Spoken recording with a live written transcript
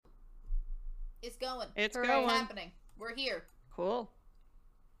It's going. It's Hooray. going. It's happening. We're here. Cool.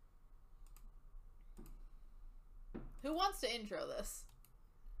 Who wants to intro this?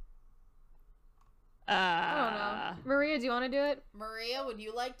 I don't know. Maria, do you want to do it? Maria, would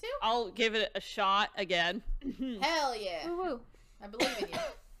you like to? I'll give it a shot again. Hell yeah. Woo-woo. I believe in you.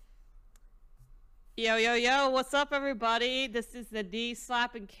 Yo, yo, yo, what's up, everybody? This is the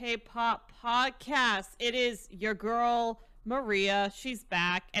D-Slapping K-Pop podcast. It is your girl, Maria. She's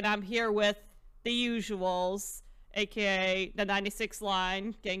back, and I'm here with the usuals, aka the 96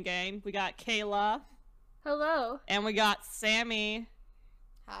 line, gang gang. We got Kayla. Hello. And we got Sammy.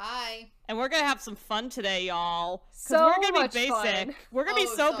 Hi. And we're gonna have some fun today, y'all. So we're gonna much be basic. fun. We're gonna be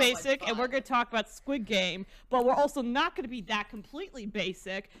so much basic, and fun. we're gonna talk about Squid Game. But we're also not gonna be that completely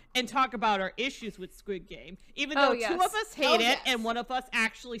basic and talk about our issues with Squid Game. Even though yes. two of us hate it, yes. and one of us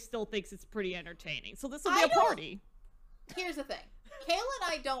actually still thinks it's pretty entertaining. So this will be I a don't- party. Here's the thing. Kayla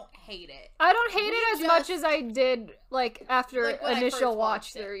and I don't hate it. I don't hate We it as just- much as I did, like, after Like, when I initial first watch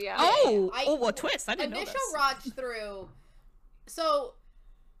watched it. through, yeah. Oh, a twist! I didn't know Initial this. watch through. So,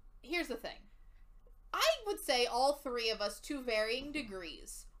 here's the thing. I would say all three of us, to varying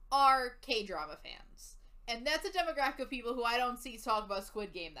degrees, are K-drama fans. And that's a demographic of people who I don't see talk about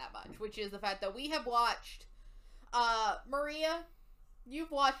Squid Game that much, which is the fact that we have watched, Maria,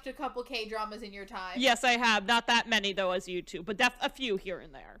 you've watched a couple K-dramas in your time. Yes, I have. Not that many though, as you two, but a few here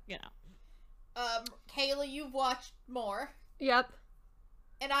and there. You know. Kayla, you've watched more. Yep.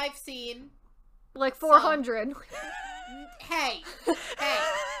 And I've seen... Like 400. Hey!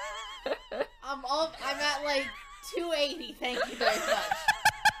 I'm at like 280, thank you very much.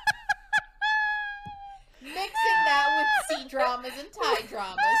 Mixing that with C-dramas and Thai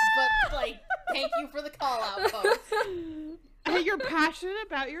dramas, but like, thank you for the call out, folks. Hey, you're passionate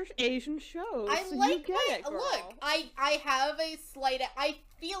about your Asian shows. I so like you get my it, girl. look. I have a slight. I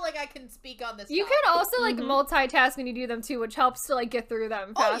feel like I can speak on this. You topic. can also, like, multitask when you do them, too, which helps to, like, get through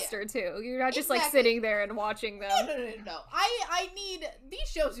them Oh, yeah. faster, too. You're not just, like, Exactly. sitting there and watching them. No. I need these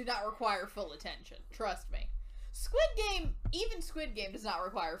shows do not require full attention. Trust me. Even Squid Game does not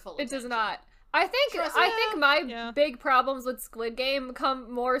require full It attention. does not. I think Trust my Yeah. big problems with Squid Game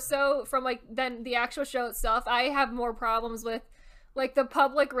come more so from, like, than the actual show itself. I have more problems with, like, the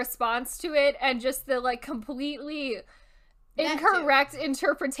public response to it and just the, like, completely That incorrect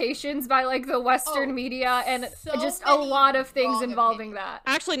interpretations by, like, the Western Oh, media and so just a many lot of things wrong involving opinions. that.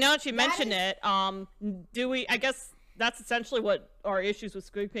 Actually, now that you mention is- it, I guess that's essentially what our issues with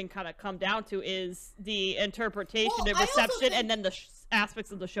Squid Game kind of come down to is the interpretation Well, and I also reception think- and then the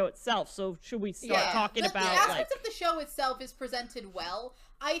aspects of the show itself. So should we start talking the about, aspects like... of the show itself is presented well.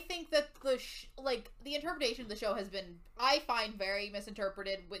 I think that the interpretation of the show has been, I find, very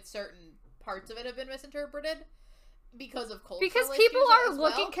misinterpreted. With certain parts of it have been misinterpreted because of cultural Because issues people are as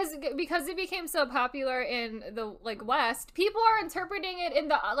looking well. because it became so popular in the, like, West. People are interpreting it in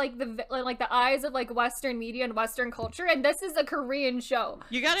the eyes of, like, Western media and Western culture, and this is a Korean show.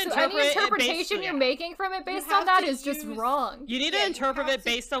 You gotta So interpret any it interpretation based, you're yeah. making from it based have on that to is just use- wrong. You need Yeah, to you interpret have it to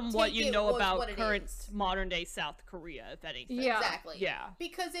based on what take you it know with about what it current is. modern day South Korea, if anything. Yeah. Exactly. Yeah.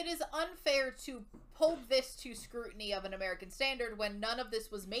 Because it is unfair to hold this to scrutiny of an American standard when none of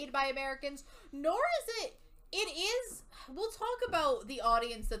this was made by Americans, nor is it. It is. We'll talk about the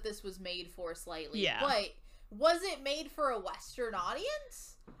audience that this was made for slightly. Yeah. But was it made for a Western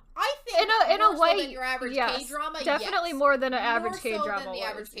audience? I think In a more way, so than your average yes. K-drama. Definitely yes. more than an More average so K-drama than the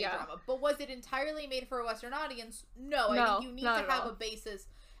average was, yeah. K-drama. But was it entirely made for a Western audience? No. I No, think you need not to at have all. a basis.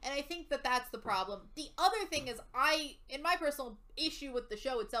 And I think that that's the problem. The other thing is, in my personal issue with the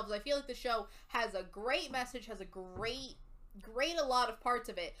show itself, is I feel like the show has a great message, has a great a lot of parts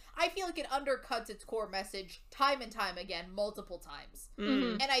of it. I feel like it undercuts its core message time and time again, multiple times.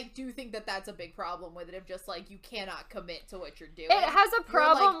 Mhm. And I do think that that's a big problem with it, of just, like, you cannot commit to what you're doing. It has a You're,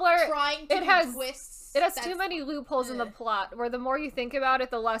 problem like, where trying to it do has- twists. it has That's too many loopholes in the plot, where the more you think about it,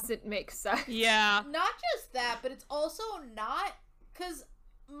 the less it makes sense. Yeah. Not just that, but it's also not, because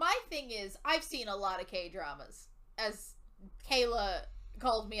my thing is, I've seen a lot of K-dramas, as Kayla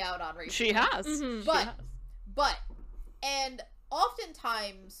called me out on recently. She has. Mhm. She But- has. And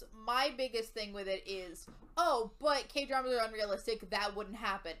oftentimes, my biggest thing with it is, oh, but K-dramas are unrealistic, that wouldn't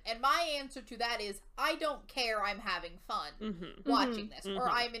happen. And my answer to that is, I don't care, I'm having fun Mm-hmm. watching this, or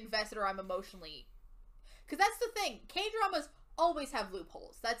Mhm. I'm invested, or I'm emotionally... Because that's the thing, K-dramas always have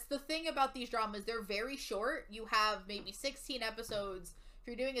loopholes. That's the thing about these dramas, they're very short. You have maybe 16 episodes. If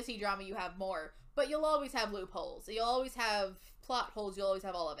you're doing a C-drama, you have more. But you'll always have loopholes. You'll always have plot holes, you'll always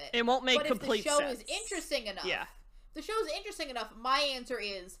have all of it. It won't make But if the complete show sense. is interesting enough, Yeah. the show's interesting enough, my answer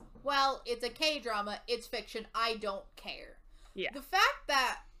is, well, it's a K-drama, it's fiction, I don't care. Yeah. The fact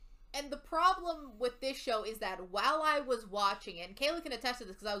that, and the problem with this show is that while I was watching it, and Kayla can attest to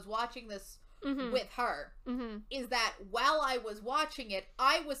this because I was watching this with her, is that while I was watching it,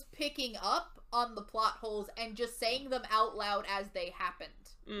 I was picking up on the plot holes and just saying them out loud as they happened.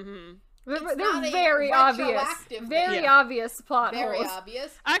 They're very obvious. Very obvious plot holes. Very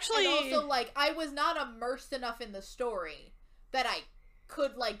obvious. Actually, and also, like, I was not immersed enough in the story that I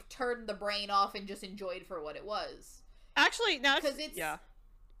could, like, turn the brain off and just enjoy it for what it was. Actually, now because it's yeah,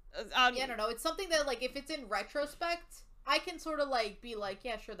 I don't know. It's something that, like, if it's in retrospect, I can sort of, like, be like,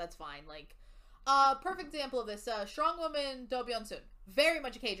 yeah, sure, that's fine. Like, perfect example of this, Strong Woman Do Byung-sun. Very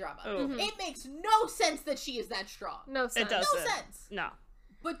much a K-drama. It makes no sense that she is that strong. No sense. It doesn't. No sense. No.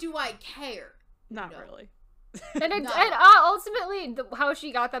 But do I care? Not No. really. And No. ultimately, how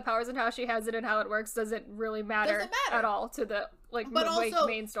she got the powers and how she has it and how it works doesn't really matter, at all to the But also,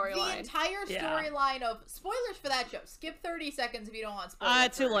 main the storyline. entire Yeah. storyline of spoilers for that show. Skip 30 seconds if you don't want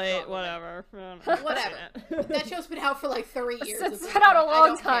spoilers. Too for late. Strong Woman. Whatever. Whatever. That show's been out for like 3 years. It's at this been out a point. I long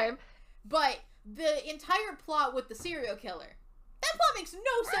don't care. time. But the entire plot with the serial killer, that plot makes no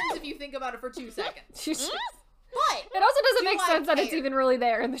sense if you think about it for 2 seconds. But It also doesn't do make I sense that it's care? even really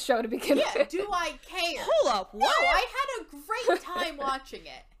there in the show to begin yeah, with. do I care? Hold up. No, What? I had a great time watching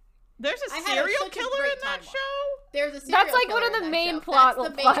it. There's a I had serial such a killer great in that time show? There's a serial That's like one killer of in the that main show. plot That's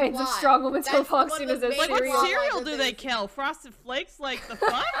the main lines of plot. Strong Woman That's So Long one Soon of as the a main Like, what serial. plot cereal lines do of they this. kill? Frosted Flakes? Like, the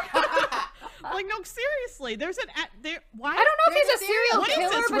fuck? Like, no, seriously. There's an... Why? I don't know if There's he's a serial What is killer,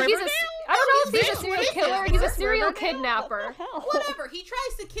 this, but he's a. Riverdale? I don't know if he's a What serial is this? killer. Is He's a this serial Riverdale? kidnapper. What the hell? Whatever. He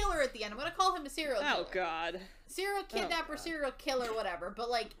tries to kill her at the end. I'm gonna call him a serial killer. Oh, God. Serial kidnapper, God. serial killer, whatever. But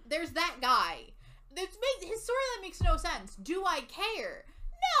like, there's that guy. His storyline makes no sense. Do I care?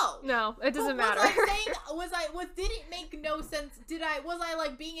 No. No, it doesn't But matter. Did it make no sense? Was I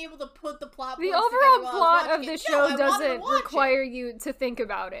like being able to put the plot The points together overall while I was plot of watching the it? show No, I wanted to doesn't watch it. require you to think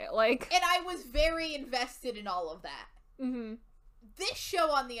about it. Like, And I was very invested in all of that. mhm. This show,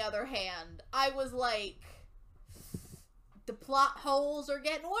 on the other hand, I was like, the plot holes are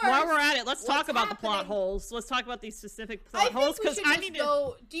getting worse. While we're at it, let's talk What's about the plot happening? holes. Let's talk about these specific I plot holes, think we because should I just need to...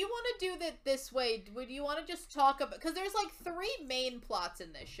 go. Do you want to do that this way? Would you want to just talk about? Because there's like 3 main plots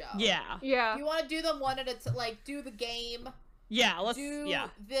in this show. Yeah. Yeah. Do you want to do them one at a time? Like, do the game. Yeah, let's... Do Yeah.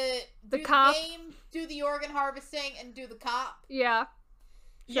 the cop. game. Do the organ harvesting and do the cop. Yeah.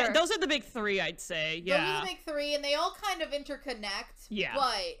 Yeah, Sure. those are the big 3, I'd say. Yeah. Those are the big 3, and they all kind of interconnect. Yeah.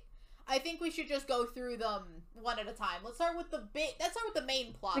 But I think we should just go through them one at a time. Let's start with Let's start with the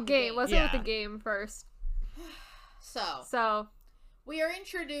main plot. The game. Let's Yeah. start with the game first. So, We are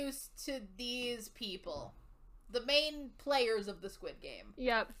introduced to these people, the main players of the Squid Game.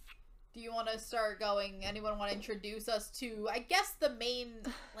 yep. Do you want to start going? Anyone want to introduce us to, I guess, the main,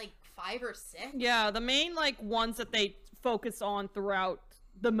 like, 5 or 6? Yeah, the main, like, ones that they focus on throughout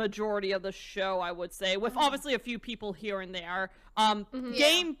the majority of the show, I would say, with obviously a few people here and there.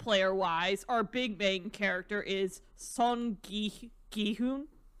 Game player-wise, our big main character is Son Gi-hoon.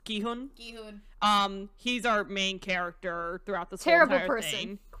 Gi-hoon. He's our main character throughout this Terrible whole entire person.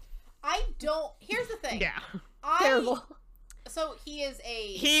 thing. Here's the thing. Yeah. Terrible. So he is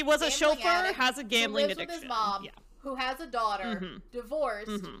He was a gambling chauffeur, addict has a gambling who lives addiction. with his mom, Yeah. who has a daughter, divorced,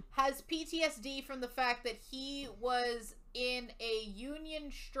 Mhm. has PTSD from the fact that he was in a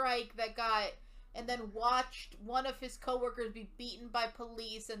union strike that got, and then watched one of his coworkers be beaten by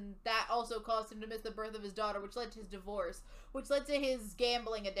police, and that also caused him to miss the birth of his daughter, which led to his divorce, which led to his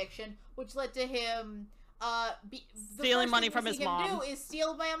gambling addiction, which led to him Stealing money from his mom. Do is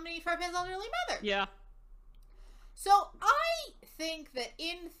steal money from his elderly mother. Yeah. So I think that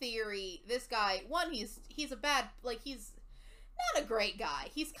in theory, this guy, one, he's a bad, like, he's not a great guy.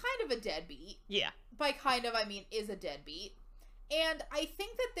 He's kind of a deadbeat. Yeah. By kind of, I mean is a deadbeat. And I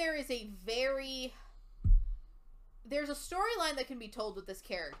think that there's a storyline that can be told with this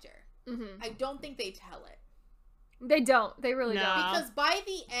character. Mm-hmm. I don't think they tell it. They don't. They really No. don't. Because by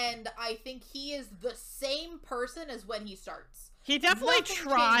the end, I think he is the same person as when he starts. He definitely Nothing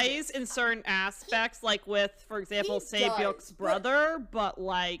tries changes. in certain aspects, like with, for example, He Sae-byuk's does, brother, but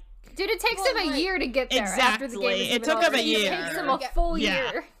like... Dude, it takes Well, him a like- year to get there after the game Exactly. is It even took him over. a It year. takes him a full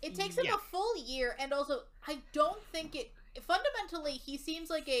Yeah. year. It takes him Yeah. a full year, and also, I don't think it... Fundamentally, he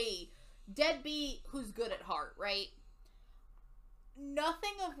seems like a deadbeat who's good at heart, right?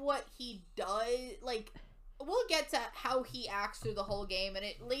 Nothing of what he does... Like, we'll get to how he acts through the whole game, and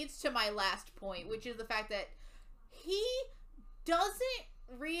it leads to my last point, which is the fact that he doesn't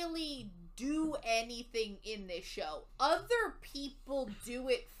really do anything in this show. Other people do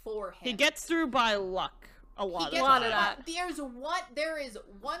it for him. He gets through by luck A lot of gets lot of time. that. There is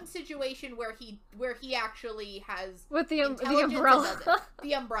one situation where he actually has With the intelligence and umbrella. does it.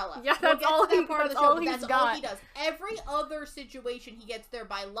 The umbrella. Yeah, We'll that's get to all that he- part of the that's show, all but he's that's all got. he does. Every other situation he gets there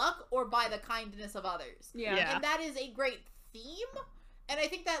by luck or by the kindness of others. Yeah. Yeah. And that is a great theme, and I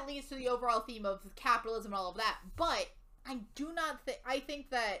think that leads to the overall theme of capitalism and all of that. But I do not think. I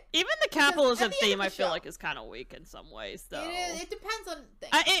think that Even the Because capitalism at the end of theme, the I feel show- like, is kind of weak in some ways, though. it depends on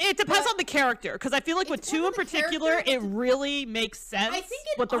things. It depends But on the character, because I feel like it with depends two on in the particular, character, it really makes sense. think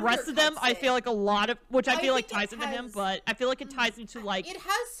it With the rest of them, undercuts I feel it. like a lot of, which I I feel like think it ties into him, has- but I feel like it ties into like, it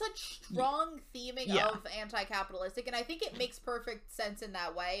has such strong theming Yeah. of anti-capitalistic, and I think it makes perfect sense in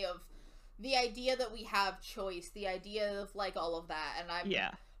that way of the idea that we have choice, the idea of like all of that, and I'm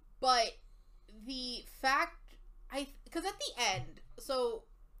yeah, But the fact, because at the end, so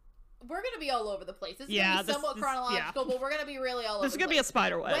we're gonna be all over the place. This is Yeah, gonna be somewhat this- chronological, but we're gonna be really all over. this is the gonna be a place.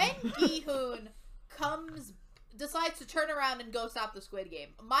 spider web. When Gi-hoon decides to turn around and go stop the Squid Game,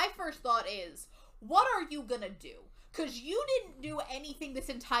 my first thought is, what are you gonna do? Because you didn't do anything this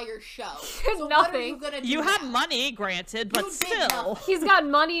entire show. So what are you Nothing. gonna do You had now? money, granted, but You did still. nothing. He's got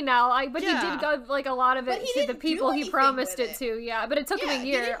money now, but Yeah. he did give like a lot of But it he to the didn't do people he anything promised with it it. to. Yeah, but it took him Yeah, a he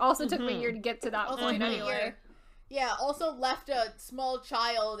year. didn't- Also took him a Mhm. year to get to that Also point took a anyway. year. Yeah, also left a small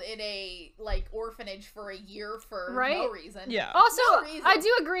child in a like orphanage for a year for no Right? reason. Yeah. Also, No reason. I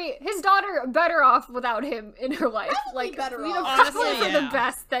do agree. His daughter better off without him in her life. Probably Like, better you know, off. probably Honestly, for the yeah.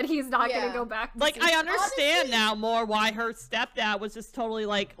 best that he's not Yeah. gonna go back. To Like, see- I understand Honestly- now more why her stepdad was just totally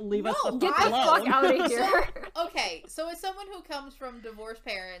like, leave us No, the Get fuck the alone. fuck out of here. Okay, so as someone who comes from divorced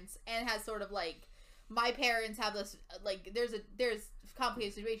parents and has sort of like my parents have this like there's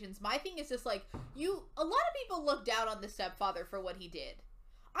complicated situations. My thing is just like a lot of people look down on the stepfather for what he did.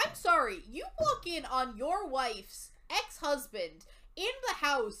 I'm sorry, you walk in on your wife's ex-husband in the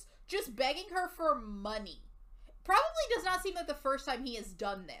house just begging her for money. Probably does not seem like the first time he has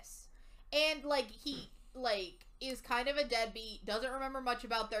done this. And like he like is kind of a deadbeat, doesn't remember much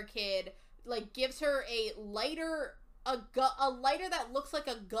about their kid, like gives her a lighter that looks like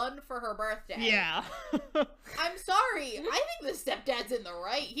a gun for her birthday. Yeah. I'm sorry. I think the stepdad's in the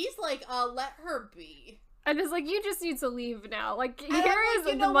right. He's like, let her be. And it's like, you just need to leave now. Like, I'm here like, is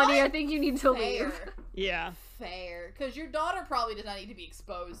you the know money. what? I think you need to Fair. leave. Yeah. Fair. Because your daughter probably does not need to be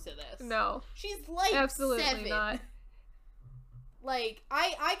exposed to this. No, She's like absolutely 7. not. Like,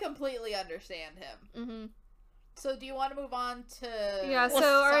 I completely understand him. Mm-hmm. So do you want to move on to Yeah, so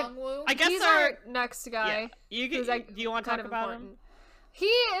our- Sungwoo? I guess He's our- our next guy. You who's, get, like, do you want to kind talk of about important. him? He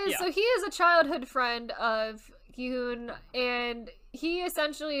is Yeah. so he is a childhood friend of Yoon, and he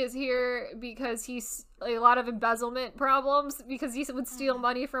essentially is here because he's a lot of embezzlement problems because he would steal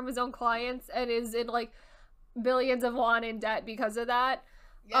money from his own clients and is in like billions of won in debt because of that.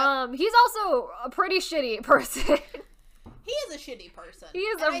 Yep. He's also a pretty shitty person. He is a shitty person. He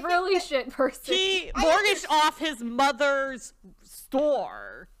is And I a think really that- shit person. He I mortgaged understand. off his mother's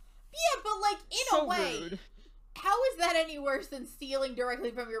store. Yeah, but like in So a way, rude. how is that any worse than stealing directly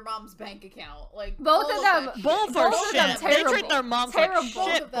from your mom's bank account? Like Both all of that them- shit. Both are Both of them shit. They treat terrible. their moms Terrible. like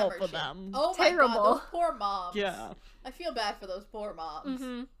Both shit, of them both are of shit. them. Oh my Terrible. god, those poor moms. Yeah. I feel bad for those poor moms.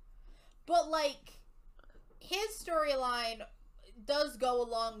 Mhm. But like, his storyline does go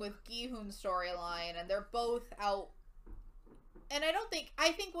along with Gi-hoon's storyline, and they're both out. And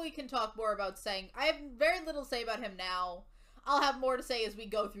I think we can talk more about saying. I have very little to say about him now. I'll have more to say as we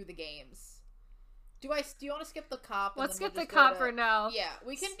go through the games. Do you want to skip the cop? and Let's then skip we'll the just go cop to- for now. Yeah,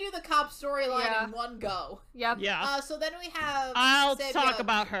 we can do the cop storyline Yeah. in one go. Yep. Yeah. So then we have. I'll Sebia. talk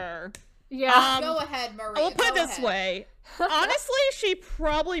about her. Yeah. Go ahead, Maria. I will put it go this ahead. way. Honestly, she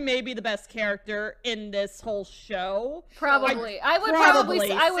probably may be the best character in this whole show. Probably. I would Probably.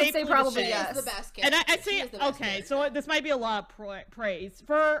 probably. I would Safe say to probably say. She yes. is the best And character. I She see, is the best okay, character. so this might be a lot of praise.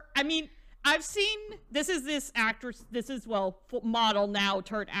 I mean, I've seen, this actress, model now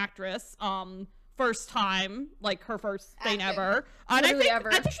turned actress, first time, like her first thing Acting. ever. And Literally ever.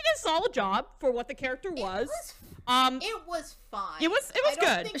 I think she did a solid job for what the character was. It was fine. It was I don't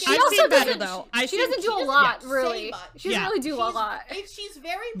good. think She I've also seen better, doesn't. though. She I've seen- doesn't do she a doesn't lot, say really. much. She doesn't Yeah. really do a lot. She's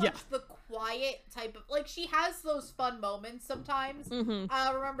very much the quiet type of like she has those fun moments sometimes. Mhm.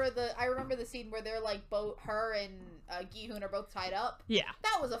 I remember the scene where they're like both her and Gi-hoon are both tied up. Yeah.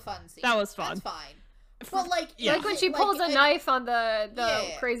 That was a fun scene. That was fun. That's fine. But like Yeah. Like when she pulls a knife on the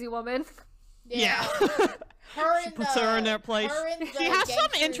Yeah. crazy woman. Yeah. Her She and puts the, her in their place. her and She the has some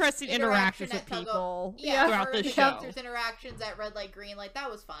gangsters' interesting interaction interactions with at Tug of- people Yeah, throughout her the and show. gangsters' interactions at red light green light, that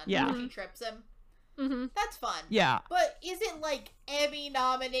was fun. Yeah. She trips him. That's fun. Yeah. But is it like Emmy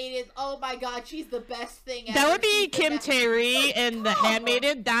nominated? Oh my god, she's the best thing ever. That would be She's the Kim best- Terry in The Come on.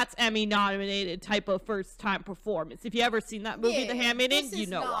 Handmaiden. That's Emmy nominated type of first time performance. If you ever seen that movie, The Yeah, Handmaiden, this you is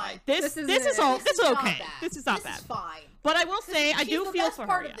know not- why. This This isn't is it. all. This This is is not okay. bad. This is not This bad. is fine. But I will say, I She's do the feel best for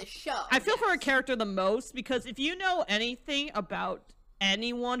part her. of Yeah. the show. I feel for her yes. character the most because if you know anything about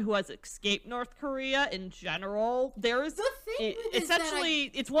anyone who has escaped North Korea in general, there is The thing is that essentially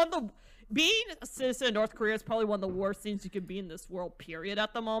it's one of the being a citizen in North Korea is probably one of the worst things you can be in this world, period,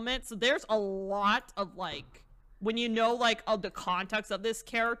 at the moment. So there's a lot of like when you know like of the context of this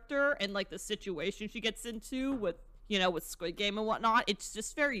character and like the situation she gets into with with Squid Game and whatnot, it's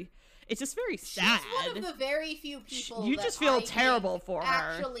just very sad. She's one of the very few people You that just feel I terrible think for her.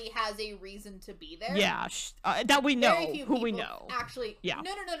 actually has a reason to be there. Yeah, that we know, Very few who we people know. Actually, Yeah.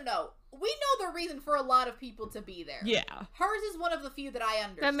 No. We know the reason for a lot of people to be there. Yeah. Hers is one of the few that I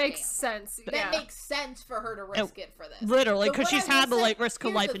understand. That makes sense. That Yeah. makes sense for her to risk it for this. Literally, But because what she's I will had the say- like risk of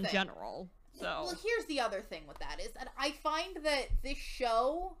here's life the in thing. general. So Well, here's the other thing with that is that I find that this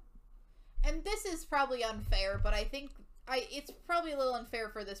show, and this is probably unfair, but I think it's probably a little unfair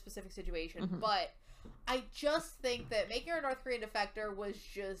for this specific situation, Mhm. but I just think that making her a North Korean defector was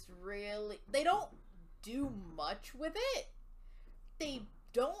just really... They don't do much with it. They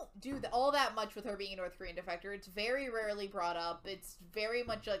don't do all that much with her being a North Korean defector. It's very rarely brought up. It's very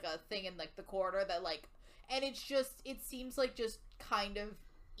much like a thing in like the corridor that like... And it's just... It seems like just kind of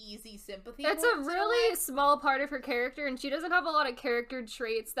easy sympathy. It's a once in really way. small part of her character, and she doesn't have a lot of character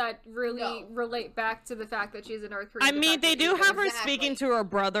traits that really No. relate back to the fact that she's a North Korean. I mean, they defector do either. have her Exactly. speaking to her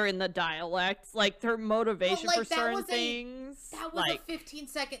brother in the dialect, like her motivation like, for that certain was a- things. That was like a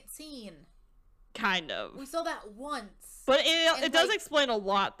 15-second scene. kind of. We saw that once. But and, it does like, explain a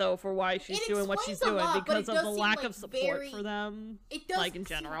lot though for why she's it doing what she's explains a doing lot, but because it of does the seem, lack like, of support very- for them. It does like, in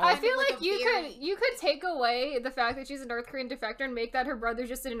seem general. I kind feel of like a you very- could take away the fact that she's a North Korean defector and make that her brother's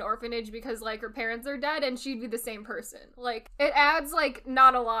just in an orphanage because like her parents are dead, and she'd be the same person. Like it adds like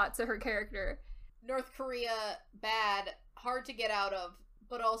not a lot to her character. North Korea, bad, hard to get out of,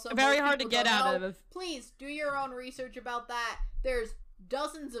 but also Very most hard to people get don't out know. of. Please do your own research about that. There's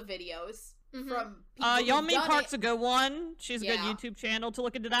dozens of videos Mhm. from people who've Yeonmi done Park's it. a good one. She's a good Yeah. YouTube channel to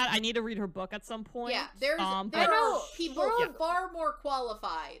look into that. I need to read her book at some point. Yeah, there but are people World- far more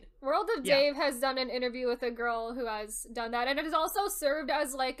qualified. World of Yeah. Dave has done an interview with a girl who has done that, and it has also served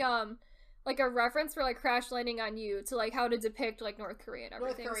as like a reference for like Crash Landing on You to like how to depict like North Korea and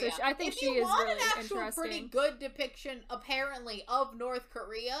North everything. Korea. So I think if she you is want really an actual interesting. pretty good depiction, apparently, of North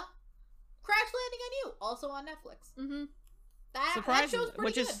Korea, Crash Landing on You, also on Netflix. Mm-hmm. That surprising, show's pretty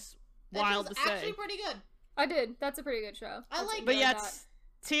which good. is That wild show's to say. actually pretty good. I did. That's a pretty good show. I like But it. yeah, it's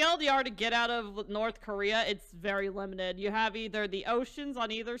TLDR to get out of North Korea, it's very limited. You have either the oceans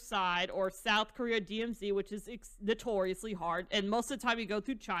on either side or South Korea DMZ, which is notoriously hard. And most of the time you go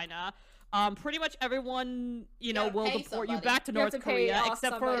through China. Pretty much everyone, gotta will pay deport you somebody. back to You have North to pay Korea, off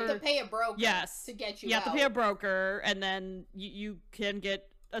except somebody. You have for to pay a broker yes, to get you you have out. to pay a broker, and then you can get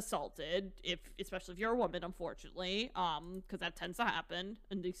assaulted especially if you're a woman, unfortunately, because that tends to happen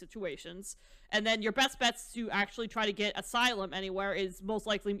in these situations. And then your best bets to actually try to get asylum anywhere is most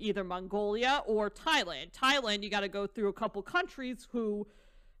likely either Mongolia or Thailand. Thailand, you got to go through a couple countries who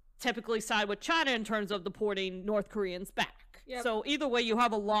typically side with China in terms of deporting North Koreans back. Yep. So either way, you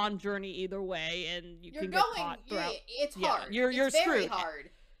have a long journey either way, and You're can going. get caught throughout. It's Yeah, hard. you're it's very screwed. hard.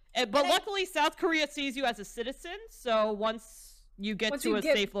 But And I- luckily, South Korea sees you as a citizen, so once you get Once to you a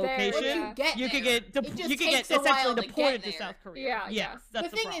get safe there, location, yeah. You get you can there. get It just you can get takes a while essentially to get deported to there. South Korea. Yeah, yes, yeah. that's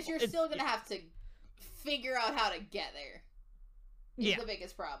The thing is, problem. you're It's- still gonna have to figure out how to get there. Is Yeah. the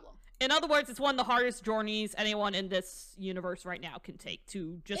biggest problem. In other words, it's one of the hardest journeys anyone in this universe right now can take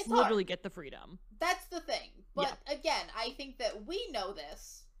to just It's hard. literally get the freedom. That's the thing. But again, I think that we know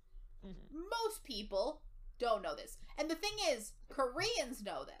this. Mhm. Most people don't know this. And the thing is, Koreans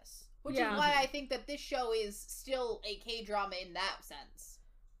know this. Which Yeah. is why I think that this show is still a K-drama in that sense.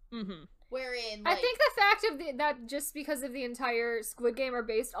 Mm-hmm. Wherein, I like, think the fact of that just because of the entire Squid Game are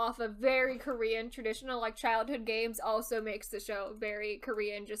based off of very Korean traditional like childhood games also makes the show very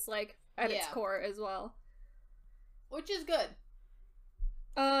Korean, just like at its Yeah. core as well. which is good.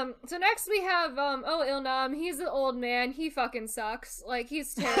 So next we have Il-nam. He's an old man. He fucking sucks. Like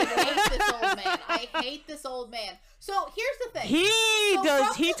he's I terrible. hate this old man. I hate this old man. So here's the thing. He So does.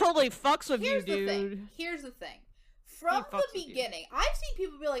 from He the- totally fucks with you, Here's the dude. thing. Here's the thing. From fucks the with you. beginning, I've seen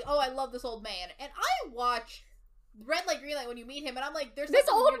people be like, "Oh, I love this old man," and I watch Red Light, Green Light when you meet him, and I'm like, "There's This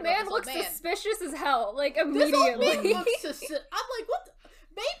nothing old weird about man this looks old man. suspicious as hell. Like This immediately. old man looks I'm like, what?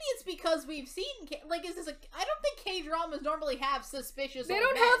 maybe it's because we've seen like is this a? I don't think K-dramas normally have suspicious. They old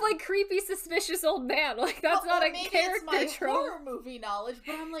don't men. have like creepy, suspicious old man. Like that's not or a maybe character it's my trope. horror movie knowledge,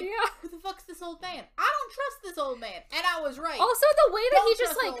 but I'm like, Yeah. who the fuck's this old man? I don't trust this old man, and I was right. Also, the way that Don't he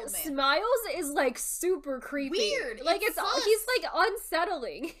just trust the like old man. smiles is like super creepy. Weird. Like It's sus. he's like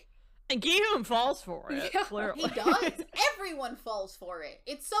unsettling. And Gi-hoon falls for it. Yeah. Clearly. He does. Everyone falls for it.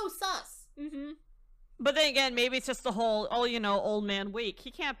 It's so sus. Mm-hmm. But then again, maybe it's just the whole, old man weak.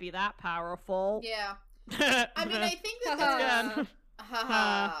 He can't be that powerful. Yeah. I mean, I think that there's... Again.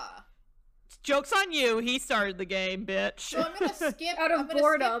 Haha. Joke's on you. He started the game, bitch. So I'm gonna skip... Out I'm of gonna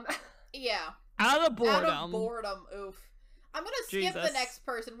boredom. Yeah. Out of boredom. Out of boredom. Oof. I'm gonna skip the Jesus. next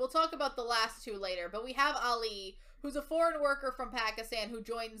person. We'll talk about the last two later, but we have Ali, who's a foreign worker from Pakistan who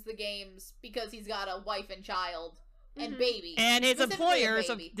joins the games because he's got a wife and child and Mhm. baby. And his Specifically a employers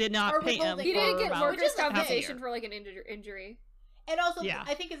baby. did not Or pay him withholding He didn't for get about workers' Which is a half a compensation year. for like an injury. And also, Yeah.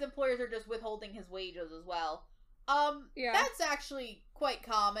 I think his employers are just withholding his wages as well. Yeah. That's actually quite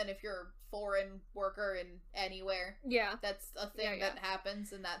common if you're a foreign worker in anywhere. Yeah. That's a thing Yeah. that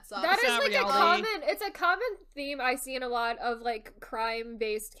happens, and that sucks. That It's is not like reality. it's a common theme I see in a lot of like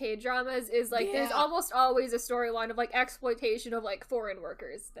crime-based K-dramas is like there's Yeah. almost always a storyline of like exploitation of like foreign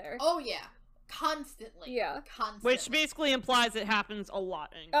workers there. Oh yeah, constantly. Yeah. Constantly. Which basically implies it happens a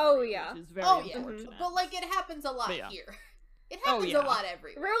lot in Oh, Korea, yeah. which is very Oh yeah, unfortunate. but like it happens a lot But yeah. here. It Oh, happens yeah. a lot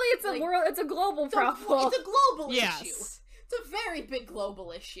everywhere. Really, it's a Like, world. It's a global It's problem. it's a global Yes. issue. It's a very big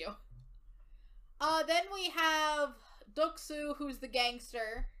global issue. Then we have Doksu, who's the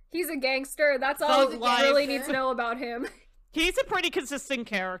gangster. He's a gangster. That's all Thug you life. really need to know about him. He's a pretty consistent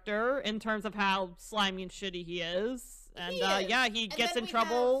character in terms of how slimy and shitty he is. And He is. yeah, he And gets then in we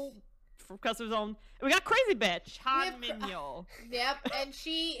trouble because of his own. We got Crazy Bitch, Han have cr- Minyo. Yep, and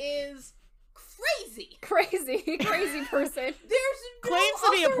she is crazy. Crazy person. There's no Claims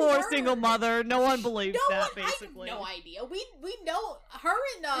to be a other poor word. single mother. No one believes No that, one, basically. I have no idea. We know her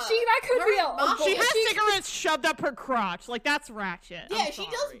and That could her be and a Mako- She has She- cigarettes shoved up her crotch. Like, that's ratchet. Yeah, I'm she sorry.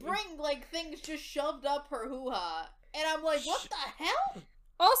 does bring like things just shoved up her hoo-ha. And I'm like, what the hell?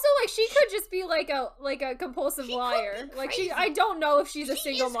 Also, like she could just be like a compulsive She could liar. be Like crazy. I don't know if she's a She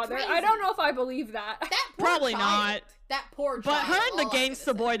single is mother. crazy. I don't know if I believe that. That poor Probably child. not. That poor child. But her and the all I'm gonna gangsta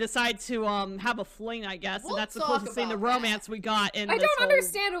say. boy decide to have a fling, I guess, We'll and that's the talk closest thing to about that. romance we got in I this don't whole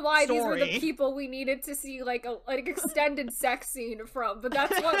understand why these were the story. people we needed to see like a like extended sex scene from, but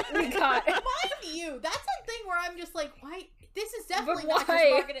that's what we got. Mind you, that's a thing where I'm just like, why? This is definitely not just why?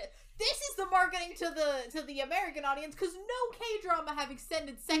 marketed. This is the marketing to the American audience because no K-drama have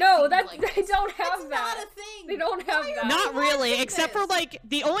extended sex No, scenes that's like they this. don't have That's that. not a thing. They don't have Why are that. we Not really, watching except for this? like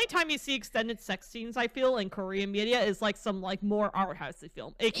the only time you see extended sex scenes I feel in Korean media is like some like more art housey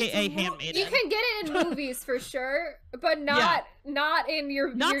film, aka It's ru- Handmaiden. You can get it in movies for sure, but not in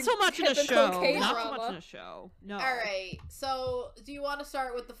your Not your so much in a typical show. Not K-drama. so much in a show. No. All right, so do you want to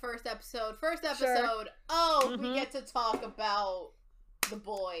start with the first episode? First Sure. episode. We Mhm. get to talk about the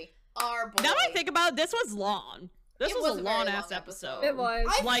boy, our boy. Now that I think about it, this was long. This It was was a a very long long ass episode. episode. It was.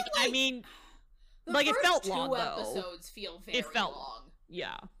 I feel Like, I like mean, the like, it first felt two long, though. episodes feel very It felt- long.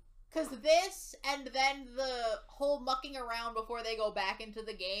 yeah. Because this and then the whole mucking around before they go back into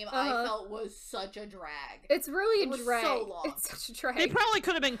the game, I Uh-huh. felt was such a drag. It's really It a was drag. so long. It's such a drag. They probably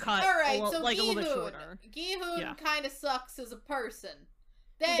could have been cut All right, a little, so like a little bit Gi-hoon. shorter. Gi-hoon Yeah. kind of sucks as a person.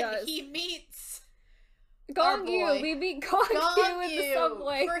 Then does. he meets Gong boy. Yu, we meet Gong Yu Gong in the Yu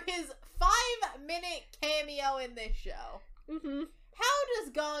subway. for his 5-minute cameo in this show. hmm How does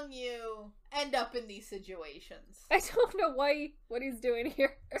Gong Yu end up in these situations? I don't know what he's doing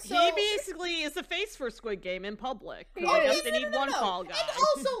here. So- He basically is the face for Squid Game in public. He I is. guess they need one fall guy. And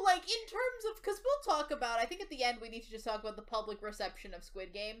also, like, in terms of, because we'll talk about, I think at the end we need to just talk about the public reception of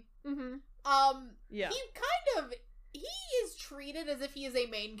Squid Game. hmm Yeah. He kind of, he is treated as if he is a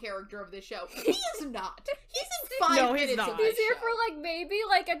main character of this show. He is not. He's in 5 No, he's minutes not. of He's this here show. for like maybe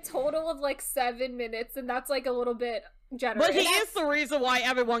like a total of like 7 minutes, and that's like a little bit generous. But he is the reason why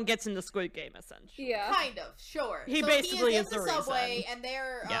everyone gets into Squid Game, essentially. Yeah. Kind of, sure. He so basically he is is in the the subway, reason. and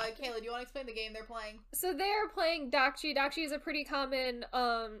they're, Yeah. Kayla, do you want to explain the game they're playing? So they're playing Dakchi. Dakchi is a pretty common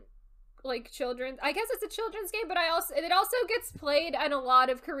like children's, I guess it's a children's game, but it also gets played in a lot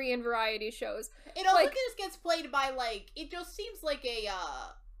of Korean variety shows. It also Like- just gets played by, like, it just seems like a,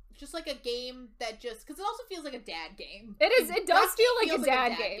 just like a game that just, because it also feels like a dad game. It does Dachi feel like feels a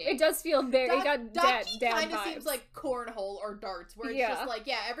dad game. It does feel very it got dad kind of vibes. seems like cornhole or darts, where it's Yeah. just like,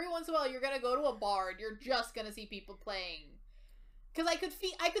 yeah, every once in a while you're gonna go to a bar and you're just gonna see people playing Because I could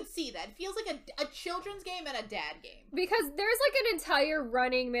see that. It feels like a children's game and a dad game. Because there's like an entire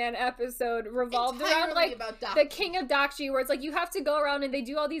Running Man episode revolved around Entirely like about Dakchi. the King of Dakchi, where it's like you have to go around and they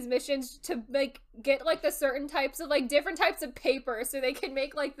do all these missions to like get like the certain types of like different types of paper so they can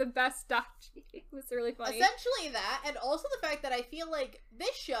make like the best Dakchi. It was really funny. Essentially that, and also the fact that I feel like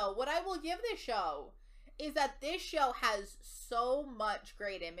this show, what I will give this show, is that this show has so much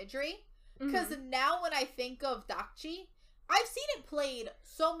great imagery. Because now when I think of Dakchi, I've seen it played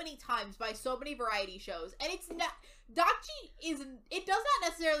so many times by so many variety shows, and it's not it does not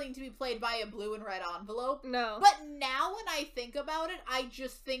necessarily need to be played by a blue and red envelope. No. But now when I think about it, I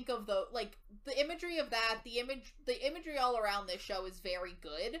just think of the imagery of that, the imagery all around this show is very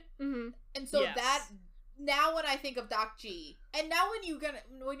good. And so that now when I think of Dakchi, and now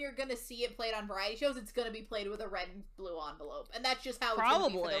when you're gonna see it played on variety shows, it's gonna be played with a red and blue envelope, and that's just how it's gonna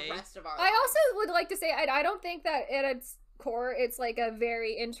be for the rest of our lives. I also would like to say I don't think that at its core it's like a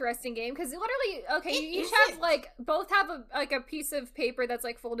very interesting game, because literally you each have like both have a piece of paper that's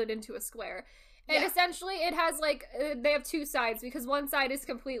like folded into a square, and essentially it has like they have two sides, because one side is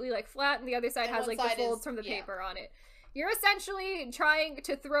completely like flat and the other side has like the folds from the paper on it. You're essentially trying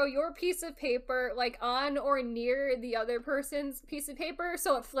to throw your piece of paper like on or near the other person's piece of paper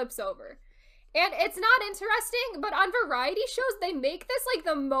so it flips over. And it's not interesting, but on variety shows, they make this, like,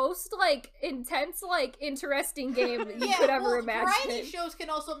 the most, like, intense, like, interesting game that you could ever imagine. Variety shows can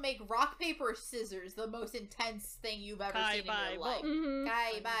also make rock, paper, scissors the most intense thing you've ever seen in your life.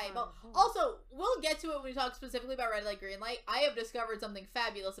 Also, we'll get to it when we talk specifically about Red Light, Green Light. I have discovered something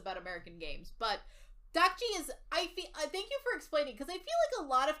fabulous about American games, but Dakchi is, thank you for explaining, because I feel like a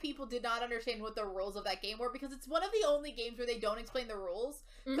lot of people did not understand what the rules of that game were, because it's one of the only games where they don't explain the rules,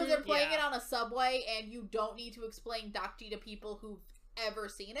 because they're playing it on a subway, and you don't need to explain Dakchi to people who've ever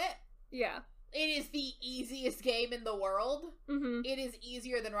seen it. Yeah. It is the easiest game in the world. It is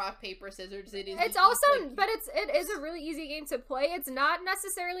easier than rock, paper, scissors. It's also, but it is a really easy game to play. It's not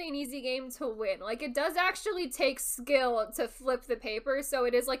necessarily an easy game to win. Like, it does actually take skill to flip the paper, so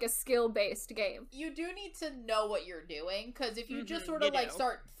it is like a skill-based game. You do need to know what you're doing, because if you just sort of like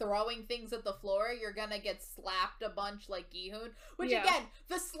start throwing things at the floor, you're gonna get slapped a bunch like Gi-hun. Which again,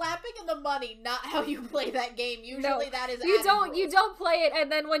 the slapping and the money, not how you play that game. Usually that is you don't play it, and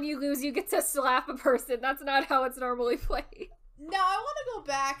then when you lose, you get to slap a person. That's not how it's normally played. No, I want to go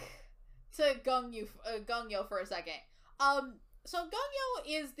back to Gongyo for a second. So Gongyo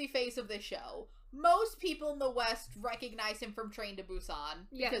is the face of this show. Most people in the West recognize him from Train to Busan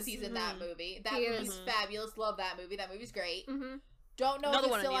because he's in that movie. That movie's fabulous. Love that movie. That movie's great. Don't know if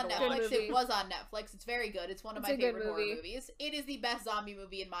it's still on Netflix. It was on Netflix. It's very good. It's one of my favorite horror movies. It is the best zombie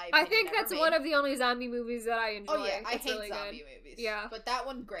movie in my opinion. I think that's one of the only zombie movies that I enjoy. Oh yeah, I hate really zombie movies. Yeah. But that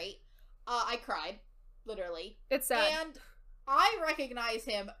one, great. I cried. Literally. It's sad. And I recognize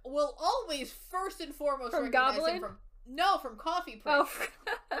him, will always first and foremost from recognize Goblin? him from Coffee Prince.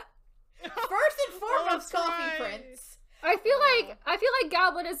 First and foremost Coffee Prince. I feel like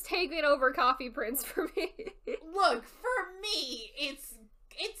Goblin has taken over Coffee Prince for me. Look, for me, it's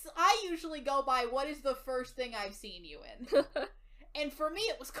I usually go by what is the first thing I've seen you in. And for me,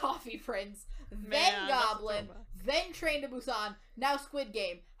 it was Coffee Prince, then Goblin, then Train to Busan, now Squid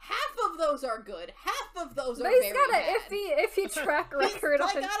Game. Half of those are good. Half of those are very bad. He's got an iffy track record.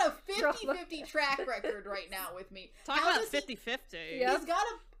 I got a 50-50 track record right now with me. Talk about 50-50. Yep. He's got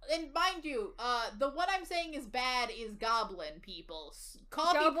a... And mind you, the one I'm saying is bad is Goblin, people.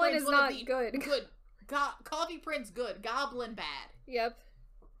 Goblin Prince, is not good. Coffee Prince, good. Goblin, bad. Yep.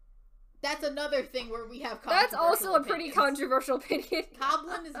 That's another thing where we have That's also a pretty controversial opinion.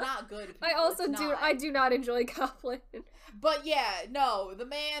 Goblin is not good. People. I do not enjoy Goblin. But yeah, no, the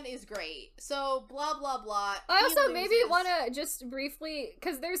man is great. So blah blah blah. I also maybe want to just briefly,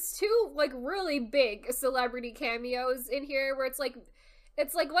 because there's two like really big celebrity cameos in here where it's like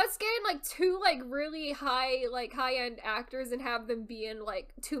let's get in like two like really high end actors and have them be in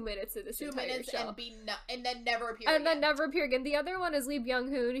like 2 minutes of this 2 entire minutes show. and then never appear and then never appear again. The other one is Lee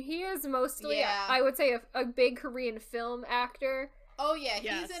Byung-hun. He is mostly I would say a big Korean film actor. Oh yeah,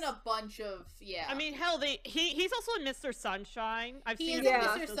 he's in a bunch of I mean, hell, he's also in Mr. Sunshine. He is in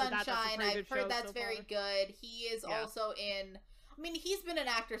Mr. Sunshine. I've heard that's very good. He is also in. I mean, he's been an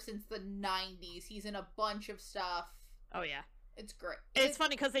actor since the 90s. He's in a bunch of stuff. Oh yeah. It's great. It's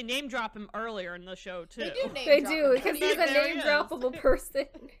funny because they name drop him earlier in the show too. They do because he's a name droppable person.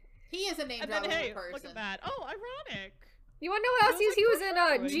 He is a name droppable person. Look at that. Oh, ironic. You want to know what else he was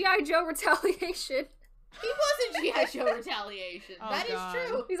in? G.I. Joe Retaliation. He was in G.I. Joe Retaliation. That is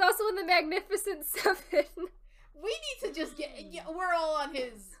true. He's also in the Magnificent Seven. We need to just get. We're all on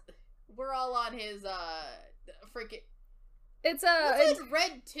his freaking. It's What's in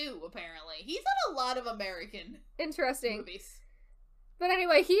Red 2, apparently. He's in a lot of American interesting. movies. But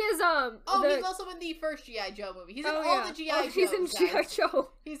anyway, he is he's also in the first G.I. Joe movie. He's in all the G.I. Joes. He's in G.I. Joe.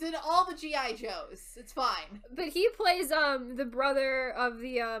 He's in all the G.I. Joes. It's fine. But he plays the brother of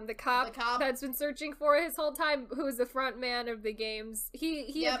the cop that's been searching for his whole time, who is the front man of the games.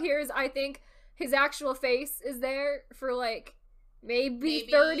 He appears, I think his actual face is there for like maybe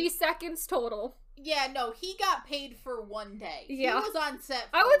 30 seconds total. Yeah, no, he got paid for one day. Yeah. He was on set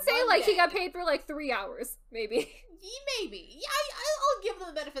for I would say like day. he got paid for like 3 hours, maybe. Maybe. Yeah, I'll give them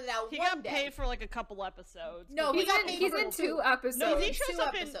the benefit of the doubt. He got paid for like a couple episodes. No, he's in 2 episodes. No,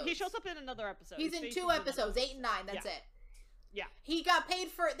 he shows up in another episode. He's in 2 episodes, 8 and 9, that's it. Yeah. He got paid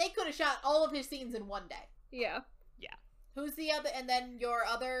for, they could have shot all of his scenes in one day. Yeah. Yeah. Who's the other, and then your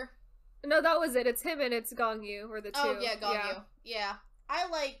other? No, that was it. It's him and it's Gong Yu, or the two. Oh, yeah, Gong Yu. Yeah. I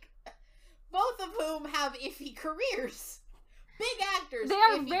like, both of whom have iffy careers. Big actors. They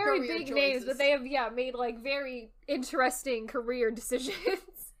have very big names, but they have, made, very interesting career decisions.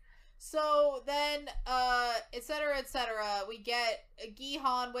 So then, et cetera, we get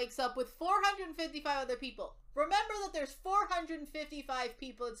Gi-Han wakes up with 455 other people. Remember that there's 455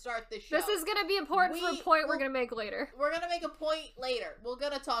 people that start this show. This is going to be important for a point we're going to make later. We're going to make a point later. We're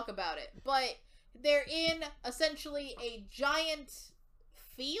going to talk about it. But they're in, essentially, a giant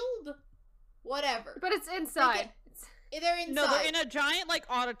field? Whatever. But it's inside. They're inside. No, they're in a giant,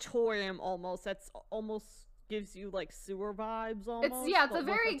 auditorium almost. That's almost gives you, sewer vibes almost. It's a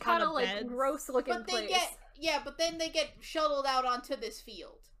very kind of, gross-looking place. But then they get shuttled out onto this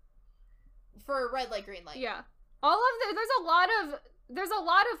field. For red light, green light. Yeah. There's a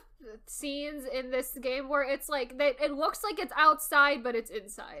lot of scenes in this game where it's it looks like it's outside, but it's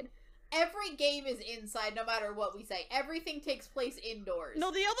inside. Every game is inside, no matter what we say. Everything takes place indoors. No,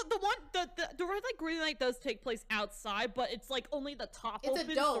 the red light, green light does take place outside, but it's only the top opens.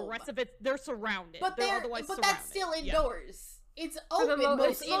 A dome. The rest of it, they're surrounded. But that's still indoors. Yeah. It's open,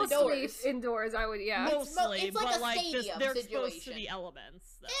 mostly indoors. I would, mostly, it's like a stadium they're situation. Exposed to the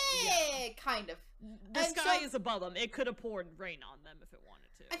elements. Though. Kind of. The sky is above them. It could have poured rain on them if it wanted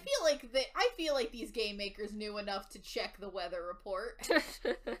to. I feel like these game makers knew enough to check the weather report.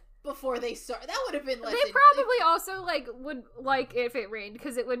 Before they start, that would have been less. They probably also would like if it rained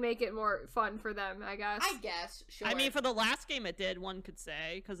because it would make it more fun for them. I guess. Sure. I mean, for the last game, it did. One could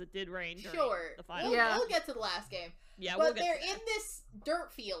say because it did rain. During the final. We'll get to the last game. Yeah, but they're in this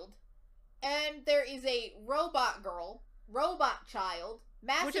dirt field, and there is a robot girl, robot child,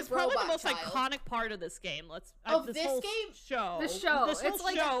 massive which is probably robot the most child. Iconic part of this game. This game show. The show. This whole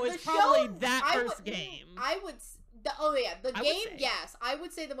it's show is probably that first game. The game, yes. I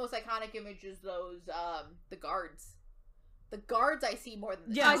would say the most iconic image is those, the guards. The guards I see more than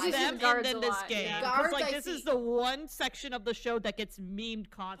the yes, I them guards and then this game. Yeah. Because this is the one section of the show that gets memed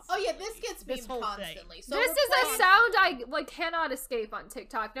constantly. Oh yeah, this gets memed constantly. So this is a sound I cannot escape on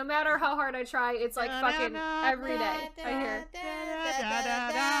TikTok. No matter how hard I try, it's fucking every day. I hear.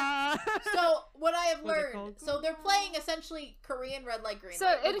 So what I have learned, so they're playing essentially Korean red light, green light.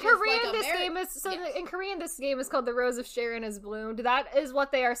 So in Korean, this game is called The Rose of Sharon has bloomed. That is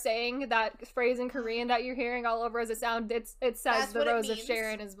what they are saying. That phrase in Korean that you're hearing all over as a sound. It says The Rose of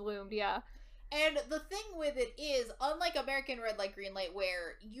Sharon has bloomed. Yeah. And the thing with it is, unlike American red light, green light,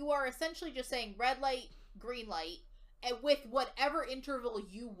 where you are essentially just saying red light, green light, and with whatever interval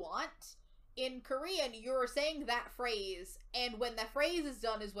you want, in Korean, you're saying that phrase, and when the phrase is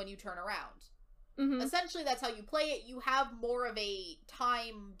done is when you turn around. Mm-hmm. Essentially, that's how you play it. You have more of a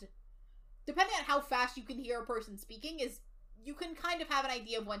timed... Depending on how fast you can hear a person speaking, you can kind of have an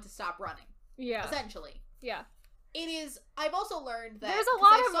idea of when to stop running. Yeah. Essentially. Yeah. It is. I've also learned that there's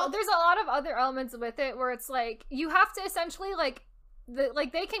a lot of other elements with it where it's you have to essentially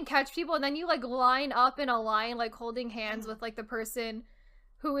they can catch people and then you line up in a line holding hands with the person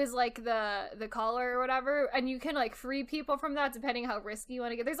who is the caller or whatever, and you can free people from that depending how risky you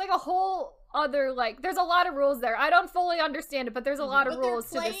want to get. There's a whole other there's a lot of rules there. I don't fully understand it, but there's a lot of rules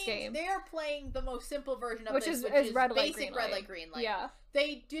to this game. They are playing the most simple version of which is red light, basic red light, green light. Yeah.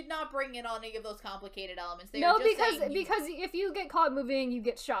 They did not bring in any of those complicated elements. Because if you get caught moving, you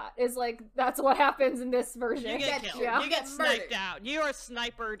get shot. That's what happens in this version. You get killed. Yeah. You get sniped out. You are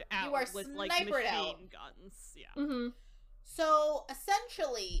snipered out. You are with machine guns. Yeah. Mm-hmm. So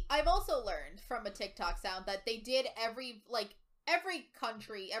essentially, I've also learned from a TikTok sound that they did every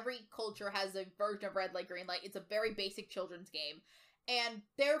country, every culture has a version of red light, green light. It's a very basic children's game, and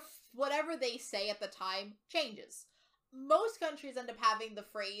whatever they say at the time changes. Most countries end up having the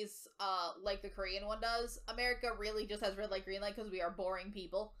phrase, like the Korean one does. America really just has red light, green light because we are boring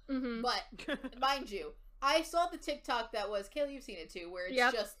people. Mm-hmm. But, mind you, I saw the TikTok that was, Kayla, you've seen it too, where it's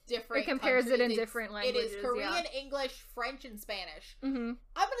Yep. just different. It compares it in countries. different languages. It is Korean, yeah. English, French, and Spanish. Mm-hmm.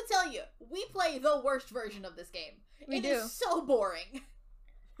 I'm gonna tell you, we play the worst version of this game. We It do. is so boring.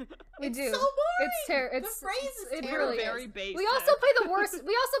 We It's do. so boring. It's the phrase is it terrible. really very is. basic. We also play the worst.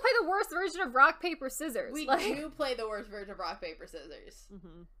 We also play the worst version of rock paper scissors. We like, do play the worst version of rock paper scissors.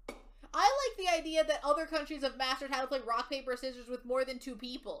 Mhm. I like the idea that other countries have mastered how to play rock paper scissors with more than 2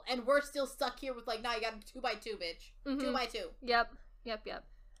 people, and we're still stuck here with like, nah, you got 2x2, bitch. Mhm. 2x2. Yep.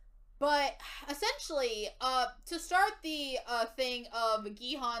 But essentially, to start the thing of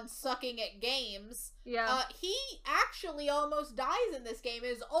Gihan sucking at games, Yeah. he actually almost dies in this game.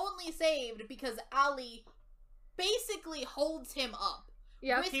 Is only saved because Ali basically holds him up.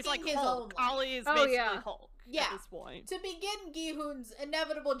 Yep. with- He's like his Hulk. own life. Ollie is Oh, basically yeah. Hulk Yeah. at this point. To begin Gihun's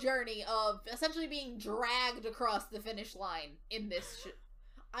inevitable journey of essentially being dragged across the finish line in this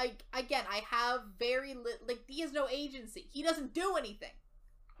I have very like, he has no agency. He doesn't do anything.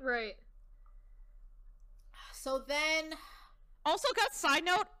 Right. So then Also, got side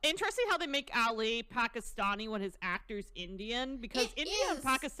note, interesting how they make Ali Pakistani when his actor's Indian, because It India and is-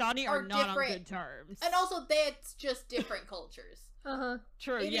 Pakistani are are not on different. good terms. and also that's just different cultures. Uh-huh.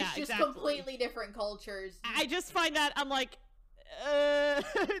 True, It is yeah, just exactly. completely different cultures. I just find that, I'm like,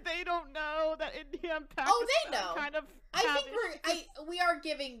 they don't know that India and Pakistan Oh, they know. kind of I have think we are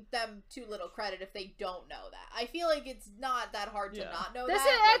giving them too little credit if they don't know that. I feel like it's not that hard to Yeah. not know This is.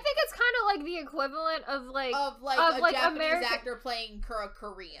 that. I think it's kind of like the equivalent of like. of like of, a like, Japanese American- actor playing a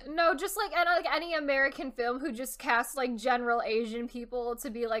Korean. No, just like any American film who just casts like general Asian people to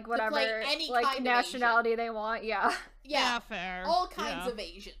be like whatever any like kind of nationality they want. Yeah. Yeah, fair. all kinds Yeah. of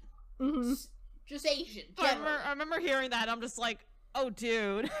Asian. Mm-hmm. Just Asian. I Generally. remember hearing that, I'm just like, oh,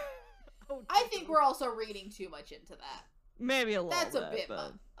 dude. Oh, I dude. think we're also reading too much into that. Maybe a little That's a bit but...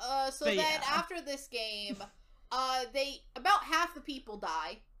 much. So but then yeah. after this game, they about half the people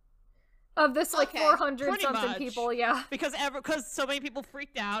die. Of this like Okay, 400 pretty something much. people. Yeah. Because so many people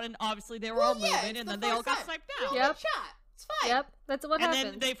freaked out, and obviously they were Well, all yeah, moving, it's and the then they all first got time. sniped We all out. Yep. get shot. It's fine. Yep. That's what And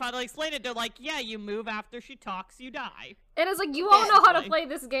happens. then they finally explained it. They're like, yeah, you move after she talks, you die. And it's like you all know how to Basically. play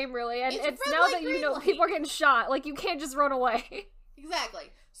this game really, and It's it's red now light, that you green know light. people are getting shot. Like you can't just run away. Exactly.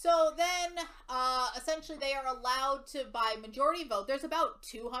 So then, essentially, they are allowed to, by majority vote, there's about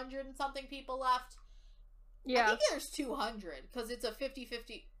 200 and something people left. I Yeah. think there's 200, because it's a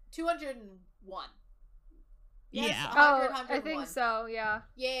 50-50, 201. Yes, Yeah. 100, Oh, I 101. think so. Yeah.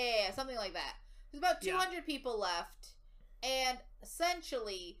 Yeah, something like that. There's about Yeah. 200 people left, and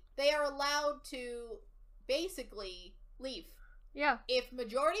essentially, they are allowed to basically leave. Yeah. If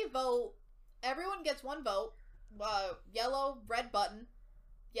majority vote, everyone gets one vote, yellow, red button,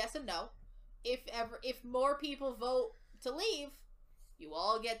 yes and no. If more people vote to leave, you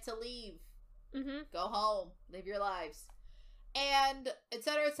all get to leave. Mm-hmm. Go home, live your lives. And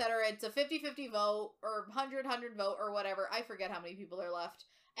etc. etc. It's a 50-50 vote, or 100-100 vote, or whatever. I forget how many people are left.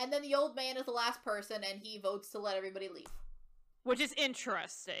 And then the old man is the last person, and he votes to let everybody leave. Which is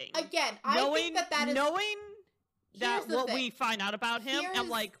interesting. Again, I think that is... Knowing that here's the what thing. we find out about him, I'm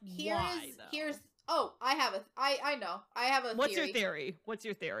like, why, though? Oh, I have I know. I have a What's theory. your theory? What's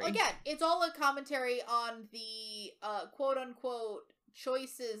your theory? Again, it's all a commentary on the quote-unquote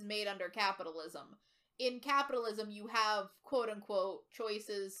choices made under capitalism. In capitalism, you have quote-unquote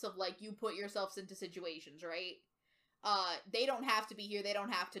choices of, like, you put yourselves into situations, right? They don't have to be here. They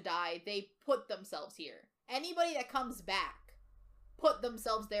don't have to die. They put themselves here. Anybody that comes back put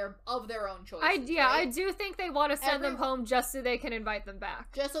themselves there of their own choices. I right? do think they want to send them Everyone- home just so they can invite them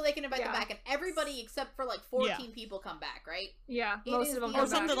back. Just so they can invite them Yeah. back. And everybody except for, like, 14 people come back, right? Yeah, It most is of them the Or come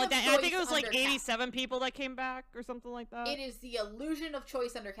something back. like that. Choice I think it was like under cap. 87 people that came back, or something like that. It is the illusion of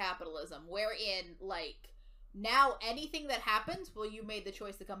choice under capitalism, wherein, like, now anything that happens, well, you made the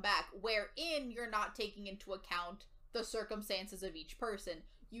choice to come back, wherein you're not taking into account the circumstances of each person.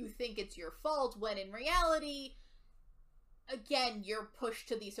 You think it's your fault, when in reality, again, you're pushed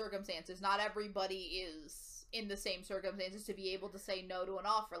to these circumstances. Not everybody is in the same circumstances to be able to say no to an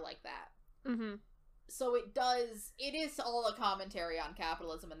offer like that. Mm-hmm. So it is all a commentary on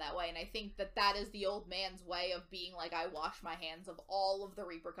capitalism in that way, and I think that is the old man's way of being like, I wash my hands of all of the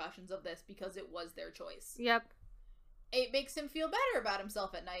repercussions of this because it was their choice. Yep, It makes him feel better about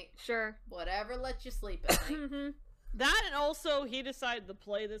himself at night. sure. Whatever lets you sleep at night. Mm-hmm. That, and also he decided to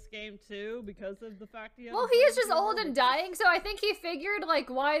play this game too because of the fact he had Well, a he is brain just old tumor, and which is- dying, so I think he figured, like,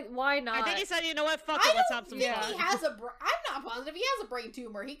 why not? I think he said, you know what, fuck I it, let's don't have some think fun. he has I'm not positive he has a brain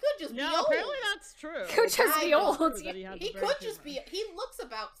tumor. He could just be No, old. apparently that's true. He could just I be don't old. True that he has a He brain could just tumor. be. He looks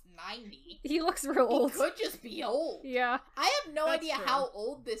about 90. He looks real old. He could just be old. Yeah. I have no That's idea true. how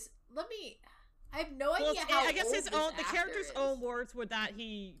old this. I have no Well, idea how I guess old his this own, the actor character's is. own words were that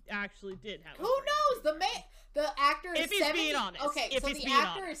he actually did have. Who knows? The actor is If he's 70. being honest. Okay, If so he's the being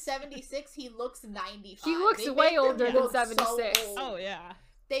actor honest. is 76. He looks 95. He looks They way make him older than look so 76. old. Oh yeah,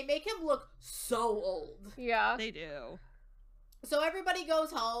 They make him look so old. Yeah. they do. So everybody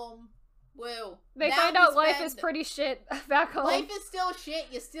goes home. Woo. They Now find we out life spend- is pretty shit back home. Life is still shit.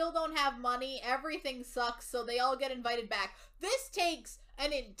 You still don't have money. Everything sucks. So they all get invited back. This takes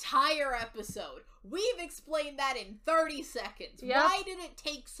an entire episode. We've explained that in 30 seconds. Yep. Why did it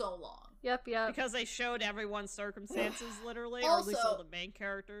take so long? Yep. Because they showed everyone's circumstances, literally, or at least all Also- the main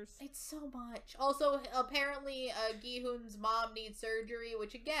characters. It's so much. Also, apparently, Gi-hoon's mom needs surgery,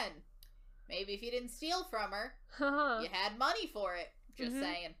 which again, maybe if you didn't steal from her, you had money for it. Just Mhm.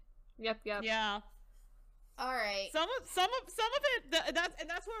 saying. Yep. Yeah. All right. Some of it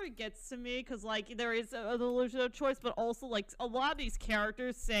that's where it gets to me, because like there is an illusion of choice, but also like a lot of these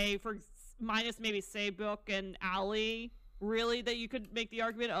characters, say for minus maybe Saebok and Ali, really, that you could make the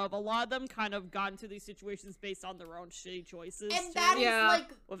argument of a lot of them kind of got into these situations based on their own shitty choices And too, that is Yeah. like,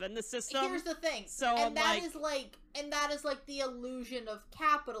 within the system. here's the thing. So I'm and that like- is like the illusion of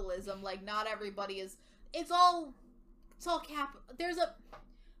capitalism. Like, not everybody is. It's all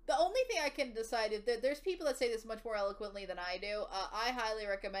the only thing I can decide is that there's people that say this much more eloquently than I do. I highly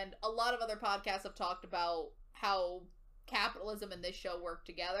recommend. A lot of other podcasts have talked about how capitalism and this show work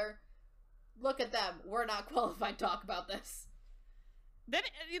together. Look at them. We're not qualified to talk about this. Then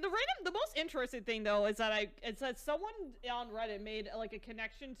the most interesting thing though is that someone on Reddit made like a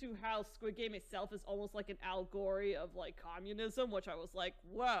connection to how Squid Game itself is almost like an allegory of like communism, which I was like,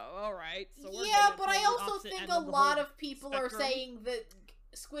 whoa, all right. So we're Yeah, getting but I totally also opposite think end a of the lot whole of people are spectrum. saying that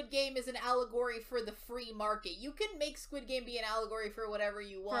Squid Game is an allegory for the free market. You can make Squid Game be an allegory for whatever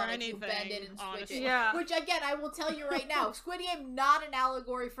you want if you bend anything, it and switch honestly. it. Yeah. Which, again, I will tell you right now, Squid Game not an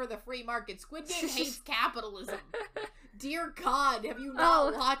allegory for the free market. Squid Game hates capitalism. Dear God, have you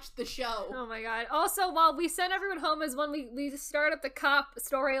not Oh. watched the show? Oh my god. Also, while we send everyone home is when we start up the cop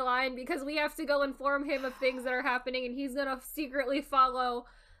storyline, because we have to go inform him of things that are happening, and he's gonna secretly follow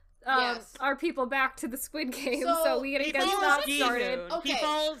Yes. our people back to the Squid Game, So, so we gotta He get follows that Gi-hoon. started. Okay. He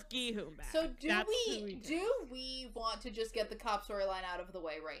follows Gi-hoon back. So do That's who we he does. do we want to just get the cop storyline out of the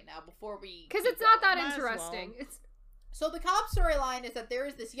way right now before we Because keep it's not going? that Might as well. interesting. It's So the cop storyline is that there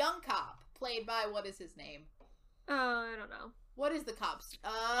is this young cop played by, what is his name? I don't know. What is the cop's?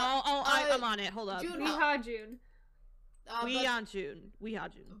 I'm on it. Hold up. June- Lee Ha-jun. Wee on June. Wee Ha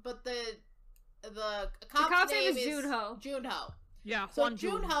Jun. But the The cop's, cop's name is Junho. Junho. Yeah. So Hwan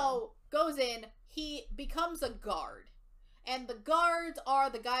Jun-ho. Junho goes in. He becomes a guard, and the guards are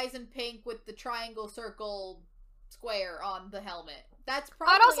the guys in pink with the triangle, circle, square on the helmet. That's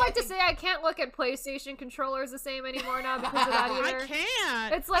probably. I'd also I like to think- say I can't look at PlayStation controllers the same anymore now because of that I either.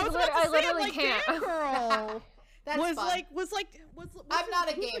 can't. It's like I was about to I say, literally like, can't. Damn girl. that's was fun. was I'm not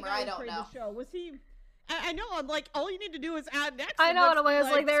a who's the gamer, guy I who don't created know. the show? Was he? I know. I'm like, all you need to do is add next. I know, and I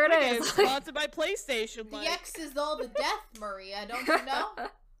was like, there it Squid Game is. Sponsored by PlayStation. the Like, X is all the death, Maria. Don't you know?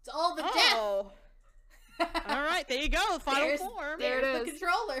 It's all the oh. All right, there you go. The final There's- form. there There's it the is.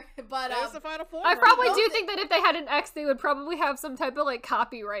 controller, but There's the final form. I probably Those do that- think that if they had an X, they would probably have some type of like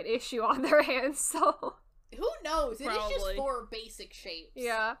copyright issue on their hands. So who knows? It is just Probably. 4 basic shapes.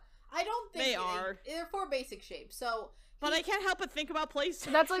 yeah, I don't think They are. They're 4 basic shapes. So, But I can't help but think about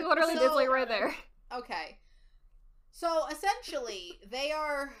PlayStation. that's like literally So- it's like right there. okay. So essentially, they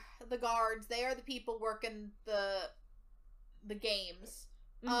are the guards. They are the people working the games.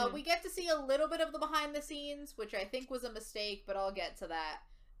 Mhm. We get to see a little bit of the behind the scenes, which I think was a mistake, but I'll get to that.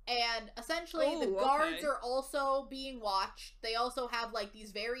 And essentially, the Ooh, guards okay. are also being watched. They also have like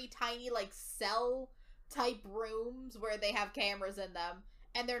these very tiny, like cell type rooms where they have cameras in them,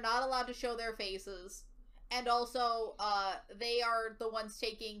 and they're not allowed to show their faces. And also, they are the ones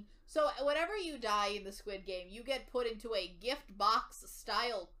taking. So whenever you die in the Squid Game, you get put into a gift box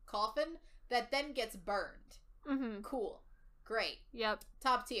style coffin that then gets burned. Mm-hmm. Cool, great, Yep.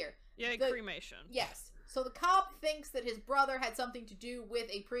 top tier. Yeah, the- cremation. Yes. So the cop thinks that his brother had something to do with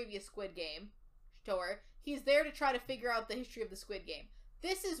a previous Squid Game tour. He's there to try to figure out the history of the Squid Game.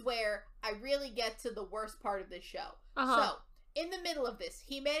 This is where I really get to the worst part of this show. Uh-huh. So, in the middle of this,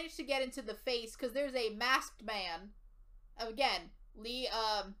 he managed to get into the face because there's a masked man. Again, Lee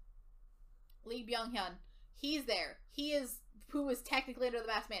Byung-hyun. He's there. He is who is technically under the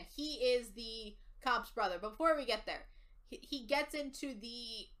masked man. He is the cop's brother. But before we get there, he gets into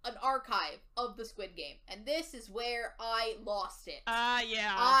an archive of the Squid Game, and this is where I lost it.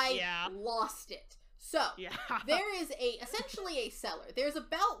 Yeah. I lost it. So Yeah. there is essentially a cellar. There's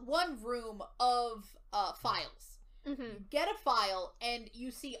about 1 room of files, You get a file, and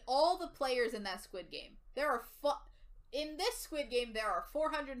you see all the players in that Squid Game. There are in this Squid Game, there are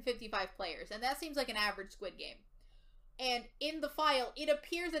 455 players, and that seems like an average Squid Game. And in the file, it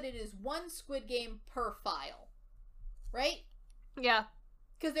appears that it is one Squid Game per file. Right? Yeah.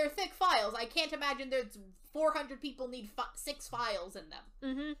 Because they're thick files. I can't imagine there's 400 people need 6 files in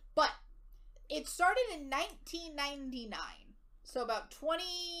them. But it started in 1999. So about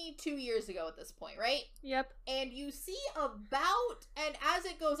 22 years ago at this point, right? Yep. And you see about, and as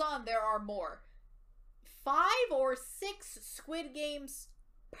it goes on, there are more. 5 or 6 Squid Games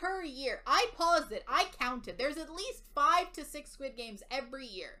per year. I paused it. I counted. There's at least 5 to 6 Squid Games every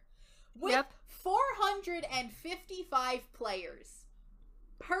year. With 455 players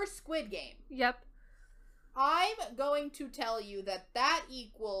per Squid Game. Yep. I'm going to tell you that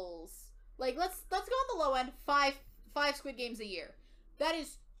equals, like, let's go on the low end, 5 Squid Games a year. That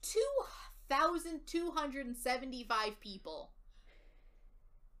is 2,275 people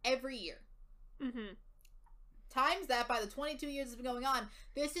every year. Times that by the 22 years it's been going on,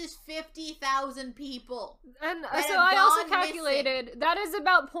 this is 50,000 people. And so I also calculated that is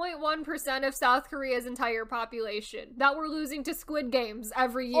about 0.1% of South Korea's entire population that we're losing to Squid Games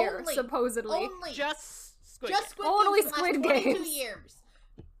every year, supposedly. Only. Just Squid Games. Years.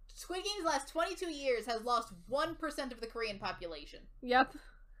 Squid Games last 22 years has lost 1% of the Korean population. Yep.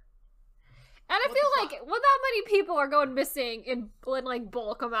 And I feel like that many people are going missing in like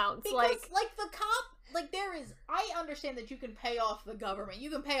bulk amounts. Because like the cop, like there is, I understand that you can pay off the government, you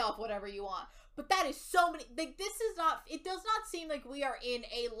can pay off whatever you want, but that is so many. Like this is not. It does not seem like we are in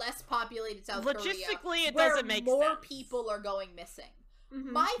a less populated South Korea. Logistically, it where doesn't make more sense. people are going missing.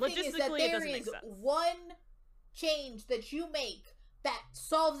 My thing is that there is one change that you make that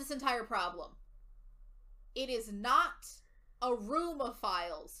solves this entire problem. It is not a room of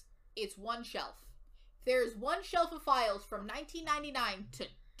files. It's one shelf. There's one shelf of files from 1999 to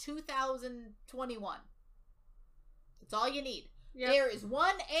 2021. That's all you need. Yep. There is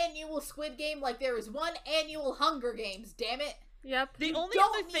one annual Squid Game like there is one annual Hunger Games, damn it. Yep. The only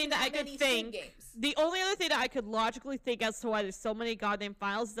other thing that I could logically think as to why there's so many goddamn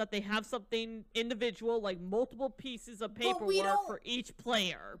files is that they have something individual, like multiple pieces of paperwork for each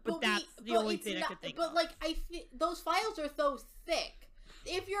player. But that's the only thing I could think of. But like, those files are so thick.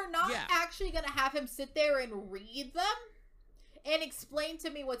 If you're not actually going to have him sit there and read them and explain to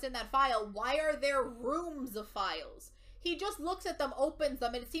me what's in that file, why are there rooms of files? He just looks at them, opens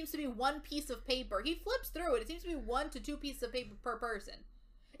them, and it seems to be one piece of paper. He flips through it. It seems to be 1 to 2 pieces of paper per person.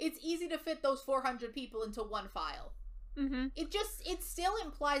 It's easy to fit those 400 people into one file. It still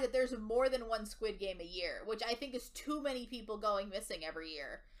implies that there's more than one Squid Game a year, which I think is too many people going missing every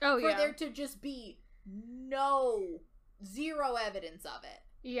year. For there to just be zero evidence of it.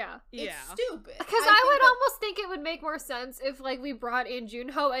 Yeah. It's stupid. Because I would almost think it would make more sense if, like, we brought in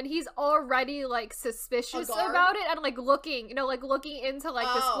Junho and he's already, like, suspicious about it and, like, looking into, like,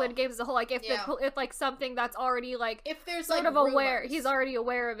 the Squid Games as a whole. Like, if like, something that's already, like, if there's, sort like, of aware, he's already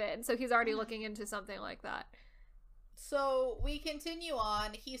aware of it, and so he's already looking into something like that. So, we continue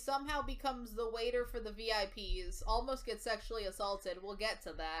on. He somehow becomes the waiter for the VIPs, almost gets sexually assaulted. We'll get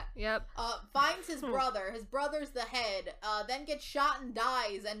to that. Yep. Finds his brother. His brother's the head. Then gets shot and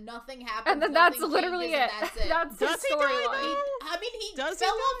dies, and nothing happens. And then that's literally it. That's his storyline. I mean, he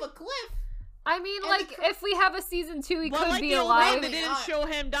fell off a cliff. I mean, like, if we have a season 2, he could be alive. They didn't show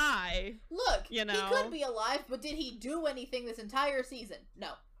him die. Look, he could be alive, but did he do anything this entire season?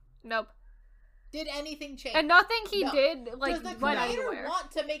 No. Nope. Did anything change? And nothing he did, like, Does the went creator anywhere. want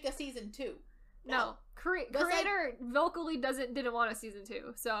to make a season 2? No. Creator vocally didn't want a season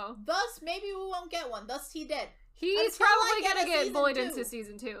 2, so. Thus, maybe we won't get one. Thus, he did. He's probably gonna get bullied into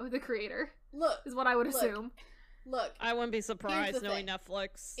season 2, the creator. Look. Is what I would assume. Look. I wouldn't be surprised knowing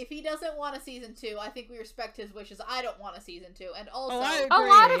Netflix. If he doesn't want a season 2, I think we respect his wishes. I don't want a season 2. And also, I agree. A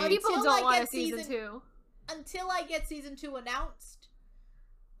lot of people don't want a season 2. Until I get season 2 announced,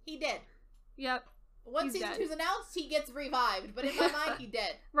 he did. Yep. Once season 2's announced, he gets revived. But in my mind, he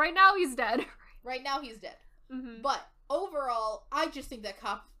dead. Right now, he's dead. Right now, he's dead. But overall, I just think that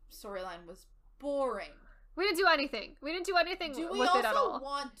cop storyline was boring. We didn't do anything. We didn't do anything with it at all. Do we also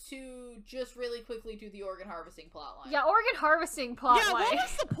want to just really quickly do the organ harvesting plotline? Yeah, organ harvesting plotline. Yeah, what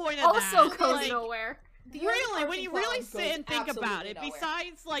was the point of that? Also goes nowhere. Really, when you really sit and think about it,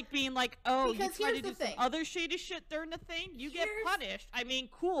 besides, like, being like, oh, you try to do some other shady shit during the thing, you get punished. I mean,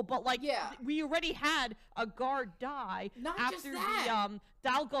 cool, but, like, we already had a guard die after the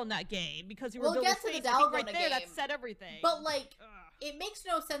Dalgona game because you were building the space. Dalgona right there, game. that said everything. But, like, it makes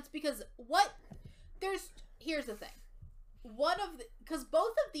no sense because here's the thing. because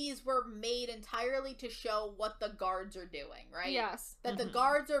both of these were made entirely to show what the guards are doing, right? Yes. That the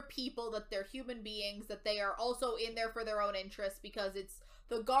guards are people, that they're human beings, that they are also in there for their own interests, because it's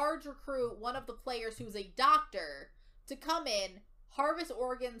the guards recruit one of the players who's a doctor to come in, harvest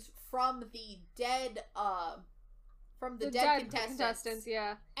organs from the dead contestants,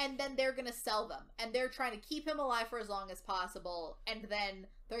 yeah. and then they're gonna sell them, and they're trying to keep him alive for as long as possible, and then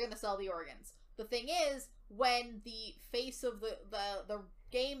they're gonna sell the organs. The thing is, when the face of the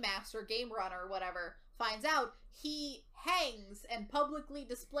game master, game runner, whatever, finds out, he hangs and publicly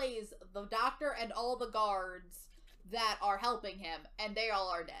displays the doctor and all the guards that are helping him, and they all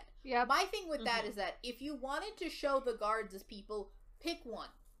are dead. Yeah. My thing with that is that if you wanted to show the guards as people, pick one.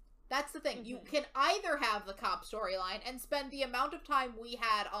 That's the thing. You can either have the cop storyline and spend the amount of time we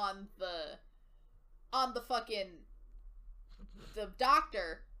had on the fucking the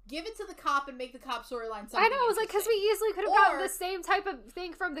doctor, give it to the cop and make the cop storyline something I know, it was like, because we easily could have gotten Or- the same type of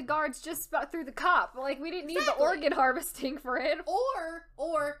thing from the guards just through the cop. Like, we didn't need the Exactly. organ harvesting for it.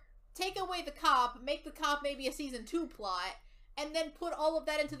 Or take away the cop, make the cop maybe a season 2 plot, and then put all of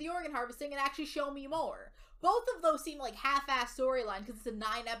that into the organ harvesting and actually show me more. Both of those seem like half-ass storyline because it's a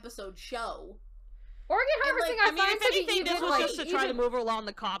 9-episode show. Organ harvesting, I mean, find if to be anything, even, this was like, just to try to even- move along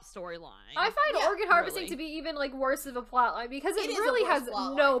the cop storyline. I find Yeah, organ harvesting really. to be even, like, worse of a plotline, because it It is a really worse has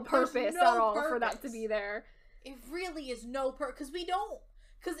plotline. no There's purpose no at all for that to purpose. be there. It really is no because we don't,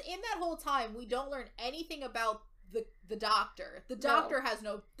 because in that whole time we don't learn anything about the doctor. The doctor has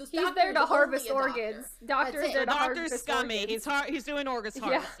no. The He's doctor there is to only harvest a doctor. organs. That's Doctor's it. there The to doctor's harvest scummy. organs. He's doing organ Yeah.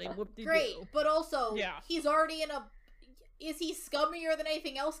 harvesting. Whoop-de-doo. Great, but also Yeah. he's already in a. Is he scummier than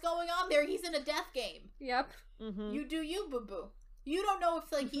anything else going on there? He's in a death game. Yep. Mm-hmm. You do you, boo boo. You don't know if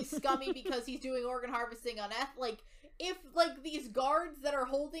like he's scummy because he's doing organ harvesting on like if like these guards that are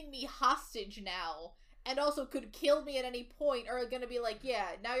holding me hostage now and also could kill me at any point are gonna be like,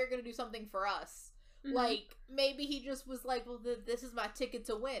 yeah, now you're gonna do something for us. Mhm. Like maybe he just was like, well, this is my ticket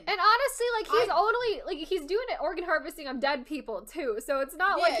to win. And honestly, like, he's doing it organ harvesting on dead people, too. So it's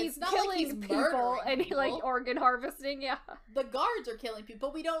not Yeah, like it's he's not like killing he's people murdering and he, like, people. organ harvesting, yeah. The guards are killing people,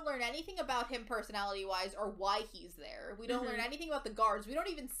 but we don't learn anything about him personality-wise or why he's there. We don't learn anything about the guards. We don't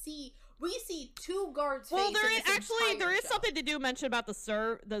even see. We see 2 guards. Well, face there in is this actually entire show. something to do mention about the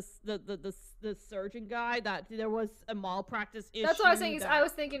surgeon guy, that there was a malpractice issue. That's what I was saying. that I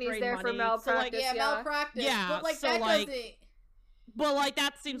was thinking he's drained there for money. malpractice. So, like, Yeah, malpractice. Yeah, but like so, that like, doesn't. But like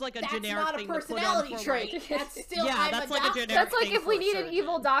that seems like a That's generic not a thing to put on personality for, trait. like, That's still Yeah, I'm that's a like a doctor. generic That's like thing if we for a need an surgeon.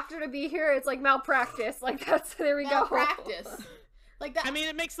 evil doctor to be here, it's like malpractice. Like, that's, there we go. malpractice. Like that. I mean,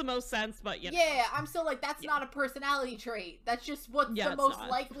 it makes the most sense, but you know. Yeah, I'm still like that's not a personality trait. That's just what Yeah, the it's most not.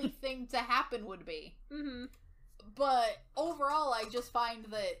 likely thing to happen would be. Mm-hmm. But overall, I just find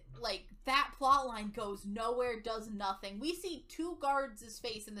that like that plot line goes nowhere, does nothing. We see 2 guards'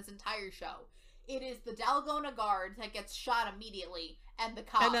 face in this entire show. It is the Dalgona guard that gets shot immediately, and the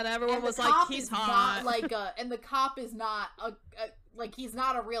cop. And then everyone And the was like, cop "He's is hot." Not like and the cop is not like he's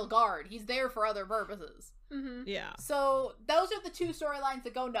not a real guard. He's there for other purposes. Mm-hmm. Yeah. So those are the 2 storylines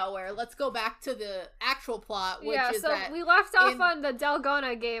that go nowhere. Let's go back to the actual plot, which Yeah, is so that we left off in- on the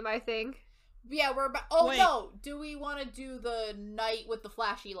Dalgona game, I think. yeah, we're about. Oh Wait. no, do we want to do the night with the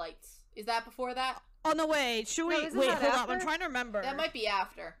flashy lights? Is that before that? Oh no, wait. Should we? No, isn't wait, that hold after? up. I'm trying to remember. That might be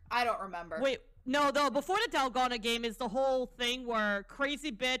after. I don't remember. Wait, no, though. Before the Dalgona game is the whole thing where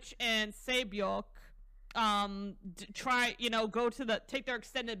Crazy Bitch and Sabyok, go to take their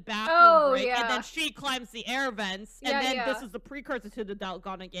extended bathroom break, yeah. and then she climbs the air vents, and Yeah, then yeah. this is the precursor to the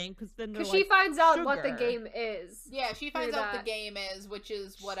Dalgona game, because then they're Because like, she finds out what the sugar. game is. Yeah, she finds Through out that. the game is, which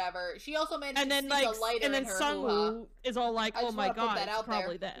is whatever. She also mentions and then a like, lighter and then in her Sungwoo hoo-ha. is all like, I oh just my wanna put god, that it's out there.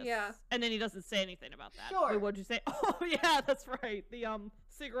 probably this. Yeah. And then he doesn't say anything about that. Sure. Wait, what'd you say? Oh yeah, that's right. The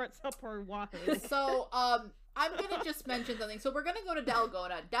cigarettes up her wahoo. So, I'm gonna just mention something. So we're gonna go to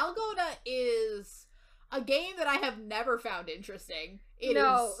Dalgona. Dalgona is a game that I have never found interesting. It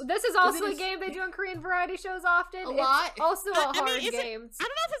No, is this is 'cause also it a is- game they do in Korean variety shows often. A lot. It's also a I mean, hard is it- game. I don't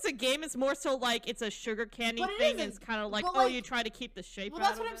know if it's a game. It's more so like it's a sugar candy But it thing. isn't. It's kind of like, But, oh, like- you try to keep the shape. Well, out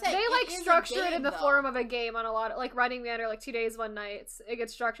that's what of I'm it. saying. They It like is a structure it game, in the though. form of a game on a lot of, like, Running Man or like 2 Days, 1 Night. It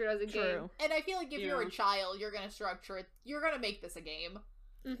gets structured as a game. True. And I feel like if you're a Yeah. child, you're gonna structure it. You're gonna make this a game.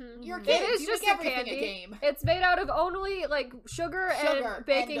 You're It kids. is You just make a everything candy. a game. It's made out of only like sugar and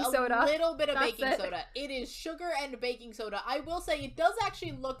baking soda. A little bit of That's baking it. soda. It is sugar and baking soda. I will say it does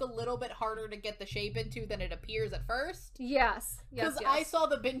actually look a little bit harder to get the shape into than it appears at first. Yes. Because I saw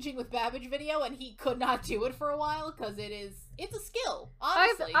the binging with Babbage video and he could not do it for a while because it's a skill.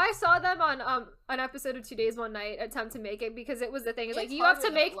 Honestly, I saw them on an episode of 2 Days One Night attempt to make it because it was the thing. It's like It's you have harder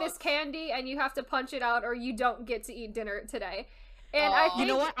to than it make this looks. candy and you have to punch it out or you don't get to eat dinner today. And Aw. I You think You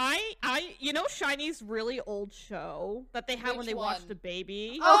know what? You know Shiny's really old show that they had when Which they watched one? the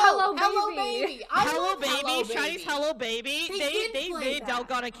baby. Oh, Hello Hello Baby. Baby. I Hello love Baby, Hello Shiny's Baby. Hello Baby. They did play made that.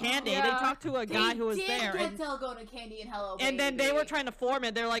 Dalgona candy. Yeah. They talked to a guy who was They there, did get and, Dalgona candy and Hello Baby. and then they were trying to form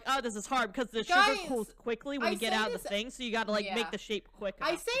it. They're like, "Oh, this is hard because the Guys, sugar cools quickly when I you get say out of the this- thing, so you got to like Yeah. make the shape quick."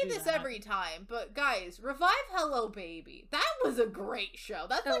 I enough to say do this that. every time, but guys, revive Hello Baby. That was a great show.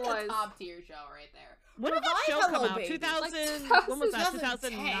 That's It like a was. top tier show right there. When did that Revive show come Hello out? Baby. 2000. Like, When was that?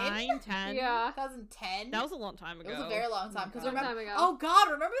 2010? 2009, 10. yeah. 2010. That was a long time ago. It was a very long time because God. remember. Time ago. Oh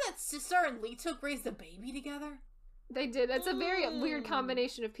God, remember that sister and Lee took raised a baby together? They did. It's a very weird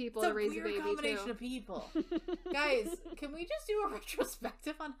combination of people It's to a raise a weird baby combination too. of people. Guys, can we just do a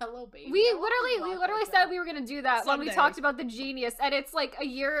retrospective on Hello Baby? We I wanna literally watch said that. we were gonna do that when we Someday. talked about the Genius, and it's like a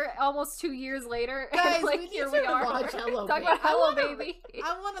year, almost 2 years later, Guys, and like we need here to we are watch Hello talking Baby. about I Hello wanna- Baby.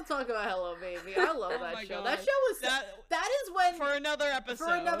 I want to talk about Hello Baby. I love Oh that my show. God. That show was that is when For another episode.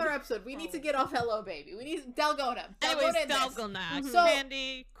 for another episode. We need to Oh. get off Hello Baby. We need Dalgona. Anyways, Dalgona in this. Dalgona. So-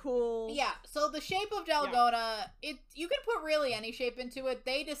 Candy, cool. Yeah, so the shape of Dalgona, you can put really any shape into it.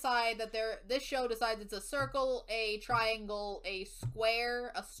 They decide that this show decides it's a circle, a triangle, a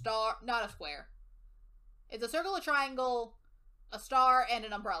square, a star, not a square. It's a circle, a triangle, a star, and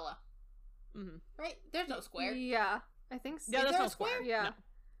an umbrella. Mm-hmm. Right? There's no square. Yeah, I think so. Yeah, Is that's there no a square? square. Yeah.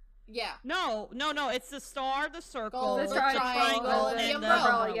 Yeah. No, it's the star, the circle, The the triangle, triangle, and the and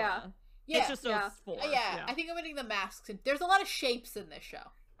umbrella, yeah. Yeah. It's just those Yeah. four. Yeah, I think I'm getting the masks. There's a lot of shapes in this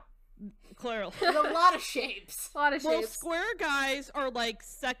show. Clearly. There's a lot of shapes. A lot of Well, shapes. square guys are like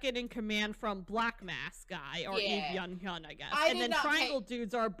second in command from Black Mask guy or Yeah. Eve Yun Hyun, I guess. I and did then not triangle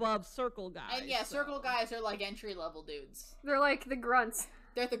dudes are above circle guys. And yeah, so- circle guys are like entry level dudes. They're like the grunts.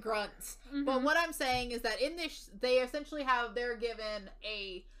 They're the grunts. Mhm. But what I'm saying is that in this, they essentially they're given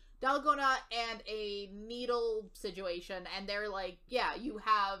a Dalgona and a needle situation, and they're like, yeah, you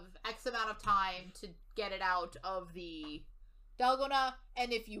have X amount of time to get it out of the Dalgona,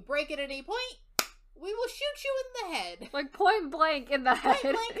 and if you break it at any point, we will shoot you in the head. Like point blank in the head.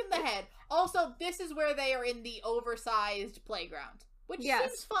 Point blank in the head. Also, this is where they are in the oversized playground, which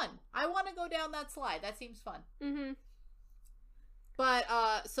Yes. seems fun. I want to go down that slide. That seems fun. Mm-hmm.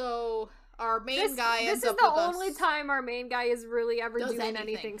 But so our main guy This ends is up the with only us time our main guy is really ever Does doing anything.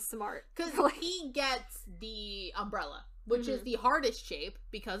 anything smart. because Like, he gets the umbrella, which is Mhm. the hardest shape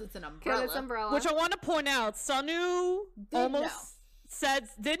because it's an umbrella. it's umbrella. Which I want to point out, Sunu Didn't almost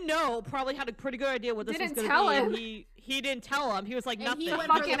didn't know, probably had a pretty good idea what this Didn't was tell going to him. be. And he didn't tell him. He was like, And nothing. he the went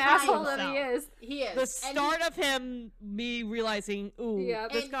for fucking the asshole triangle. that he is. He is The And start of him, me realizing, ooh, Yeah.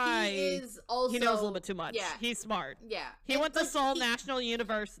 this and guy, he is also he knows a little bit too much. Yeah, He's smart. yeah. He And, went to like, Seoul he- National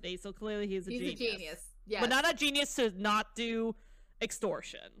University, so clearly he's a He's genius. a genius. Yeah, But not a genius to not do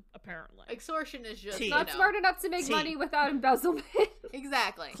extortion, apparently. extortion is just Tea. you Not know, smart enough to make Tea. money without embezzlement.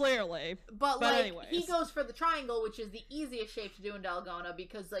 exactly. Clearly. But But like anyways. he goes for the triangle, which is the easiest shape to do in Dalgona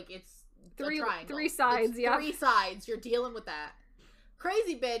because like it's Three- a triangle. three sides, It's yeah. 3 sides. You're dealing with that.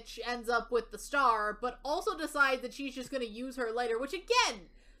 Crazy bitch ends up with the star, but also decides that she's just gonna use her later. Which again,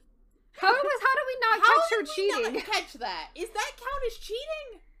 How do we not how catch her did we cheating? not catch that? Is that count as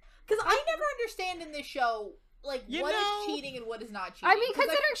cheating? Because I never understand in this show like You what is know- cheating and what is not cheating. I mean, 'Cause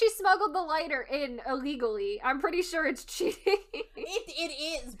considering she smuggled the lighter in illegally, I'm pretty sure it's cheating.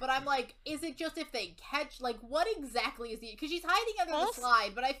 It is, but I'm like, is it just if they catch, like, what exactly is the, because she's hiding under the Also-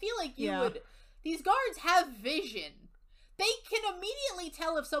 slide, but I feel like you Yeah. would, these guards have vision. They can immediately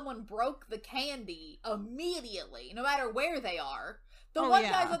tell if someone broke the candy immediately, no matter where they are. The Oh, one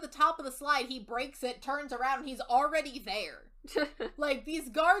yeah. guy's at the top of the slide, he breaks it, turns around, and he's already there. Like, these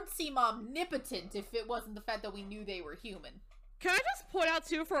guards seem omnipotent if it wasn't the fact that we knew they were human. Can I just point out,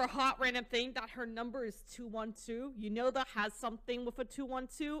 too, for a hot random thing, that her number is 212? You know that has something with a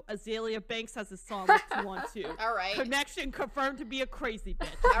 212? Azalea Banks has a song with 212. Alright. Connection confirmed to be a crazy bitch.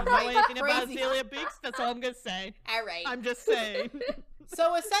 All You know right, anything about crazy. Azalea Banks? That's all I'm gonna say. Alright. I'm just saying.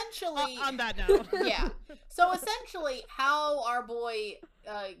 So essentially... On that note. Yeah. So essentially, how our boy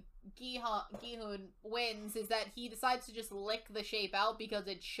Gi-hun wins is that he decides to just lick the shape out because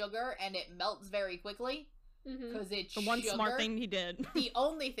it's sugar and it melts very quickly Mhm. because it's The one sugar. smart thing he did. The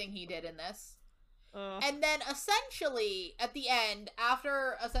only thing he did in this. And then essentially at the end,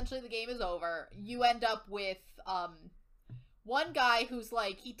 after essentially the game is over, you end up with one guy who's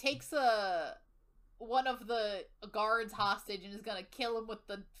like, he takes one of the guards hostage and is gonna kill him with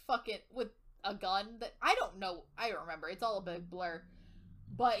a gun that I don't remember, it's all a big blur,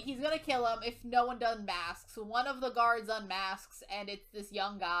 but he's gonna kill him if no one unmasks. So one of the guards unmasks, and it's this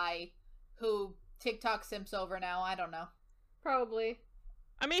young guy who TikTok simps over now. I don't know, Probably.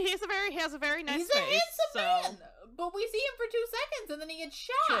 I mean, he has a very nice he's face. a handsome man, but we see him for 2 seconds and then he gets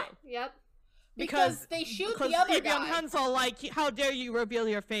shot. True. Yep. Because they shoot the other Lee guy. Byung-hun's all like, how dare you reveal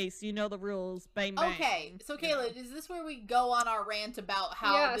your face? You know the rules. Bang, bang. Okay, so Kayla, is this where we go on our rant about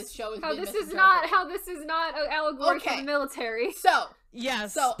how Yes. this show is How being this is misinterpreted? not an allegory for Okay. the military. So,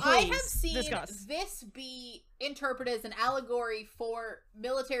 Yes, I have please, seen discuss. this be interpreted as an allegory for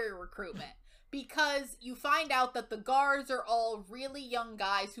military recruitment. Because you find out that the guards are all really young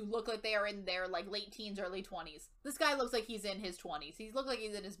guys who look like they are in their like late teens, early 20s. This guy looks like he's in his 20s. He looks like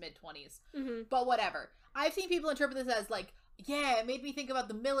he's in his mid-20s. Mm-hmm. But whatever. I've seen people interpret this as like, yeah, it made me think about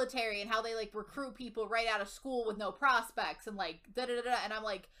the military and how they like recruit people right out of school with no prospects and like da-da-da-da. And I'm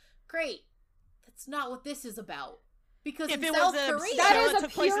like, great. That's not what this is about. Because If in it South was a Korea, show That it is a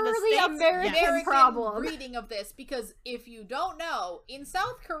took place in the purely States, American yes. problem. reading of this, because if you don't know, in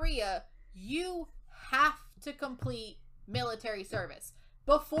South Korea, you have to complete military service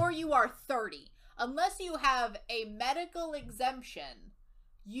before you are 30. Unless you have a medical exemption,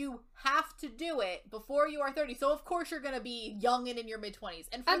 you have to do it before you are 30. So of course you're going to be young and in your mid-20s.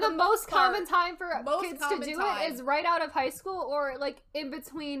 And the most common time for most kids to common do time- it is right out of high school or like in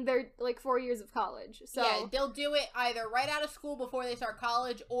between their like 4 years of college. So Yeah, they'll do it either right out of school before they start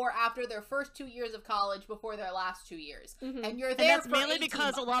college or after their first 2 years of college before their last 2 years. Mhm. And you're And there that's for mainly 18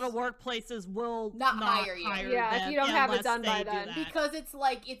 because a lot of months. workplaces will Not not hire you. Yeah, if them you don't have it unless done by they do then. that. Because it's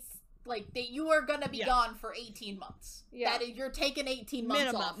like that you are gonna be Yeah. gone for 18 months. Yeah. That is, you're taking 18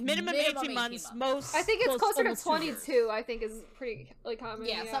 months off. minimum 18 months. Most I think it's close- closer to almost 2 years. 22. I think is pretty like common.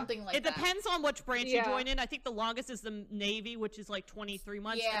 Yeah, something like It that. depends on which branch Yeah. you join in. I think the longest is the Navy, which is like 23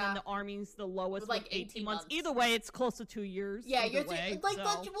 months, and Yeah. then the Army's the lowest, Like with 18 months. months. Either way, it's close to 2 years. Yeah, either you're way, like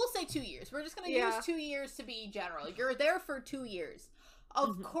so. we'll say 2 years. We're just gonna Yeah. use 2 years to be general. You're there for 2 years. Of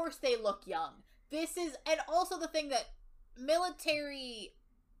Mhm. course, they look young. This is, and also the thing that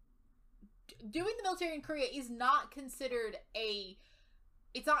doing the military in Korea is not considered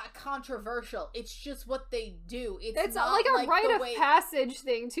it's not controversial. It's just what they do. It's not like a rite the of way- passage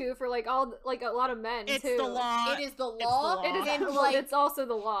thing too for like all like a lot of men It's too. the law. It is the the law. law. It is and well, like it's also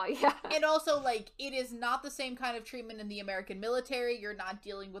the law. Yeah. and also like it is not the same kind of treatment in the American military. You're not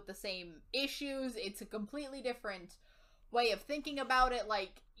dealing with the same issues. It's a completely different way of thinking about it.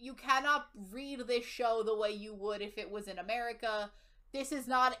 Like, you cannot read this show the way you would if it was in America. This is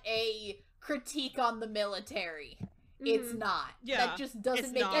not a critique on the military. It's Mhm. not. Yeah, That just doesn't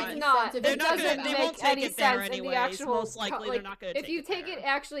it's make not. any It's not. sense if They're It you not think doesn't gonna- about they it. won't make take any it there sense in the anyways. actual Most likely they're like, not gonna if you take it take it there.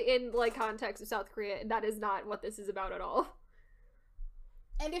 actually in like context of South Korea, that is not what this is about at all.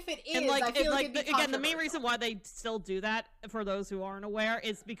 And if it is, And like, I feel like again, it'd be the main controversial. reason why they still do that, for those who aren't aware,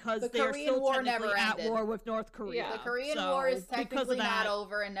 is because The they are Korean still War technically never at ended. war with North Korea. Yeah. The Korean So, War is because of technically not that-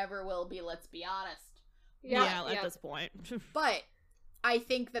 over and never will be, let's be honest. Yeah, at this point. But I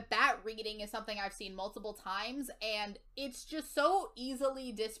think that reading is something I've seen multiple times, and it's just so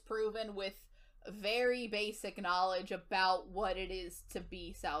easily disproven with very basic knowledge about what it is to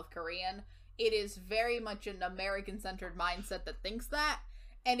be South Korean. It is very much an American-centered mindset that thinks that,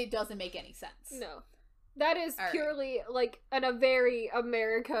 and it doesn't make any sense. No. That is All right. purely like a very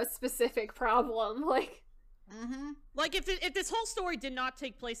America specific problem. Like Mm-hmm. Like, if this whole story did not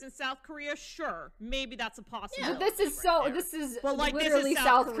take place in South Korea, sure, maybe that's a possibility. but this is right so there. this is But like, literally this is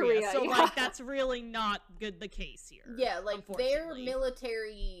South Korea. so yeah. like that's really not good the case here. Yeah, like their unfortunately.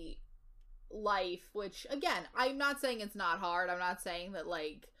 military life, which again, I'm not saying it's not hard. I'm not saying that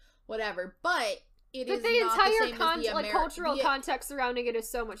like whatever, but it But is the not entire the same as the cultural context surrounding it is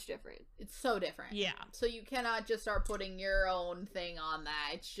so much different. It's so different. Yeah. So you cannot just start putting your own thing on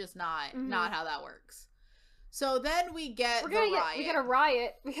that. It's just not Mhm. not how that works. So then we get We the get a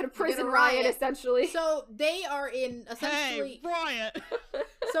riot. We get a prison riot. riot essentially. So they are in essentially. Hey, riot!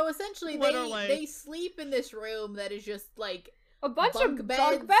 So essentially, Literally. they sleep in this room that is just like A bunch bunk of beds.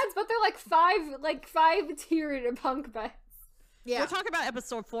 bunk beds, but they're like five tiered bunk beds. yeah, We're talking about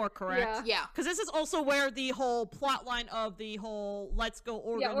episode 4, correct? Yeah. yeah. Because this is also where the whole plot line of the whole let's go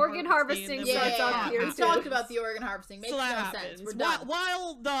organ organ harvesting and Yeah, starts then up here, we too. talked about the organ harvesting. Makes So that no happens. sense. We're done.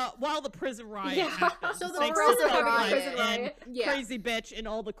 While the prison riot Yeah. happens. So the thanks to prison Spotlight riot- prison and riot. Yeah. Crazy Bitch and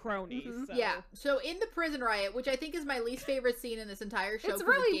all the cronies. Mhm. So. Yeah. So in the prison riot, which I think is my least favorite scene in this entire show, It's 'cause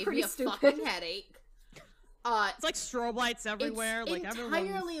really it gave pretty me a stupid. fucking headache. It's like strobe lights everywhere. It's like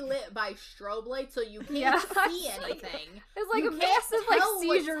entirely lit by strobe lights, so you can't Yeah, see it's like- anything. It's like You a can't massive like tell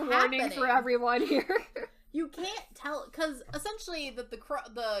what's seizure warning for happening. everyone here. You can't tell, because essentially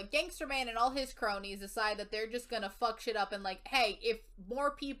the gangster man and all his cronies decide that they're just gonna fuck shit up and like, hey, if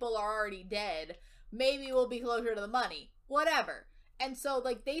more people are already dead, maybe we'll be closer to the money. Whatever. And so,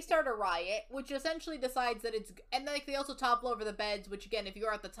 like, they start a riot, which essentially decides that it's... And, like, they also topple over the beds, which, again, if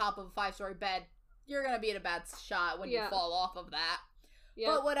you're at the top of a 5-story bed, you're gonna be in a bad shot when you fall off of that. Yeah.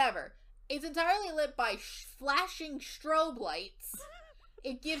 But whatever. It's entirely lit by flashing strobe lights.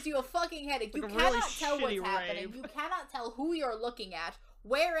 It gives you a fucking headache. You Like a really cannot tell what's shitty happening. rave. You cannot tell who you're looking at,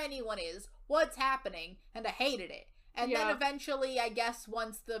 where anyone is, what's happening, and I hated it. And then Yeah. eventually, I guess,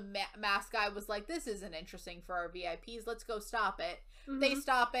 once the mask guy was like, this isn't interesting for our VIPs, let's go stop it. They Mhm.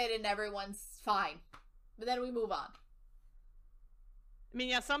 stop it and everyone's fine. But then we move on. I mean,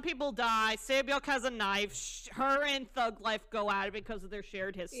 yeah, some people die. Sabyok has a knife. Her and Thug Life go at it because of their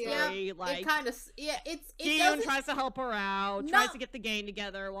shared history. Yeah, like, it kind of, it Giyun doesn't, tries to help her out, No- tries to get the gang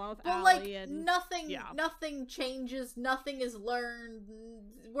together along with but Allie, like, and... nothing changes, nothing is learned.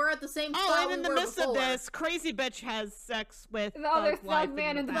 We're at the same spot Oh, and we in the were midst before. of this, Crazy Bitch has sex with The other Life thug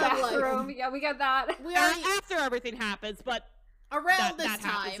man in the Thug Life. bathroom. Yeah, we got that. We already, After everything happens, but around this that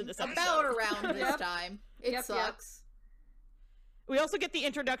happens time, in this about episode. around this Yep. time, it Yep, sucks. we also get the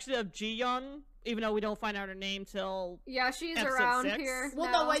introduction of Jiyun, even though we don't find out her name till... Yeah, she's Episode around 6. here.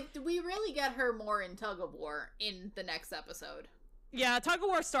 Well, now. no, wait, we really get her more in Tug of War in the next episode. Yeah, Tug of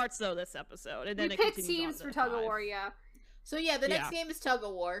War starts, though, this episode, and then We it picked continues teams on for to Tug of 5. War, yeah. So yeah, the next Yeah. game is Tug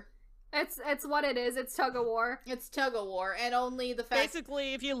of War. It's what it is. It's Tug of War. It's Tug of War, and only the fact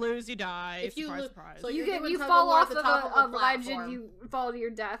Basically, if you lose, you die. If you surprise, lo- surprise. so You you're doing you Tug of fall War at off the of top of a legend, platform. you fall to your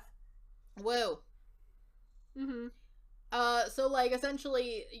death. Whoa. Mm-hmm. So like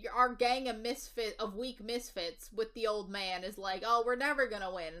essentially, our gang of weak misfits with the old man is like, oh, we're never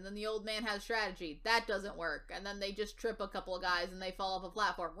gonna win, and then the old man has strategy that doesn't work, and then they just trip a couple of guys and they fall off a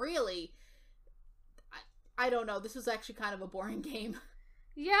platform. Really, I don't know. This is actually kind of a boring game.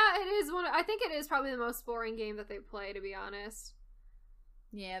 Yeah, it is one. I think it is probably the most boring game that they play, to be honest.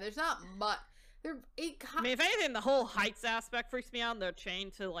 Yeah, there's not much. I mean, if anything, the whole heights aspect freaks me out. They're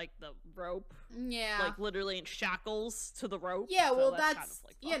chained to, like, the rope. Yeah. Like, literally in shackles to the rope. Yeah, so well, that's, that's, kind of,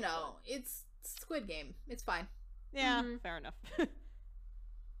 like, you fucked know, up. it's Squid Game. It's fine. Yeah, Mhm. fair enough.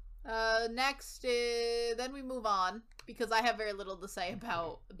 Next, then we move on, because I have very little to say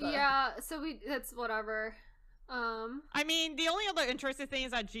about the... Yeah, so that's whatever. I mean, the only other interesting thing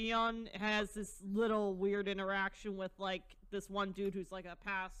is that Jiyun has this little weird interaction with, like, this one dude who's, like, a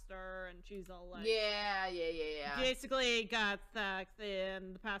pastor, and she's all, like... Yeah. Basically got sex,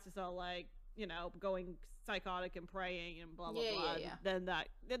 and the pastor's all, like, you know, going psychotic and praying and blah, blah, blah. Yeah. Then that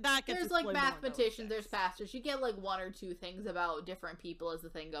gets There's, like, exploited more in mathematicians, those there's six. pastors. You get, like, one or two things about different people as the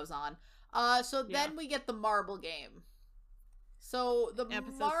thing goes on. So Yeah. then we get the marble game. So the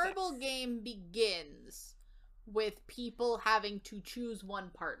Episode marble 6. game begins with people having to choose one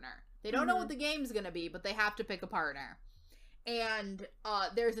partner. They don't know Mhm. what the game's gonna be, but they have to pick a partner. And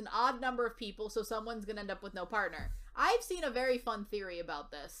there's an odd number of people, so someone's gonna end up with no partner. I've seen a very fun theory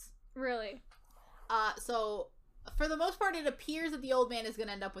about this. Really. So for the most part, it appears that the old man is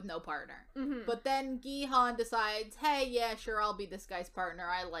gonna end up with no partner. Mm-hmm. But then Gi-han decides, hey, yeah, sure, I'll be this guy's partner.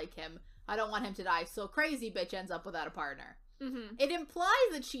 I like him. I don't want him to die. So Crazy Bitch ends up without a partner. Mm-hmm. It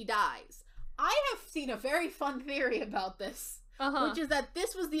implies that she dies. I have seen a very fun theory about this, Uh-huh. which is that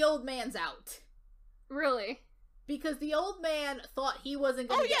this was the old man's out. Really? Because the old man thought he wasn't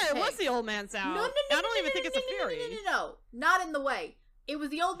going Oh, to get yeah, it was picked. the old man's out. No, I don't even think it's a theory. No. Not in the way. It was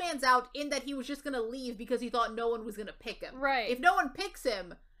the old man's out in that he was just going to leave because he thought no one was going to pick him. Right. If no one picks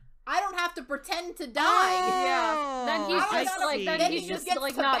him, I don't have to pretend to die. Yeah. Then he's I just, like, see. then he's just,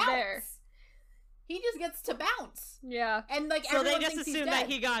 like, to not bounce. there. He just gets to bounce. Yeah. And, like, So they everyone just thinks he's assumed that dead.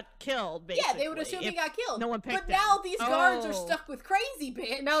 he got killed, Yeah, basically. they would assume he if got killed. no one picked But him. now these guards are Oh. stuck with Crazy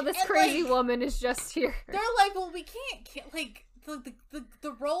Bitch. No, this and, crazy like, woman is just here. They're like, well, we can't kill, like,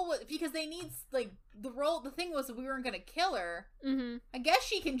 the role was, because they need, like, the thing was that we weren't gonna kill her. Mm-hmm. I guess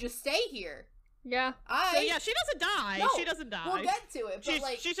she can just stay here. Yeah. So yeah, she doesn't die. No, She doesn't die. We'll get to it, but,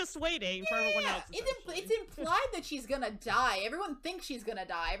 like... she's just waiting for everyone else. essentially. It's implied that she's gonna die. Everyone thinks she's gonna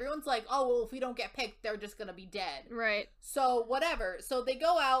die. Everyone's like, oh, well, if we don't get picked, they're just gonna be dead. Right. So, whatever. So they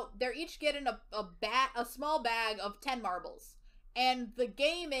go out, they're each getting a small bag of 10 marbles. And the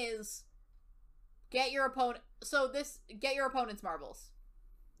game is get your opponent's marbles.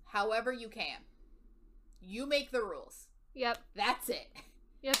 However you can. You make the rules. Yep. That's it.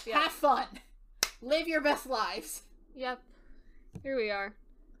 Yep. Yep. Have fun. Live your best lives. Yep. Here we are.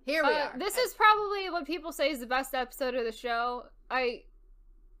 Here we are. This is probably what people say is the best episode of the show. It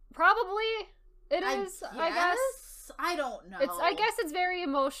is. I guess. I don't know. I guess it's very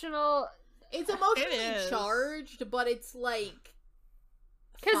emotional. It's emotionally charged, but it's like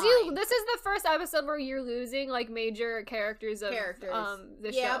because this is the first episode where you're losing like major characters of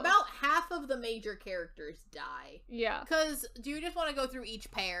the show. Yeah, about half of the major characters die. Yeah. Because do you just want to go through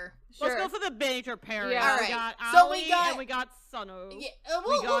each pair? Sure. Let's go for the major pair. Yeah. We got Ali and we got Sunwoo. Yeah,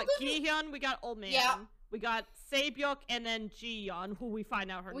 we got Gi-hyun, we got Old Man. Yeah. We got Saebyuk and then Ji-yeon, who we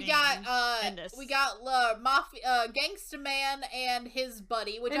find out her name. We got Gangsta Man and his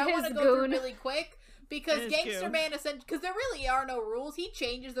buddy, which I want to go through really quick. Because Gangster Man, because there really are no rules. He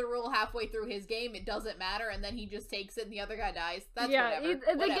changes the rule halfway through his game. It doesn't matter, and then he just takes it, and the other guy dies. That's whatever.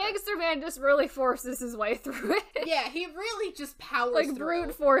 The Gangster Man just really forces his way through it. Yeah, he really just powers like through.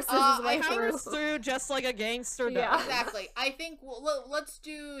 Brute forces his way through just like a gangster does. Yeah. Exactly. I think let's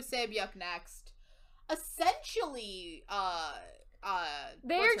do Saebyuk next. Essentially,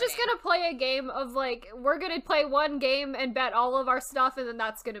 they're just gonna play a game of like we're gonna play one game and bet all of our stuff and then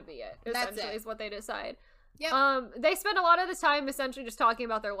that's gonna be it. Essentially, is what they decide. Yeah. They spend a lot of the time essentially just talking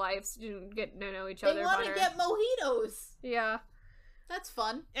about their lives to get to know each other. They want to get mojitos. Yeah. That's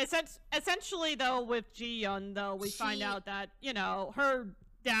fun. Essentially, though, with Ji-yeon, though, we find out that her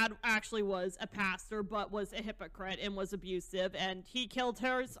dad actually was a pastor, but was a hypocrite and was abusive, and he killed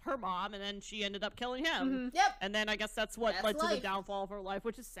her mom, and then she ended up killing him. Mm-hmm. Yep. And then I guess that's what led to the downfall of her life,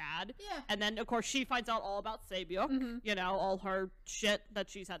 which is sad. Yeah. And then, of course, she finds out all about Saebyuk, all her shit that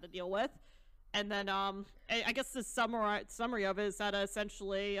she's had to deal with. And then, I guess the summary of it is that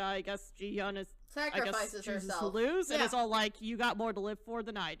essentially, I guess Ji-yeon sacrifices herself to lose, and it's all like, you got more to live for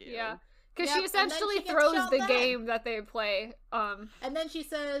than I do. Yeah. Because she essentially throws the game that they play. And then she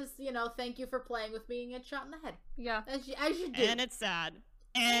says, thank you for playing with me and get shot in the head. Yeah. As you do. And it's sad.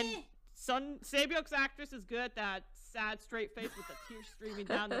 And Saebyuk's actress is good at that sad straight face with the tears streaming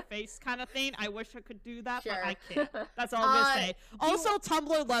down the face kind of thing. I wish I could do that, but I can't. That's all I'm gonna say. Also,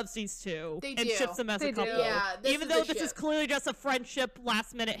 Tumblr loves these two and ships them as a couple. Yeah, even though this is clearly just a friendship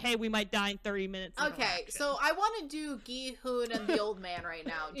last minute, hey, we might die in 30 minutes. Okay, so I want to do Gi-hoon and the Old Man right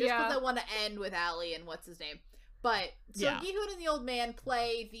now, just because I want to end with Ali and what's his name. But Gi-hoon and the Old Man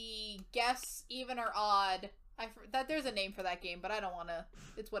play the guess even or odd. That there's a name for that game, but I don't want to.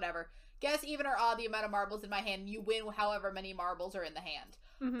 It's whatever. Guess even or odd the amount of marbles in my hand. You win however many marbles are in the hand.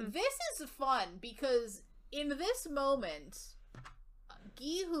 Mm-hmm. This is fun because in this moment,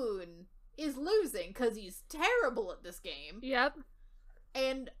 Gi-hoon is losing because he's terrible at this game. Yep.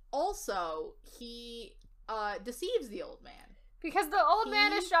 And also, he deceives the old man. Because the old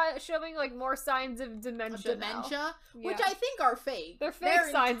man is showing like more signs of dementia. Which I think are fake. They're fake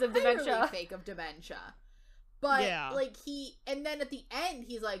signs of dementia. Fake of dementia. But, and then at the end,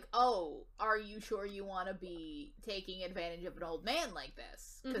 he's like, oh, are you sure you want to be taking advantage of an old man like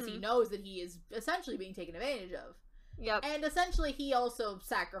this? Because he knows that he is essentially being taken advantage of. Yep. And essentially, he also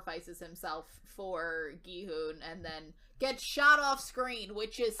sacrifices himself for Gi-hoon and then gets shot off screen,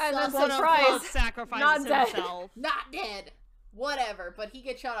 which is surprise. Sacrifices himself. Not dead. Whatever, but he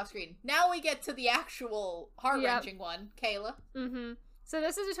gets shot off screen. Now we get to the actual heart-wrenching one. Kayla. Mm-hmm. So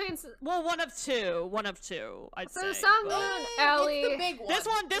this is between one of two. I'd say. So Sunwoo and Ali. It's the big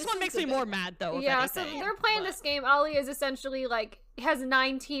one. This one makes me more mad though. Yeah. So they're playing this game. Ali is essentially like has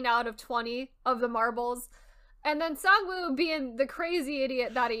 19 out of 20 of the marbles, and then Sunwoo, being the crazy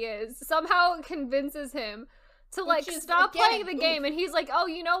idiot that he is, somehow convinces him to stop playing the game, and he's like, oh,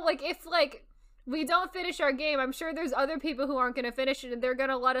 if we don't finish our game, I'm sure there's other people who aren't going to finish it, and they're going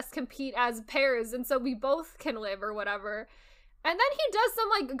to let us compete as pairs, and so we both can live or whatever. And then he does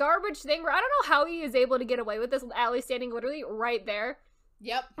some, garbage thing where I don't know how he is able to get away with this with Ali standing literally right there.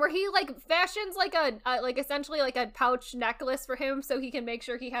 Yep. Where he, fashions, essentially, a pouch necklace for him so he can make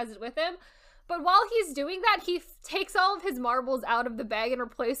sure he has it with him. But while he's doing that, he takes all of his marbles out of the bag and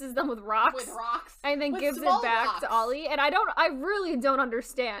replaces them with rocks. And then gives it back to Ali. And I really don't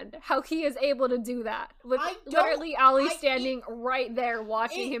understand how he is able to do that. With literally Ali standing right there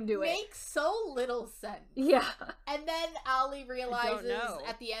watching him do it. It makes so little sense. Yeah. And then Ali realizes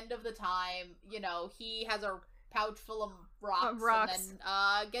at the end of the time, he has a pouch full of rocks. And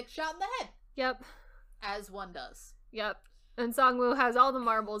then gets shot in the head. Yep. As one does. Yep. And Sunwoo has all the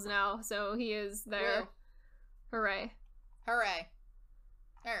marbles now, so he is there. Woo. Hooray. Hooray.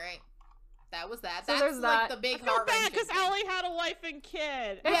 Alright. That was that. So that's that. The big heart wrenching. Because Ali had a wife and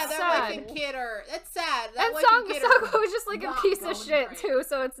kid. Yeah, that wife and kid are... It's sad. That and Sunwoo is just a piece of shit, too,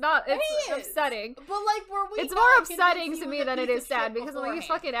 so it's not... It's upsetting. But, were we... It's more upsetting to me than it is sad, because I'm like, he's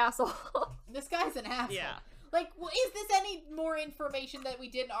fucking asshole. This guy's an asshole. Yeah. Like, is this any more information that we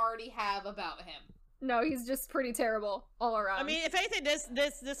didn't already have about him? No, he's just pretty terrible all around. I mean, if anything,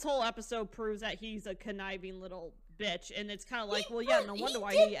 this whole episode proves that he's a conniving little bitch, and it's kind of like, no wonder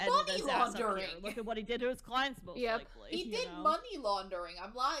why he ended his ass up here. Look at what he did to his clients, most likely. He did money laundering.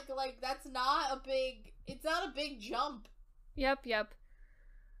 I'm like, that's not a big. It's not a big jump. Yep.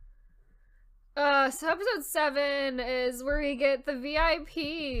 So episode 7 is where we get the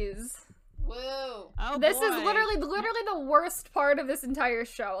VIPs. Whoa. Oh, this boy. is literally the worst part of this entire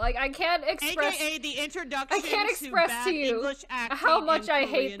show. Like, I can't express. AKA the introduction. I can't express to you how much I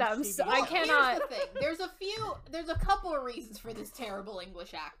hate them. So I cannot. Here's the thing. There's a couple of reasons for this terrible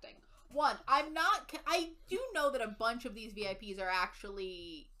English acting. One, I do know that a bunch of these VIPs are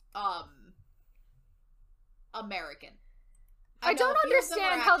actually American. I don't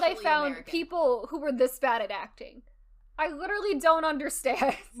understand how they found American. people who were this bad at acting. I literally don't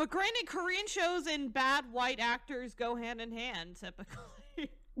understand. But granted, Korean shows and bad white actors go hand in hand, typically.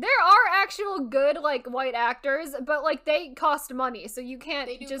 There are actual good, like, white actors, but, like, they cost money, so you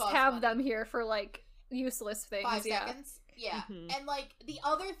can't just have them here for, like, useless things. 5 seconds. Yeah. Mm-hmm. And, like, the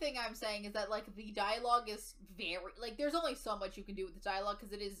other thing I'm saying is that, like, the dialogue is very, like, there's only so much you can do with the dialogue,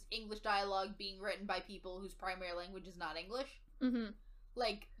 because it is English dialogue being written by people whose primary language is not English. Mm-hmm.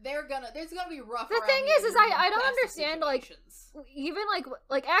 Like, there's gonna be rough. The thing is I don't understand, like, even,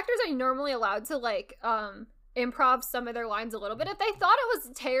 like, actors are normally allowed to, like, improv some of their lines a little bit. If they thought it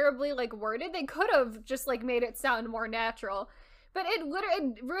was terribly, like, worded, they could have just, like, made it sound more natural. But it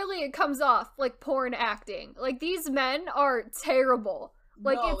really comes off like porn acting. Like, these men are terrible.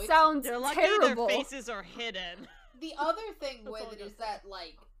 Like, No, it sounds They're lucky terrible. their faces are hidden. The other thing That's with all it I is that,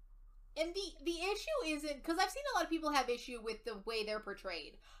 like, and the issue isn't, because I've seen a lot of people have issue with the way they're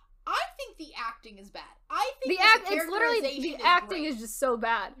portrayed. I think the acting is bad. I think it's literally the acting is just so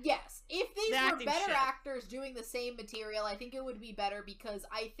bad. Yes, if these were better shit. actors doing the same material, I think it would be better, because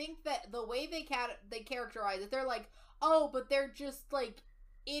I think that the way they characterize it, they're like, oh, but they're just, like,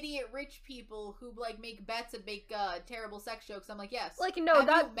 idiot rich people who, like, make bets and make terrible sex jokes. I'm like, yes. Like, no,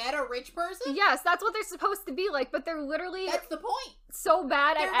 Have you met a rich person? Yes, that's what they're supposed to be like, but they're literally That's the point. so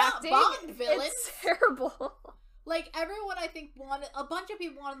bad They're at not acting. Bond villains. It's terrible. Like, everyone, I think, a bunch of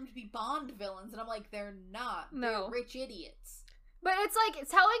people wanted them to be Bond villains, and I'm like, they're not. No. They're rich idiots. But it's like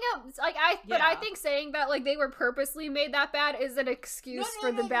telling them, like, I think saying that, like, they were purposely made that bad is an excuse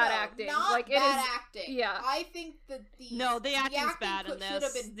for the bad acting. Not like, bad it is acting. Yeah. I think that the acting's bad in should have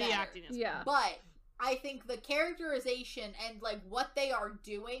this. been The better. acting is Yeah. But I think the characterization and, like, what they are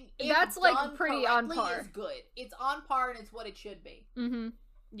doing, if That's, like, done pretty on correctly, par. is good. It's on par and it's what it should be. Mm-hmm.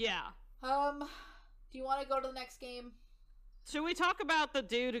 Yeah. Do you want to go to the next game? Should we talk about the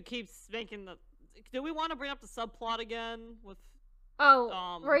dude who keeps making the... Do we want to bring up the subplot again with...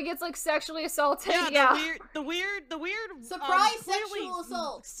 Oh, where he gets, like, sexually assaulted. Yeah, the weird Surprise clearly sexual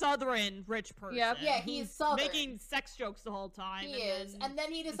assault. Southern rich person. Yep. Yeah, he's Southern. making sex jokes the whole time. He and is, then and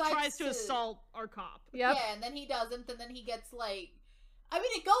then he decides tries to assault our cop. Yep. Yeah, and then he doesn't, and then he gets, like... I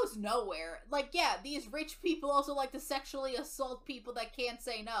mean, it goes nowhere. Like, yeah, these rich people also like to sexually assault people that can't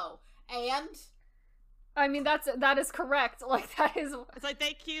say no. And... I mean, that is correct. Like, that is... It's like,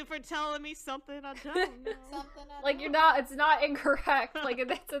 thank you for telling me something I don't know. something I Like, don't it's not incorrect. Like,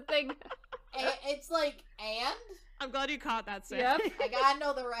 it's a thing. It's like, and? I'm glad you caught that, Sam. Yep. I gotta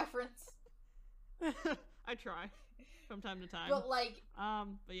know the reference. I try. From time to time. But, like...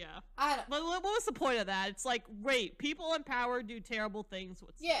 But yeah. I don't... But what was the point of that? It's like, wait, people in power do terrible things.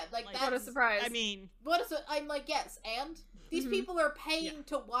 Yeah, like that's... What a surprise. I mean... I'm like, yes, and? These people are paying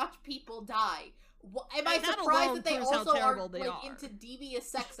to watch people die. Am I And that surprised alone that they proves how also are, terrible they like, are. into devious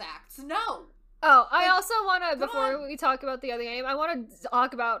sex acts? No! Oh, I Like, also want to, before on. we talk about the other game, I want to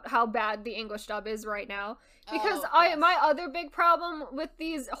talk about how bad the English dub is right now. Because yes. my other big problem with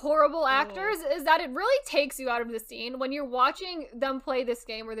these horrible actors is that it really takes you out of the scene when you're watching them play this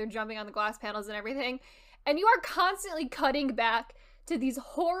game where they're jumping on the glass panels and everything, and you are constantly cutting back to these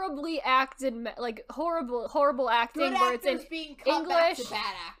horribly acted, like, horrible acting Good where it's in actors being cut back to English.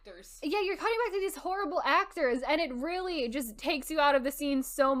 bad actors. Yeah, you're cutting back to these horrible actors, and it really just takes you out of the scene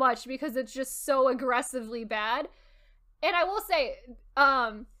so much because it's just so aggressively bad. And I will say,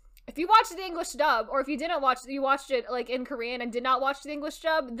 if you watched the English dub, or if you didn't watch, you watched it, like, in Korean and did not watch the English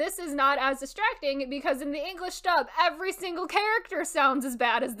dub, this is not as distracting because in the English dub, every single character sounds as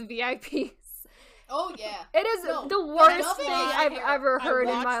bad as the VIPs. Oh, yeah. It is No, the worst dubbing thing is I've terrible. ever heard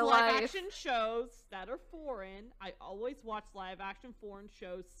I in my watch live life. action shows that are foreign. I always watch live action foreign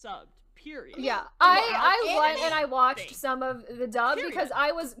shows subbed. Period. Yeah, Without I went editing. and I watched Thing. some of the dub Period. because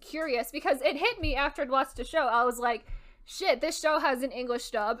I was curious, because it hit me after I'd watched the show. I was like, shit, this show has an English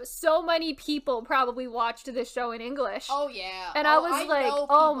dub. So many people probably watched this show in English. Oh yeah. And I was like, know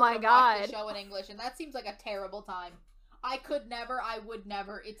oh people my have watched God. the show in English, and that seems like a terrible time. I could never. I would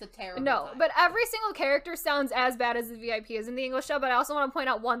never. It's a terrible No, time. but every single character sounds as bad as the VIP is in the English dub. But I also want to point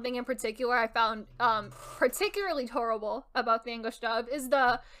out one thing in particular I found particularly horrible about the English dub is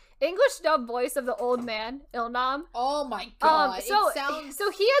the English dub voice of the old man, Ilnam. Oh my god. So it sounds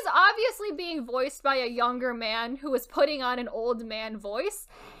he is obviously being voiced by a younger man who is putting on an old man voice.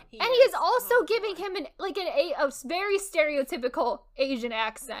 And he is also giving him a very stereotypical Asian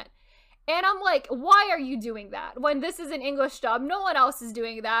accent. And I'm like, why are you doing that? When this is an English dub, no one else is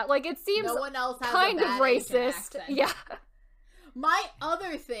doing that. Like, it seems no one else has kind a of bad Asian racist. accent. Yeah. My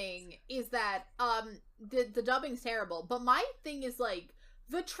other thing is that the dubbing's terrible, but my thing is like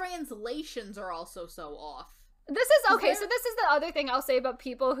the translations are also so off. This is okay. So this is the other thing I'll say about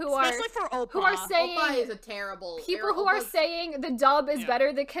people who Especially for Oppa. who are saying Oppa is a terrible. people who are saying the dub is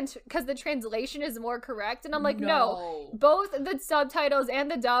better because the translation is more correct, and I'm like, no. Both the subtitles and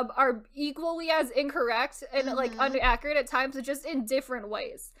the dub are equally as incorrect and like inaccurate at times, but just in different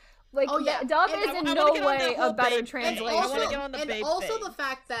ways. Like, the dub And is I in wanna no get on way that whole a better babe- translation. I wanna get on the babe thing. the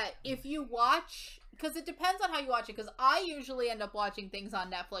fact that if you watch, because it depends on how you watch it, because I usually end up watching things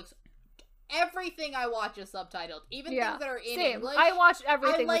on Netflix. Everything I watch is subtitled, even things that are in same. English. I watched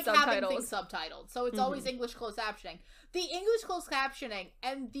everything I like with having subtitles. things subtitled, so it's always English closed captioning. The English closed captioning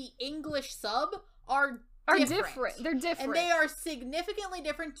and the English sub are different. They're different. And they are significantly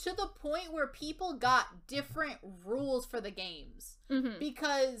different to the point where people got different rules for the games.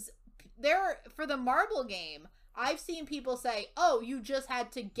 Because for the marble game, I've seen people say, oh, you just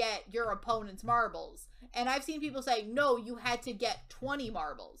had to get your opponent's marbles. And I've seen people say, no, you had to get 20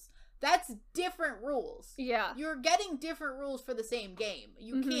 marbles. That's different rules. Yeah. You're getting different rules for the same game.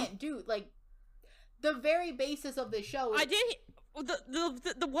 You can't do, like, the very basis of the show. I did.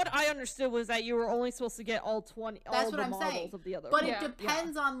 The what I understood was that you were only supposed to get all 20. That's all what the I'm marbles saying. of the other. But one. it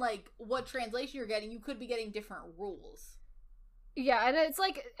depends on, like, what translation you're getting. You could be getting different rules. Yeah, and it's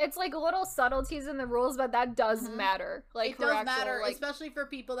like little subtleties in the rules, but that does matter. Like, it does actual, matter, like, especially for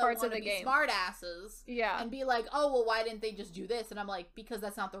people that parts want of to the be game. smart asses. Yeah. And be like, oh, well, why didn't they just do this? And I'm like, because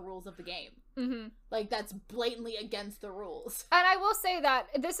that's not the rules of the game. Like, that's blatantly against the rules. And I will say that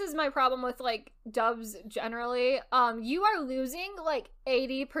this is my problem with, like, dubs generally. You are losing, like,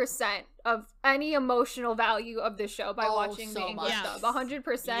 80% of any emotional value of the show by watching the English dub.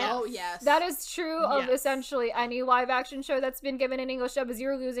 100%. Oh, yes. That is true of essentially any live action show that's been given an English dub, is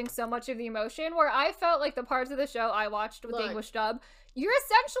you're losing so much of the emotion. Where I felt like the parts of the show I watched with the English dub, you're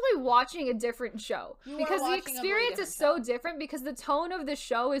essentially watching a different show. Because the experience is so different, because the tone of the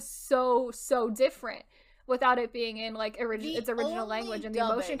show is so different without it being in, like, its original language and the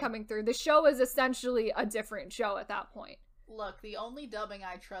emotion coming through. The show is essentially a different show at that point. Look, the only dubbing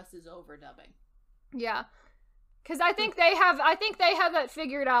I trust is overdubbing. Yeah. Because I think they have that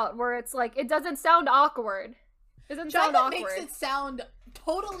figured out, where it's like, it doesn't sound awkward. It doesn't sound China awkward. makes it sound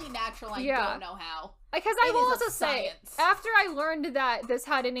totally natural. I don't know how. Because I It will is a also say, science. after I learned that this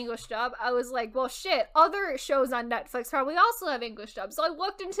had an English dub, I was like, well, shit, other shows on Netflix probably also have English dubs. So I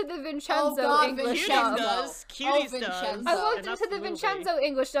looked into the Vincenzo English dub. does. Cuties does. Vincenzo. I looked into the Vincenzo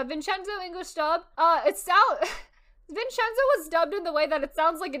English dub. Vincenzo English dub, Vincenzo was dubbed in the way that it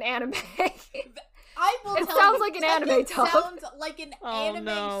sounds like an anime. I will It tell sounds you, like an anime dub. sounds like an anime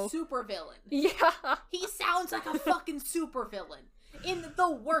no. supervillain. Yeah. He sounds like a fucking supervillain. In the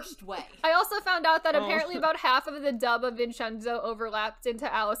worst way. I also found out that apparently about half of the dub of Vincenzo overlapped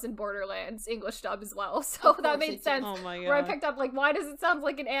into Alice in Borderlands English dub as well. So that made sense. Oh my god. Where I picked up, like, why does it sound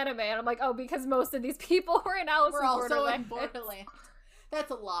like an anime? And I'm like, oh, because most of these people were in Alice We're in also Borderlands. in Borderlands.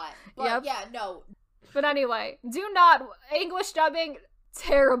 That's a lot. But yeah, no. But anyway, do not. English dubbing,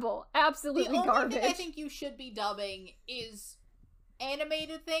 terrible. Absolutely The only garbage. thing I think you should be dubbing is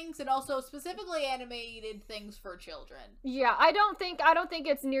animated things, and also specifically animated things for children. Yeah, I don't think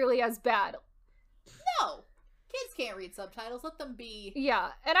it's nearly as bad. No. Kids can't read subtitles. Let them be. Yeah,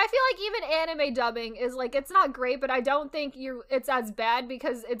 and I feel like even anime dubbing is, like, it's not great, but I don't think it's as bad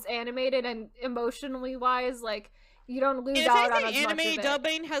because it's animated, and emotionally wise, like, you don't lose out on as much of anime it.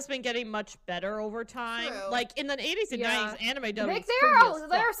 dubbing has been getting much better over time. True. Like in the 80s and 90s, anime dubbing. Like,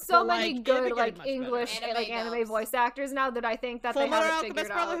 there are so many good, like, English anime dubs. voice actors now that I think that they Fullmetal have it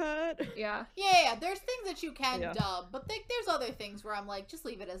figured Alchemist out. Brotherhood. Yeah. Yeah, there's things that you can Yeah. dub, but there's other things where I'm like, just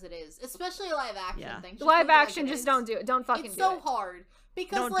leave it as it is. Especially live action things. Just Live leave it as action, it just is. don't do it. Don't fucking It's do so it. hard.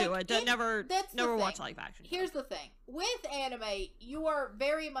 Because, Don't like, do it. in- Never that's the never thing. watch live action. Here's the thing. With anime, you are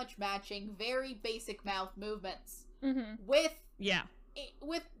very much matching very basic mouth movements. Mm-hmm. With Yeah.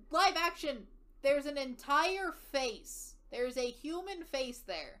 live action, there's an entire face There's a human face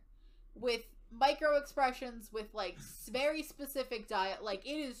there with micro expressions, with like very specific diet. Like, it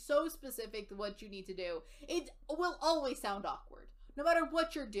is so specific to what you need to do. It will always sound awkward. No matter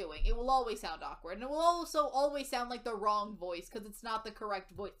what you're doing, it will always sound awkward. And it will also always sound like the wrong voice, because it's not the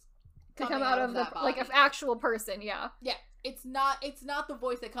correct voice to come out of the that body. like an actual person. Yeah. Yeah, it's not the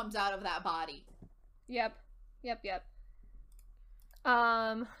voice that comes out of that body. Yep.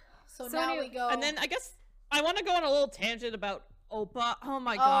 So now we go, and then I guess I want to go on a little tangent about Oppa. Oh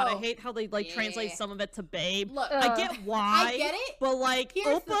my god, I hate how they like translate some of it to babe. Look, I get why, I get it, but like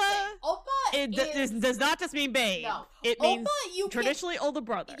here's Oppa, Oppa does not just mean babe. No, it means you traditionally older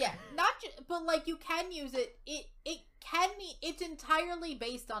brother. Yeah, not just, but like you can use it. It can mean, it's entirely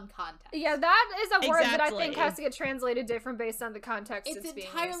based on context. Yeah, that is a word that I think Exactly. has to get translated different based on the context. It's being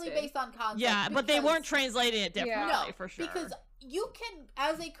entirely used in. based on context. Yeah, but they because- weren't translating it differently Yeah. for sure. Because you can,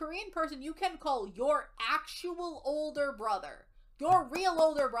 as a Korean person, you can call your actual older brother, your real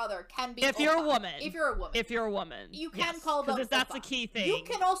older brother, can be if you're a oppa. woman, If you're a woman, if you're a woman, you can yes, call them because that's the oppa. key thing. You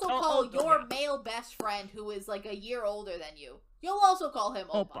can also call Oppa, your yeah. male best friend, who is like a year older than you. You'll also call him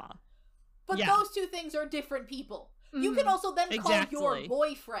oppa. Oppa. But Yeah. those two things are different people. You Mhm. can also then call your Exactly.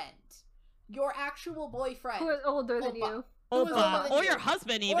 boyfriend, your actual boyfriend, Who is older than Oppa. you? Who is older Oppa, than or you. your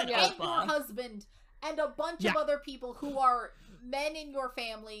husband or even. and your Oppa. husband, and a bunch of Yeah. other people who are men in your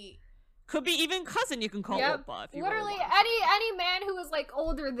family. Could be even cousin. You can call Yep. Oppa if you Literally really want. any man who is like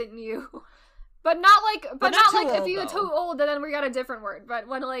older than you. But not like not not too like if old, you're though. too old, then we got a different word. But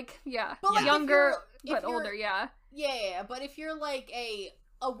when like But, like, if younger you're- but if you're- older, yeah. Yeah, but if you're like a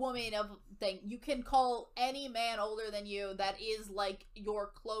woman of thing, you can call any man older than you that is like your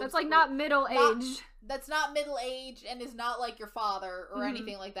close. That's like not middle not- age. That's not middle age and is not like your father or Mhm.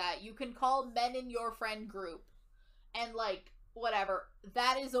 anything like that. You can call men in your friend group, and like whatever.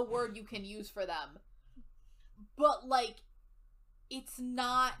 That is a word you can use for them. But like, it's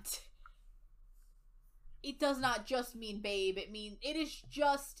not. It does not just mean babe. It is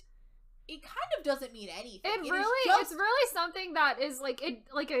just. It kind of doesn't mean anything. It is really, just- it's really something that is like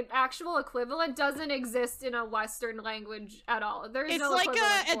an actual equivalent doesn't exist in a Western language at all. There's It's no like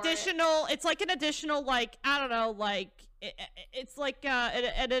equivalent a for additional. It's like an additional, like I don't know, like it's like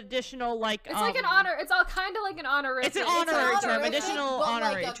an additional, like It's like an honor. It's all kind of like an honorific. It's an It's an honorary term, honorific, additional but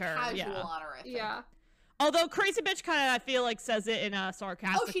honorary like a term, casual yeah. honorific. Yeah. Although Crazy Bitch kind of, I feel like, says it in a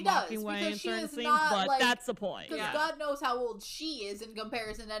sarcastic, Oh, she does, mocking way because in she certain is scenes, not, but like- that's the point. Because Yeah. God knows how old she is in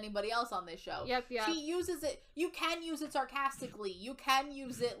comparison to anybody else on this show. Yep. Yeah. She uses it. You can use it sarcastically. You can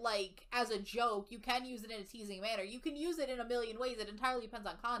use it like as a joke. You can use it in a teasing manner. You can use it in a million ways. It entirely depends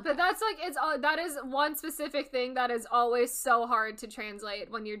on context. But that's like that is one specific thing that is always so hard to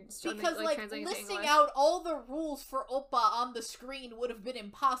translate when you're because like translating to listing English. out all the rules for Oppa on the screen would have been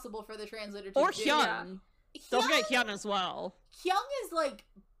impossible for the translator to Or do. Hyun. Don't forget Hyun as well. Hyung is like.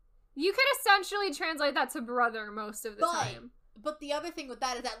 You could essentially translate that to brother most of the But- time. But the other thing with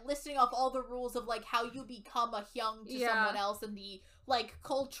that is that listing off all the rules of like how you become a Hyung to Yeah. someone else and the like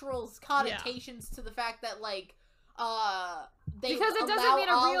cultural connotations to the fact that like they Because it doesn't allow mean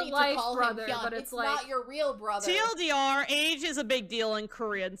a Ollie real to life call him brother, Hyun. but it's not like- your real brother. TLDR, age is a big deal in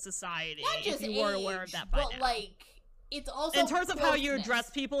Korean society. Not just if you were aware of age, that by but now. like it's also in terms of how you closeness. address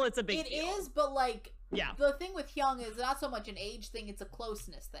people, it's a big It deal. is, but like Yeah. the thing with Hyung is not so much an age thing; it's a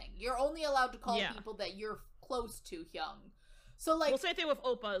closeness thing. You're only allowed to call Yeah. people that you're close to Hyung. So like Well, same thing with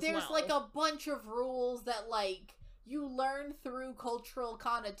Oppa as there's well. like a bunch of rules that like you learn through cultural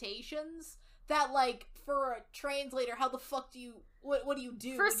connotations that like for a translator, how the fuck do you what do you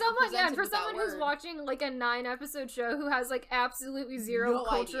do For when you're someone, yeah, presented and for with that someone who's word? watching like a 9-episode show who has like absolutely zero No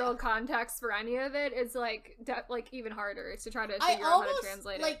cultural idea. context for any of it, it's like like even harder to try to I figure out how to almost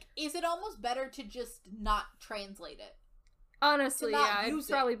translate it. like is it almost better to just not translate it? Honestly, to not yeah, use it's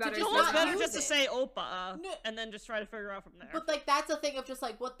it, probably to better. It's just to almost not not better use just to it. say Oppa No. and then just try to figure out from there. But like that's a thing of just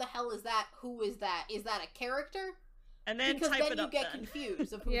like what the hell is that? Who is that? Is that a character? and then Because type then it you up get then.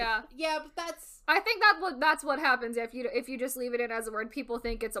 confused. Of who Yeah. yeah, but that's I think that's what happens if you just leave it in as a word. People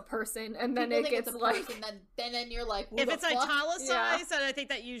think it's a person, and then people it think gets it's a like person, then you're like, who If the it's fuck? italicized, then I think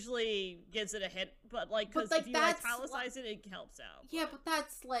that usually gives it a hit. But like, But, because like, if you that's italicize it, it helps out. Yeah, but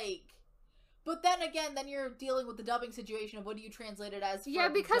that's like. But then again, then you're dealing with the dubbing situation of what do you translate it as? yeah,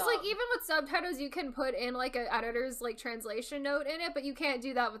 from because like dub? even with subtitles, you can put in like an editor's like translation note in it, but you can't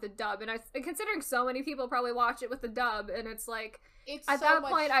do that with a dub. And considering so many people probably watch it with the dub, and it's like it's at so that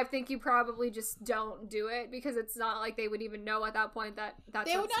much, point, I think you probably just don't do it because it's not like they would even know at that point that that's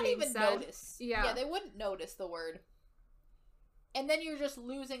they would what's not being even said. notice. Yeah. they wouldn't notice the word. And then you're just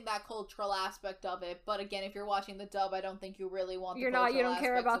losing that cultural aspect of it. But again, if you're watching the dub, I don't think you really want. You the don't cultural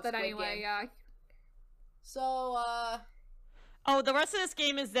care aspects about of that Squid anyway. Game. Yeah. So, Oh, the rest of this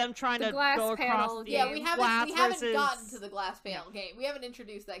game is them trying The to glass go panel across the Yeah, we game. haven't glass gotten versus- to the glass panel game. We haven't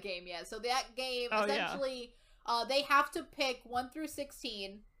introduced that game yet. So that game Oh, yeah. essentially, they have to pick 1 through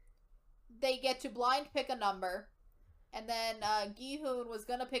 16. They get to blind pick a number, and then Gi-hoon was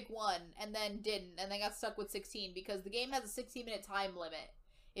gonna pick 1 and then didn't, and they got stuck with 16 because the game has a 16-minute time limit.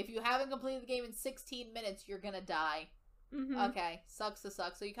 If you haven't completed the game in 16 minutes, you're gonna die. Mhm. Okay, sucks to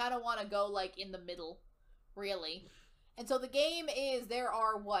suck. So you kind of want to go like in the middle, really. And so the game is there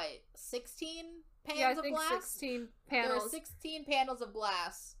are what 16 pans Yeah, I of think glass. 16 There are panels. 16 panels of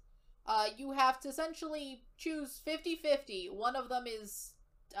glass. You have to essentially choose 50-50. One of them is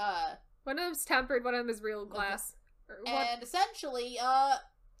One of them's tempered, one of them is real glass. Or one- and essentially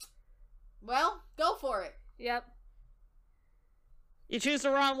well, go for it. Yep. You choose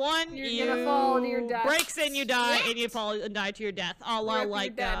the wrong one, You're you gonna fall to your death. breaks and you die, Splat. and you fall and die to your death. A la Rip, you're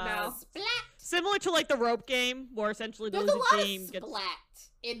like dead now. Splat. similar to like the rope game, where essentially the There's a losing lot team of gets. splat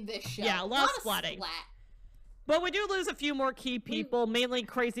in this show. Yeah, a lot of Splat. splatting. But we do lose a few more key people, mainly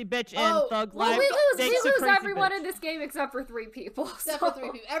Crazy Bitch and Oh, Thug Well, Life. we thanks to lose Crazy everyone Bitch. in this game except for 3 people. Except so- for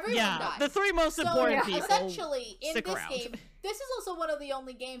 3 people. Everyone Yeah, dies. the 3 most So, important yeah, people. essentially, in stick this around. game, this is also one of the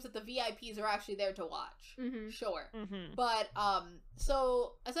only games that the VIPs are actually there to watch. Mhm. Sure. Mhm. But,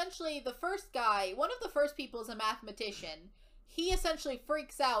 so, essentially, the first guy, one of the first people is a mathematician. He essentially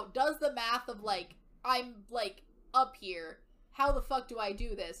freaks out, does the math of, like, I'm, like, up here. How the fuck do I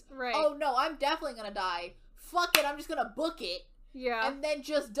do this? Right. Oh, no, I'm definitely gonna die. Fuck it, I'm just gonna book it. Yeah. And then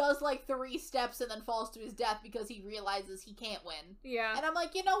just does, like, 3 steps and then falls to his death because he realizes he can't win. Yeah. And I'm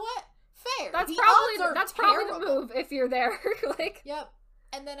like, you know what? Fair. That's The probably odds are that's probably the terrible. move if you're there. Like, Yep.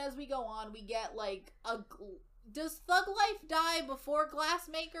 And then as we go on, we get like does Thug Life die before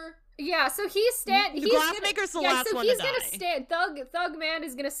Glassmaker? yeah, so he's The Glassmaker's the last so one he's to gonna die. stand. Thug Man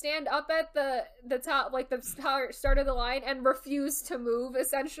is gonna stand up at the top, like the start of the line, and refuse to move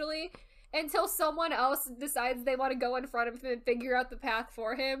essentially until someone else decides they want to go in front of him and figure out the path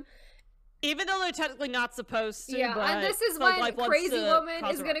for him. Even though they're technically not supposed to, Yeah, but and this is Thug when Life wants Crazy to Woman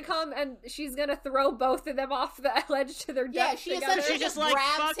cause is a gonna ruckus. come and she's gonna throw both of them off the ledge to their Yeah, death she together. essentially She's just just like,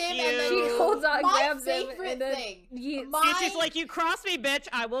 grabs "Fuck him you." and then She holds on, my grabs him, favorite and then thing. yeets. My, She's like, "You cross me, bitch!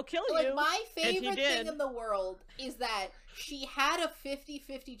 I will kill you." like my he favorite thing did. in the world is that she had a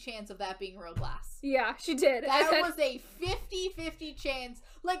 50-50 chance of that being real glass. Yeah, she did. That And then- was a 50-50 chance.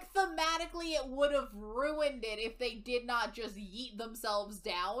 Like, thematically, it would have ruined it if they did not just yeet themselves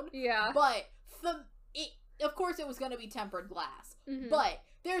down. yeah. But, of course, it was going to be tempered glass. Mhm. But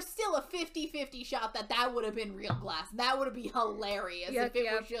there's still a 50-50 shot that would have been real glass. And that would be hilarious Yep, if it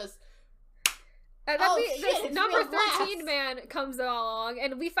yep. was just... And then Oh, this shit, it's number real glass. 13 man comes along,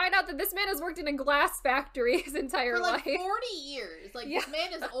 and we find out that this man has worked in a glass factory his entire For like life. 40 years. Like, Yeah. this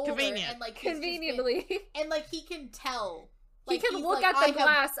man is older Convenient. and like he's just been- Conveniently. and like he can tell. He Like, can he's look like, at "I the have-"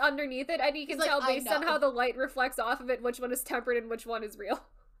 glass underneath it, and he can He's like, tell "I based on know." how the light reflects off of it which one is tempered and which one is real.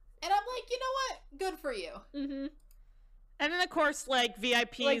 And I'm like, you know what? Good for you. Mm-hmm. And then of course, like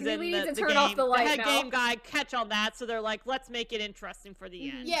VIPs Like, we and need the to game, turn off the light head now. game guy catch on that, so they're like, "Let's make it interesting for the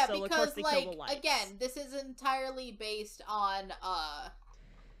Mhm. end." Yeah, so, of because course, they like kill the lights. again, this is entirely based on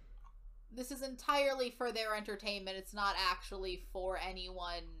this is entirely for their entertainment. It's not actually for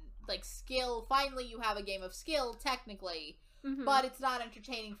anyone like skill. Finally, you have a game of skill technically, Mm-hmm. but it's not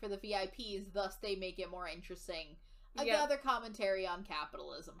entertaining for the VIPs, thus they make it more interesting. Yep. Another commentary on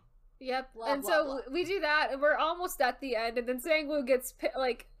capitalism. Yep. Blah, and blah, so blah. we do that, and we're almost at the end, and then Sangwoo gets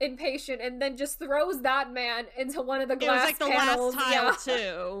like impatient, and then just throws that man into one of the It was glass like the panels. last tile Yeah.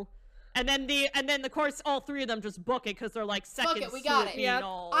 too. And then of course all 3 of them just book it because they're like seconds we got to it. being Yep.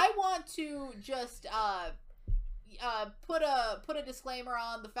 all- I want to just put a disclaimer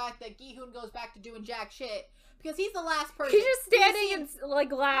on the fact that Gi-hoon goes back to doing jack shit because he's the last person. He's just standing We've in seen- like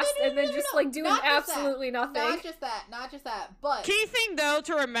glass, No, and then no, just no. like doing Not just that. absolutely nothing. Not just that, but Key thing though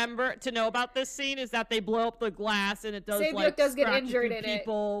to know about this scene is that they blow up the glass and it does Sae-byeok like does get scratch a injured few in it.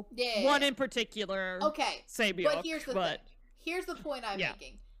 people. Yeah. One in particular. okay. Sae-byeok, But here's the thing. Here's the point I'm Yeah.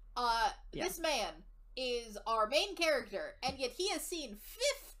 making. Yeah. This man is our main character, and yet he has seen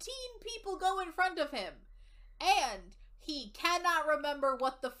 15 people go in front of him, and he cannot remember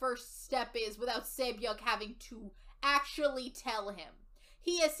what the first step is without Sae-byeok having to actually tell him.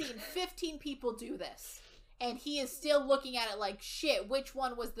 He has seen 15 people do this, and he is still looking at it like, shit, which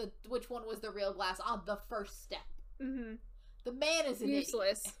one was the real glass on the first step? Mm-hmm. The man is an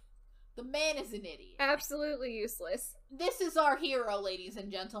Useless. idiot. The man is an idiot. Absolutely useless. This is our hero, ladies and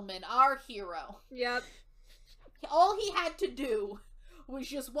gentlemen. Our hero. Yep. All he had to do was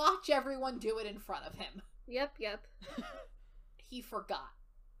just watch everyone do it in front of him. Yep. He forgot.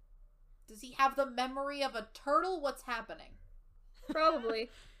 Does he have the memory of a turtle? What's happening? Probably.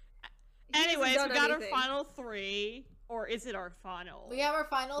 He hasn't Anyways, done we got anything. our final 3, or is it our final? We have our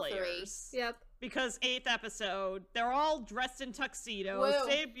final players? 3. Yep. Because 8th episode, they're all dressed in tuxedos. Woo.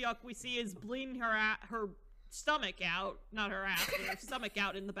 Sae-byeok we see is bleeding her stomach out, not her ass, but her stomach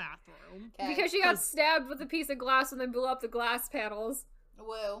out in the bathroom. Okay. Because she got stabbed with a piece of glass when they blew up the glass panels.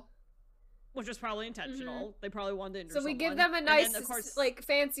 Woo. Which was probably intentional. They probably wanted to injure So we give someone. them a And nice, then, of course, like,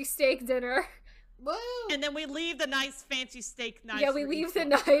 fancy steak dinner. Woo. and then we leave the nice fancy steak knives. Yeah, we for leave each the one.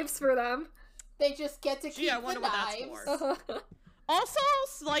 knives for them. They just get to keep Gee, I the wonder what that's knives. for. Also,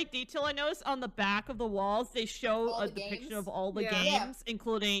 slight detail I noticed on the back of the walls, they show All a the depiction games? of all the Yeah. games,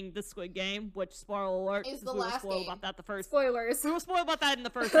 including the Squid Game, which, spoiler alert, Is since the we were last spoiled game. about that the first... Spoilers. We were spoiled about that in the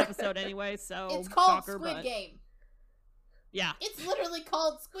first episode anyway, so... It's called shocker, Squid but... Game. Yeah, It's literally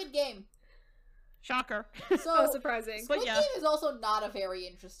called Squid Game. shocker. So So surprising. But Squid yeah. Game is also not a very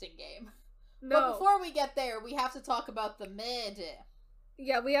interesting game. But No. before we get there, we have to talk about the mid.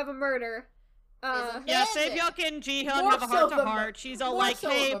 Yeah, we have a murder. Isn't Yeah, Magic. Sae-byeok and Ji-hyun More have a so heart to the mur- heart. She's all more like, so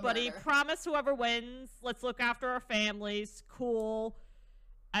hey, the buddy, murder. promise whoever wins, let's look after our families. Cool.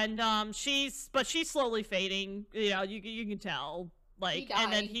 And, she's slowly fading. You know, you can tell. Like, She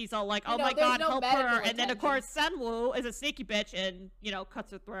and then died. he's all like, You oh know, my there's god, no help medical her. And then, of attention. course, Sunwoo is a sneaky bitch and, you know,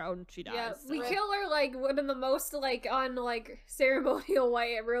 cuts her throat and she dies. Yeah, so. we Rip. kill her, like, one of the most, like, on, like, ceremonial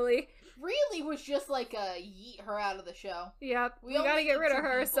way, really. Really was just like a yeet her out of the show. Yeah, We we gotta only get need rid of 2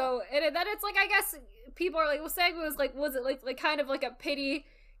 her. people. So, and then it's like, I guess people are like, well, Sang was like, was it like kind of like a pity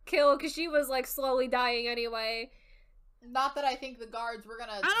kill because she was like slowly dying anyway. Not that I think the guards were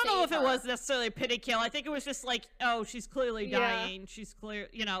gonna. I don't know if save it her. was necessarily a pity kill. I think it was just like, oh, she's clearly Yeah. dying. She's clear,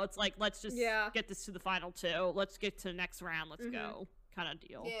 you know, it's like, let's just Yeah. get this to the final 2. Let's get to the next round. Let's Mhm. go. Kind of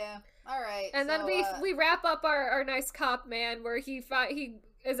deal. Yeah. All right. And then so, we wrap up our nice cop man where he finds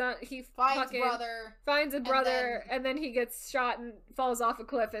fucking brother, finds a brother then- and then he gets shot and falls off a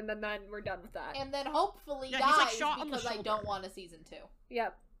cliff and then we're done with that. and then hopefully Yeah, he's, like, dies shot on the because I shoulder. don't want a season 2.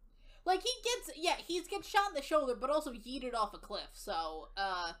 Yep. Like he gets shot in the shoulder, but also yeeted off a cliff. So,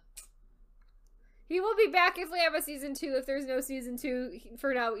 He will be back if we have a season 2. If there's no season 2,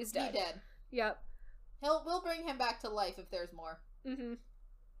 for now he's he dead. dead. Yep. We'll bring him back to life if there's more. Mhm.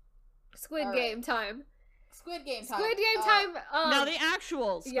 Squid All Game time. Squid Game time. Squid Game time. Now the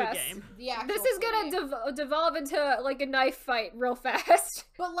actual Squid yes. Game. The actual This is Squid gonna Game. devolve into like a knife fight real fast.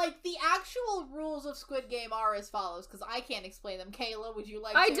 But like the actual rules of Squid Game are as follows, because I can't explain them. Kayla, would you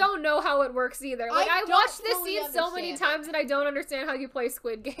like? I to? don't know how it works either. Like I I don't watched this fully scene so many understand it. times and I don't understand how you play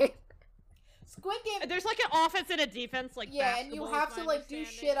Squid Game. Squid Game. There's like an offense and a defense, like Yeah, and you basketball, have is to my like do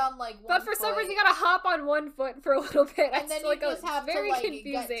understanding. shit on like one But for some foot, reason you gotta hop on one foot for a little bit. and then you like just have to very like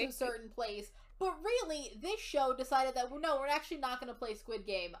confusing. get to a certain place. But really, this show decided that no, we're actually not going to play Squid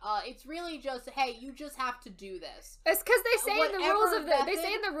Game. It's really just, hey, you just have to do this. It's because they say in the rules Whatever of they say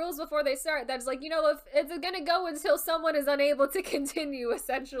method- in the rules before they start that's like, you know, if it's gonna go until someone is unable to continue,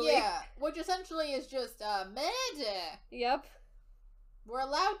 essentially. Yeah, which essentially is just mid. Yep. We're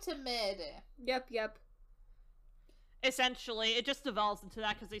allowed to mid. Yep. Essentially, it just devolves into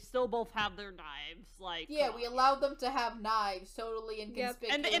that because they still both have their knives. Like, Yeah, come we on. allowed them to have knives, totally Yep.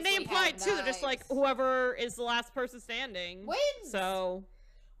 inconspicuously. And they imply it have too. They're just like knives. whoever is the last person standing Wins! So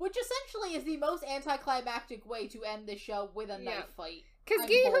Which essentially is the most anticlimactic way to end the show with a Yeah. knife fight. Because I'm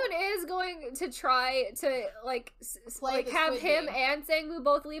Gi-hoon bored. is going to try to like Play like the have Squid him Game. and Sang-woo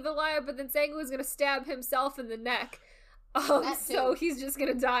both leave alive, but then Sang-woo is gonna stab himself in the neck. That So too. he's just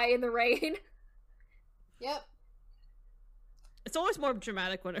gonna die in the rain. Yep. it's always more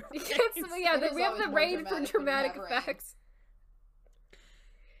dramatic when it rains. Yeah, It is we have always the more rain for dramatic when you dramatic have rain. effects.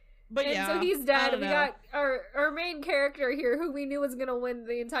 But And yeah, so he's I dead. don't We know. got our main character here, who we knew was gonna win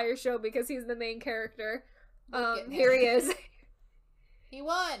the entire show because he's the main character. Look at Here he him. is. He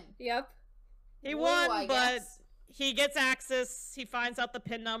won. Yep. He Woo, won, I but guess. he gets access. He finds out the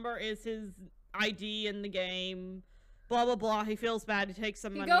pin number is his ID in the game. Blah blah blah. He feels bad. He takes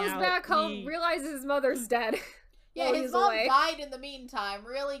some He money goes out. back home, He- realizes his mother's dead. Yeah, while his he's mom away. died in the meantime.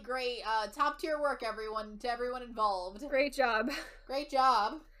 Really great. Top tier work, everyone. To everyone involved. Great job. Great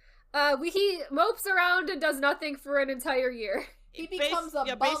job. He mopes around and does nothing for an entire year. He becomes a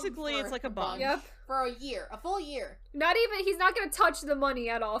bum basically for it's like a bum. bunch. Yep. For a year. A full year. He's not gonna touch the money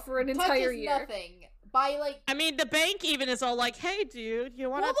at all for an entire Touches year. nothing. By like... I mean, the bank even is all like, "Hey, dude, you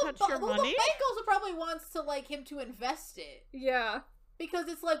want to touch your the money?" bank also probably wants to like him to invest it. Yeah. Because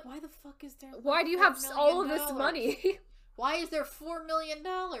it's like, why the fuck is there... Why like, do you $4 have all of million? this money? Why is there $4 million?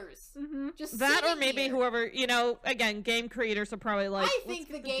 Mm-hmm. Just That or sitting maybe here. whoever, again, game creators are probably like, I "Let's think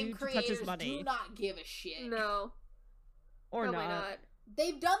the get game dude to touch creators his money," do not give a shit. No. or Probably not. not.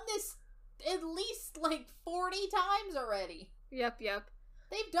 They've done this at least like 40 times already. Yep.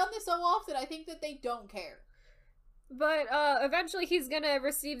 They've done this so often, I think that they don't care. But eventually he's gonna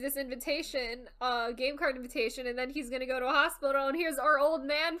receive this invitation, game card invitation, and then he's gonna go to a hospital, and here's our old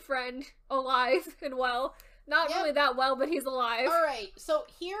man friend alive and well. Not really that well, but he's alive. Alright, so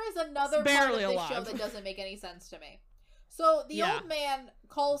here is another part of this show that doesn't make any sense to me. So the old man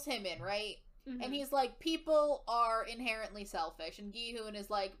calls him in, right? Mm-hmm. And he's like, people are inherently selfish. And Gi-hoon is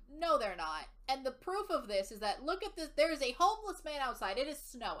like, no, they're not. And the proof of this is that, look at this, there is a homeless man outside. It is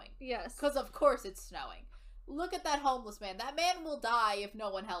snowing. Yes. Because of course it's snowing. Look at that homeless man. That man will die if no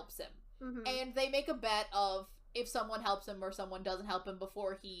one helps him. Mm-hmm. And they make a bet of if someone helps him or someone doesn't help him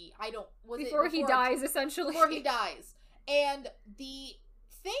before he, before he dies, essentially. Before he dies. And the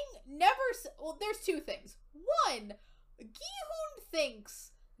thing there's two things. One, Gi-hoon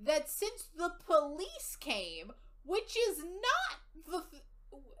thinks that since the police came, which is not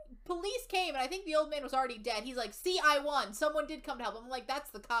police came, and I think the old man was already dead. He's like, see, I won. Someone did come to help him. I'm like, that's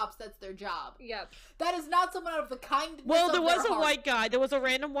the cops. That's their job. Yep. That is not someone out of the kindness Well, there was a heart. white guy. There was a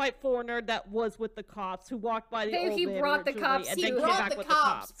random white foreigner that was with the cops who walked by the old man. He brought the cops. And then He came brought back the with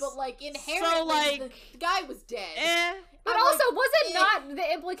cops, the cops. but like inherently, the guy was dead. But also, was it not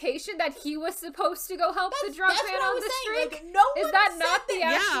the implication that he was supposed to go help the drunk man on the street? Like, no is one that said not the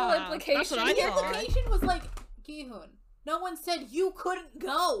actual implication? That's what I The thought. implication was like, Gi-hoon, no one said you couldn't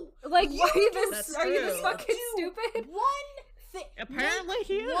go. Like, are you true. this fucking stupid? One thing. Apparently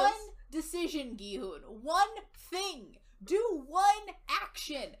he is. One decision, Gi-hoon. One thing. Do one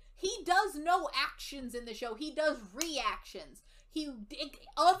action. He does no actions in the show. He does reactions.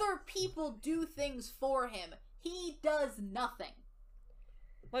 Other people do things for him. He does nothing.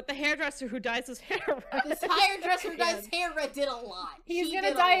 Like the hairdresser who dyes his hair red. This hairdresser who dyes his hair red did a lot. He's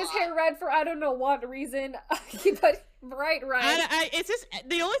gonna dye his hair red for I don't know what reason, but bright red. It's just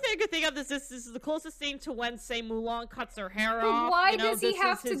the only thing I could think of is this is the closest thing to when, say, Mulan cuts her hair off. Why does he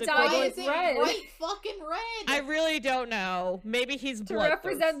have to dye it red? Bright fucking red. I really don't know. Maybe he's to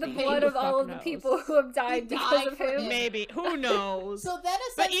represent the blood of all of the people who have died because of him. Maybe, who knows? So then,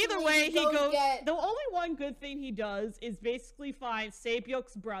 but either way, he goes. Get... The only one good thing he does is basically find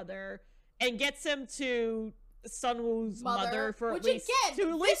Sae-byuk's brother and gets him to Sunwoo's mother for at least this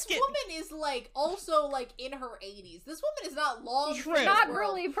woman is like also like in her 80s. This woman is not long. True. Not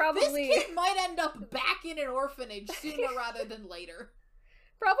really, probably. This kid might end up back in an orphanage sooner rather than later.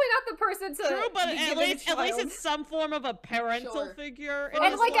 Probably not the person to. True, but at least it's some form of a parental figure,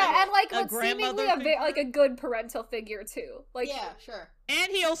 and like seemingly like a good parental figure too. Like sure.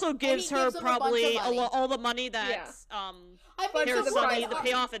 And he also gives her probably all the money that's here's the money to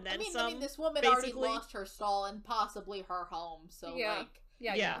pay off and then some. I mean, this woman already lost her stall and possibly her home, so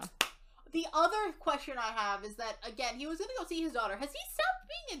yeah. The other question I have is that again, he was gonna go see his daughter. Has he stopped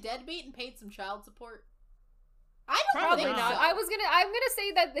being a deadbeat and paid some child support? I don't Probably think not. so. I'm gonna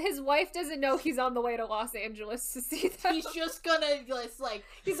say that his wife doesn't know he's on the way to Los Angeles to see them. He's just gonna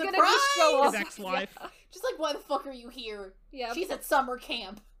he's surprise! gonna just show up. His ex-wife. Yeah. Just like, why the fuck are you here? Yeah. She's at summer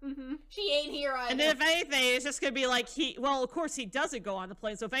camp. Mm-hmm. She ain't here either. And then if anything, it's just gonna be like of course he doesn't go on the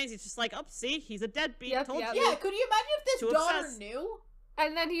plane. So if anything, it's just like, see, he's a deadbeat. Told you. Yeah. Could you imagine if this daughter knew?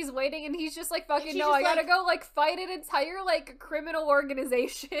 And then he's waiting, and he's just like, fucking no, I gotta go like fight an entire like criminal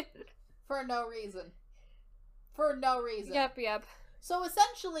organization for no reason. For no reason. Yep. So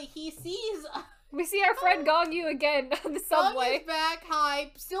essentially, he sees. We see our friend Gong Yu again on the subway. Gong Yu's back,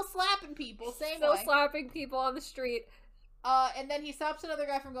 high, still slapping people, still slapping people on the street. And then he stops another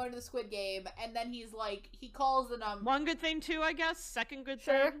guy from going to the Squid Game, and then he's like, he calls the number. One good thing too, I guess. Second good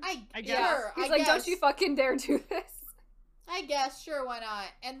thing. I guess. Sure, he's like, don't you fucking dare do this. I guess, sure, why not?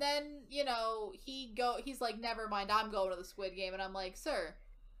 And then, he's like, never mind, I'm going to the Squid Game, and I'm like, sir.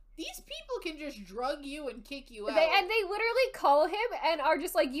 These people can just drug you and kick you out. And they literally call him and are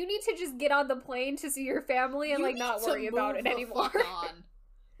just like, you need to just get on the plane to see your family and not worry about it anymore.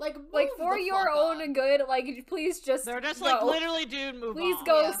 Like for your own good, please just They're just go. Literally, dude, move please on. Please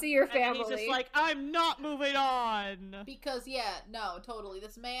go see your family. And he's just like, I'm not moving on. Because, no, totally.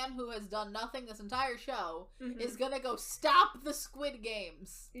 This man who has done nothing this entire show is gonna go stop the Squid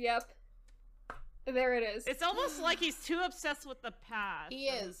Games. Yep. There it is. It's almost like he's too obsessed with the past. He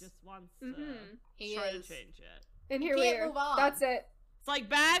is. He just wants to try to change it. And here we are. That's it. It's like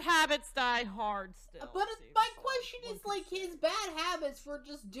bad habits die hard still. But my question is his bad habits for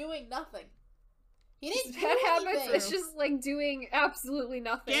just doing nothing. He didn't do anything. Habits. It's just doing absolutely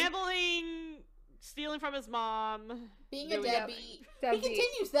nothing. Gambling, stealing from his mom, being a deadbeat. He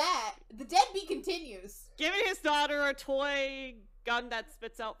continues that. The deadbeat continues. Giving his daughter a toy gun that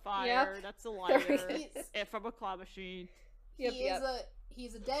spits out fire. That's a liar. From a claw machine. He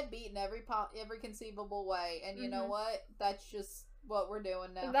he's a deadbeat in every conceivable way, and you know Mhm. what? That's just what we're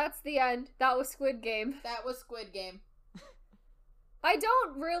doing now. And that's the end. That was Squid Game. That was Squid Game. I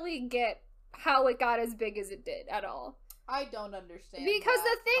don't really get how it got as big as it did at all. I don't understand. Because the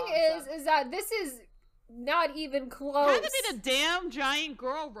that thing concept. is that this is not even close. Had to be the damn giant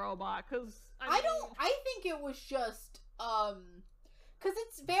girl robot, because I think it was just because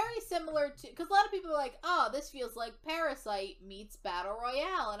it's very similar to, because a lot of people are like, oh, this feels like Parasite meets Battle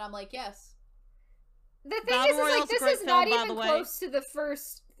Royale, and I'm like, yes. The thing Battle is Royale's like, this a great is not film, by even the way. close to the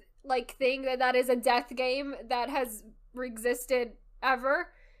first, like, thing that is a death game that has existed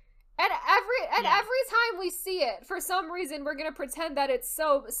ever. And every time we see it, for some reason, we're gonna pretend that it's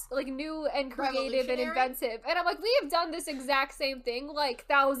so, like, new and creative and Revolutionary? inventive. And I'm like, we have done this exact same thing, like,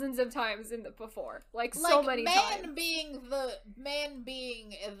 thousands of times before. Like, so many times. being the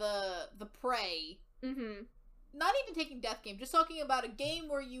prey. Mm-hmm. Not even taking death game, just talking about a game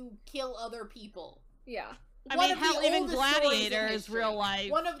where you kill other people. Yeah. I One mean, of the hell, even oldest stories in Gladiator is history. real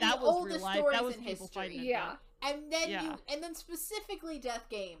life. One of the that was oldest real life. stories That was in people history. fighting. it, Yeah. And then Yeah. and then specifically death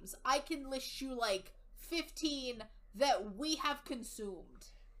games, I can list you like 15 that we have consumed.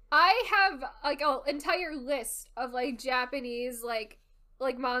 I have like an entire list of like Japanese like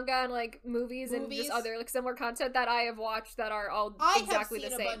manga and like movies and Movies? just other like similar content that I have watched that are all I exactly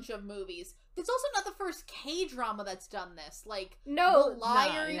have the seen same. a bunch of movies. It's also not the first K-drama that's done this. Like, No, The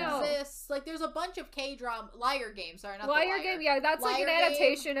Liar no. exists. Like, there's a bunch of K-drama... Liar games, sorry, not The Liar Liar. Game, yeah, that's like Liar an Game,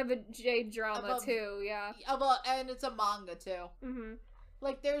 adaptation of a J drama of a- too, yeah. And it's a manga, too. Mm-hmm.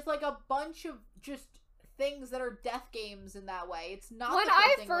 Like, there's, like, a bunch of just things that are death games in that way. It's not When the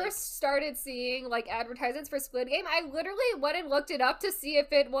I thing, first started seeing like advertisements for Squid Game, I literally went and looked it up to see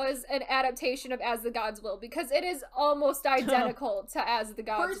if it was an adaptation of As the Gods Will, because it is almost identical to As the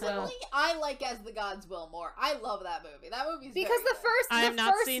Gods Will. Personally, I like As the Gods Will more. I love that movie. That movie's Because very the good. I have the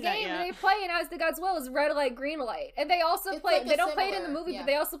not first seen game that yet. they play in As the Gods Will is Red Light, Green Light, and they also It's play. like a They don't play it in the similar- movie, yeah. but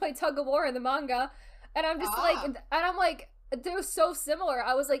they also play Tug of War in the manga. And I'm just like, they're so similar.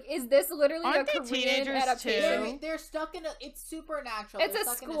 I was like, is this literally Aren't a they Korean teenagers, adaptation? too? They're stuck in a... It's supernatural. It's They're a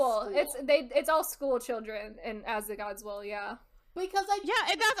stuck school. In a school. It's all school children in As the Gods Will. Yeah. Because I... Yeah,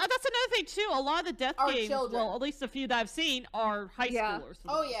 and that's another thing too. A lot of the death Our games, children. well, at least a few that I've seen, are high Yeah. schoolers. For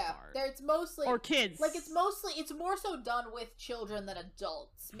the Oh most yeah, part. it's mostly or kids, like it's more so done with children than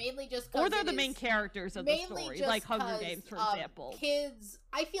adults, mainly just 'cause or they're it the main is characters of the mainly story, just like Hunger 'cause, Games, for example. Kids,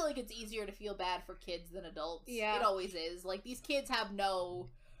 I feel like it's easier to feel bad for kids than adults. Yeah. It always is. Like these kids have no,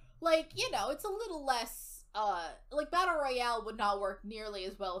 like it's a little less. Like Battle Royale would not work nearly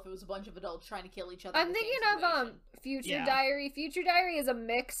as well if it was a bunch of adults trying to kill each other. I'm in the same thinking of situation. Future Yeah. Diary. Future Diary is a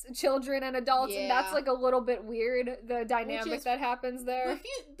mix, children and adults, and that's Yeah. like a little bit weird. The dynamic is- that happens there.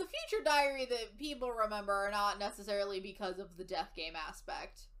 The Future Diary that people remember are not necessarily because of the death game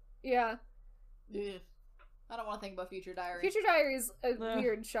aspect. Yeah. Ugh. I don't want to think about Future Diary. Future Diary is a Ugh.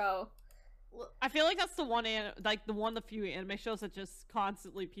 weird show. I feel like that's the one, the few anime shows that just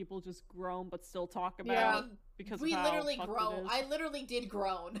constantly people just groan but still talk about Yeah. I mean, because we of how literally fucked it groan. is. I literally did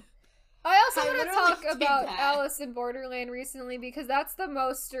groan. I also I want to literally talk did about that. Alice in Borderland recently because that's the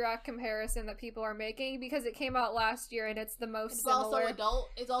most direct comparison that people are making because it came out last year and it's the most It's similar. also adult.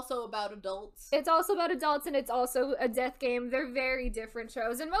 It's also about adults. It's also about adults and it's also a death game. They're very different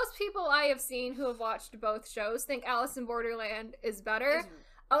shows. And most people I have seen who have watched both shows think Alice in Borderland is better. It's-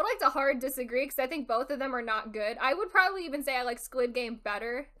 I would like to hard disagree because I think both of them are not good. I would probably even say I like Squid Game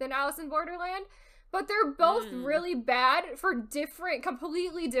better than Alice in Borderland, but they're both really bad for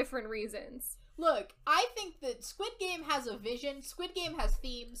completely different reasons. Look, I think that Squid Game has a vision. Squid Game has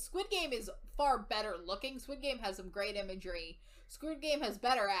themes. Squid Game is far better looking. Squid Game has some great imagery. Squid Game has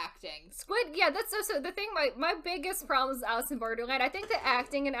better acting. That's also the thing. My biggest problem is Alice in Borderland. I think the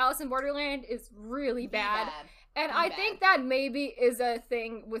acting in Alice in Borderland is really bad. And Be I bad. think that maybe is a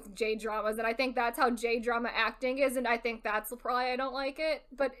thing with J-dramas, and I think that's how J-drama acting is, and I think that's why I don't like it.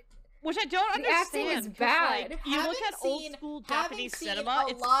 But Which I don't The acting understand. is 'cause, bad. Like, you look at old school Japanese cinema,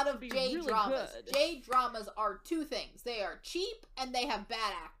 a it's lot of be J really dramas. good. J dramas are two things: they are cheap and they have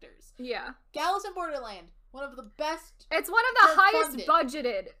bad actors. yeah, Alice in Borderland, one of the best. it's one of the highest Well-funded.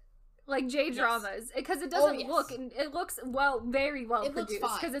 budgeted like J-dramas because it doesn't yes. look, and it looks very well It looks produced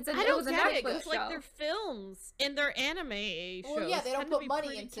fine. because I it don't was a get it Netflix because show. like their films and their anime shows. Well, yeah, they don't tend to put be money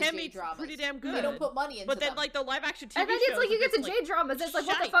pretty, into can be J-dramas. pretty damn good. They don't put money into but then them. like the live action TV And then it's shows like you are get to just, like, J-dramas, it's like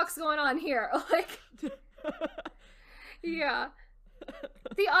what the shite. fuck's going on here? Like, yeah.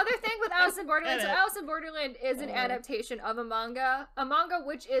 The other thing with Alice in Borderland, so Edit. Alice in Borderland is an adaptation of a manga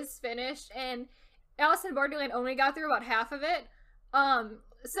which is finished, and Alice in Borderland only got through about half of it.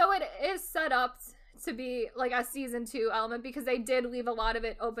 So it is set up to be like a season 2 element because they did leave a lot of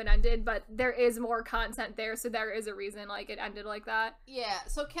it open-ended, but there is more content there, so there is a reason like it ended like that. Yeah,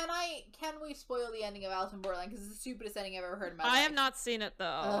 so can we spoil the ending of Alice in Borderland? Because it's the stupidest ending I've ever heard in my life. I have not seen it though.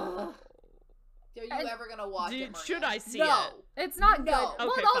 Ugh. Are you ever gonna watch it, Maria? Should I see No. it? It's not good. No.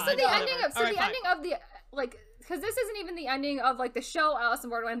 Well, Okay, also fine, the whatever. ending of Alright, fine. ending of the like because this isn't even the ending of like the show Alice in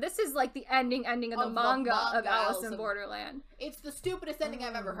Borderland. This is like the ending of the manga of Alice in Borderland. It's the stupidest ending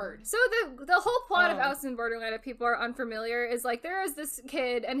I've ever heard. So the whole plot of Oh. Alice in Borderland, if people are unfamiliar, is like there is this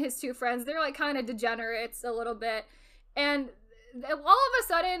kid and his 2 friends. They're like kind of degenerates a little bit, and all of a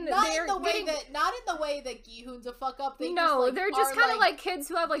sudden Not they're in the way getting... that Gi-hoon's a fuck up. They're just kind of like kids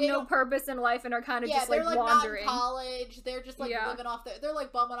who have like they no don't- purpose in life and are kind of yeah, just they're like like wandering. not in college. They're just like Yeah. living off they're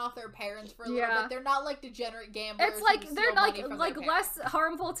like bumming off their parents for a little Yeah. bit. They're not like degenerate gamblers. It's who like steal they're money from like their less parents.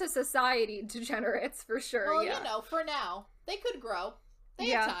 harmful to society degenerates for sure. Well, yeah. you know, for now they could grow. They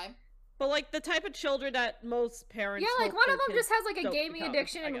Yeah. have time. But like the type of children that most parents. Yeah, like hope one their of them kids just has like a don't gaming become,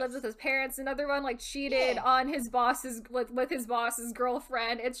 addiction I and lives guess. with his parents. Another one like cheated Yeah. on his boss's with his boss's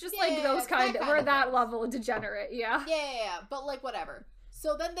girlfriend. It's just like Yeah, those that kind of kind we're of that things. level of degenerate. Yeah, Yeah, but like whatever.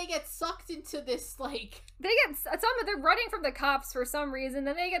 So then they get sucked into this like they get they're running from the cops for some reason.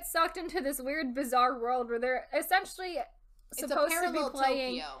 Then they get sucked into this weird, bizarre world where they're essentially it's a supposed to be parallel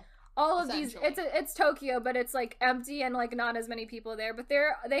playing Tokyo. all of these. essentially. It's Tokyo, but it's like empty and like not as many people there. But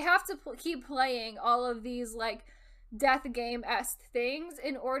they have to keep playing all of these like death game-esque things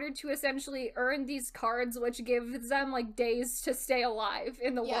in order to essentially earn these cards, which gives them like days to stay alive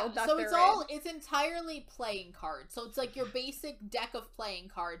in the world that so they're it's entirely playing cards. So it's like your basic deck of playing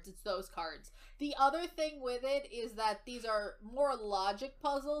cards. It's those cards. The other thing with it is that these are more logic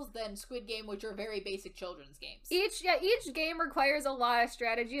puzzles than Squid Game, which are very basic children's games. Each game requires a lot of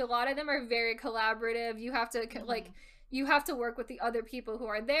strategy. A lot of them are very collaborative. You have to like you have to work with the other people who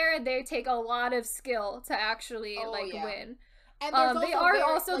are there. They take a lot of skill to actually win. And there's They also are very,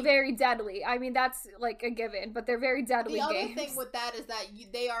 also like, very deadly. I mean, that's like a given, but they're very deadly the other games. thing with that is that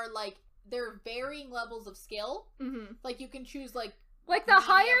they are like they're varying levels of skill. Mhm. Like you can choose like Like the medium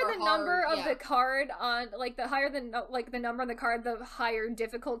higher or the number hard, of yeah. the card on, like the higher the the number on the card, the higher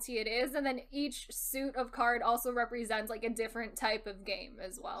difficulty it is, and then each suit of card also represents like a different type of game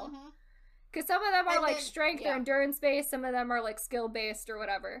as well. Mhm. Because some of them are And like then- strength yeah. or endurance based, some of them are like skill based or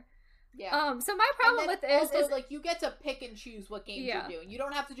whatever. Yeah. So my problem And then with this also, is like you get to pick and choose what games Yeah. you're doing. You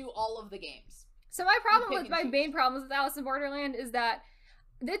don't have to do all of the games. so my problem pick with and my choose. main problems with Alice in Borderland is that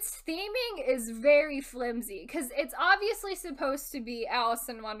its theming is very flimsy because it's obviously supposed to be Alice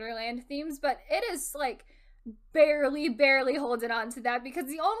in Wonderland themes, but it is like barely holding on to that because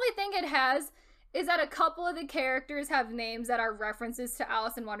the only thing it has is that a couple of the characters have names that are references to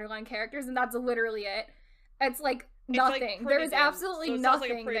Alice in Wonderland characters, and that's literally it. It's like It's, like, nothing. pretty There is damn- absolutely so it sounds like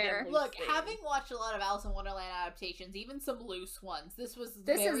a nothing pretty damn there. loose Look, theme. having watched a lot of Alice in Wonderland adaptations, even some loose ones, this was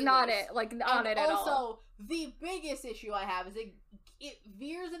This very is not loose. it. Like And not it at also, all. the biggest issue I have is it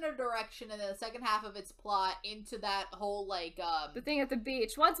veers in a direction in the second half of its plot into that whole like The thing at the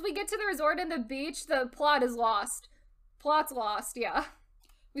beach. Once we get to the resort and the beach, the plot is lost. Plot's lost. Yeah,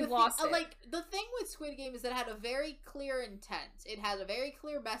 we've lost it. Like the thing with Squid Game is that it had a very clear intent. It had a very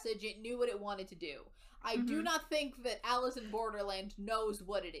clear message. It knew what it wanted to do. I do Mhm. not think that Alice in Borderland knows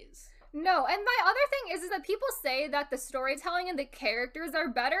what it is. No, and my other thing is that people say that the storytelling and the characters are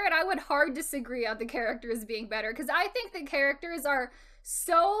better, and I would hard disagree on the characters being better because I think the characters are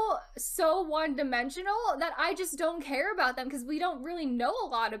so one-dimensional that I just don't care about them because we don't really know a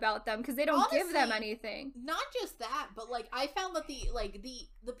lot about them because they don't give them Honestly, anything. Not just that, but like I found that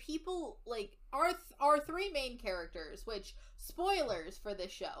the people like our three main characters, which spoilers for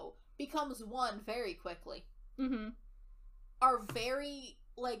this show becomes one very quickly, Mm-hmm. are very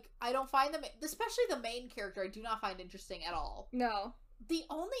like I don't find them, especially the main character. I do not find interesting at all. No. The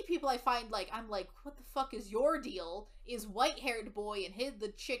only people I find like I'm like, what the fuck is your deal? Is white-haired boy and the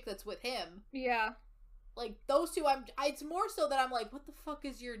chick that's with him. Yeah. Like those two, it's more so that I'm like, what the fuck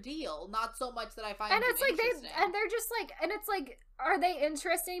is your deal? Not so much that I find. And them it's like interesting. they're just like, and it's like, are they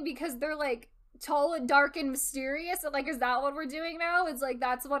interesting because they're like tall and dark and mysterious? Like, is that what we're doing now? It's like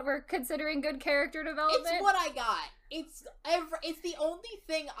that's what we're considering good character development. It's what I got. It's the only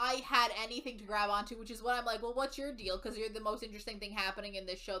thing I had anything to grab onto, which is what I'm like, well, what's your deal? Because you're the most interesting thing happening in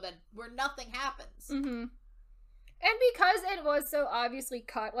this show that where nothing happens. Mm-hmm. And because it was so obviously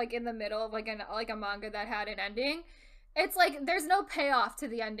cut like in the middle of like a manga that had an ending, it's like there's no payoff to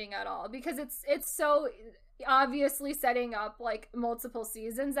the ending at all because it's so obviously setting up like multiple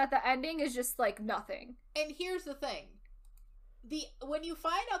seasons that the ending is just like nothing. And here's the thing. when you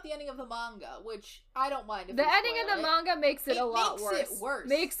find out the ending of the manga, which I don't mind if The we ending spoil of the it, manga makes it a lot makes worse. it worse.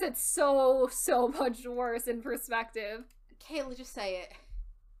 Makes it so much worse in perspective. Kayla, just say it.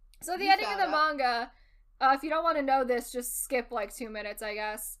 So the You ending of the found out. manga, if you don't want to know this, just skip like 2 minutes, I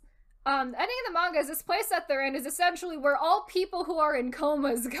guess. The ending of the manga is this place that they're in is essentially where all people who are in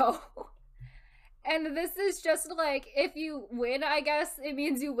comas go. And this is just like, if you win, I guess, it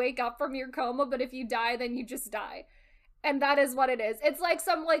means you wake up from your coma, but if you die, then you just die. And that is what it is. It's like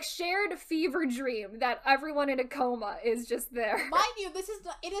some like shared fever dream that everyone in a coma is just there. Mind you,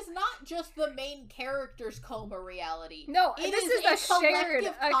 it is not just the main character's coma reality. No, It this is is a a shared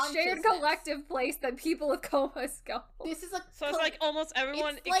collective collective place that people with comas go. This is a So it's like almost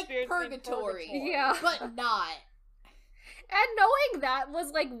everyone it's like experiencing purgatory. Yeah. but not. And knowing that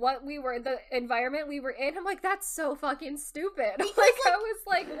was like what we were, the environment we were in, I'm like, that's so fucking stupid. Because, Like, I was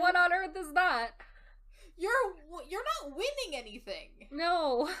like, what on earth is that? You're not winning anything.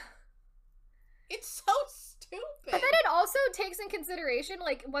 No. It's so stupid. But then it also takes in consideration,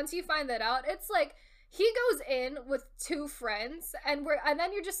 like, once you find that out, it's like, he goes in with 2 friends, and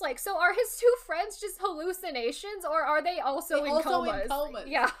then you're just like, so are his 2 friends just hallucinations, or are they also, in comas?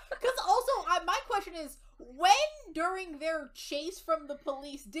 Yeah. Because also, my question is, when during their chase from the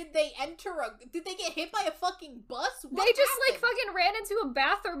police did they get hit by a fucking bus? What They just, like, happened? fucking ran into a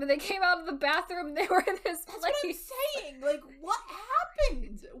bathroom, and they came out of the bathroom, and they were in this That's place. what I'm saying. Like, what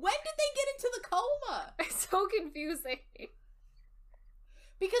happened? When did they get into the coma? It's so confusing.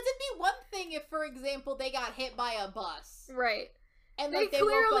 Because it'd be one thing if, for example, they got hit by a bus. Right. And They like, they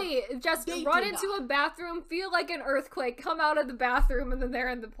woke up. clearly just They run did into not. a bathroom, feel like an earthquake, come out of the bathroom, and then they're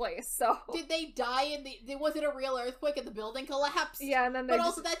in the place. So Did they die was it a real earthquake and the building collapsed? yeah, and then they But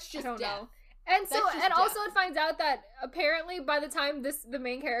also, that's just I don't death. know. And so, That's just and also death. it finds out that apparently by the time the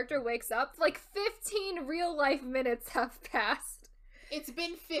main character wakes up, like 15 real life minutes have passed. It's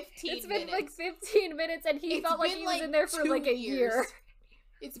been 15 It's been minutes. like 15 minutes, and he It's felt like been, he was like, in there for 2 like a years. year.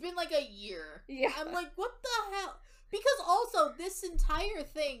 It's been like a year. Yeah. I'm like, what the hell? Because also, this entire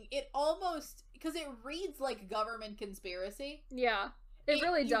thing, because it reads like government conspiracy. Yeah. It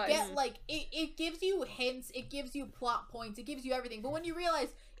really does. You get, like, it gives you hints, it gives you plot points, it gives you everything. But when you realize,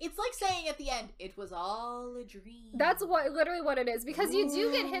 it's like saying at the end, it was all a dream. That's literally what it is, because you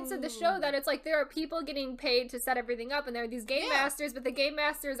do get hints of the show that it's like there are people getting paid to set everything up, and there are these game Yeah. masters, but the game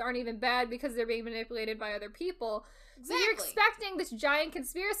masters aren't even bad because they're being manipulated by other people. So you're Exactly. expecting this giant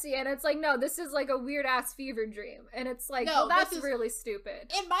conspiracy, and it's like, no, this is like a weird ass fever dream, and it's like, No, well, that's this is- really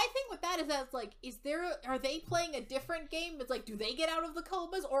stupid. And my thing with that is that it's like, are they playing a different game? It's like, do they get out of the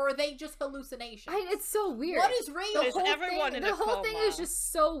comas, or are they just hallucinations? It's so weird. What is real? Is everyone in the a whole thing coma? is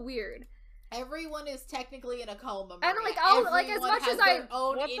just so weird. Everyone is technically in a coma. And, Maria. like, as Everyone much has as I- their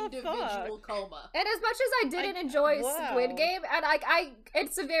own What the individual fuck? coma. And as much as I didn't enjoy wow. Squid Game, and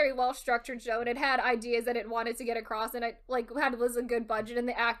it's a very well structured show, and it had ideas that it wanted to get across, and it was a good budget, and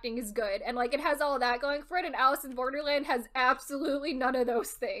the acting is good, and like it has all of that going for it. And Alice in Borderland has absolutely none of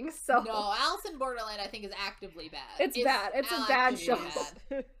those things. So No, Alice in Borderland, I think, is actively bad. It's bad. It's a bad actively show.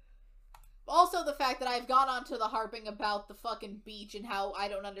 bad. Also, the fact that I've gone on to the harping about the fucking beach and how I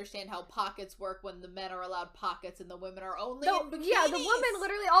don't understand how pockets work when the men are allowed pockets and the women are only in bikinis. Yeah, the women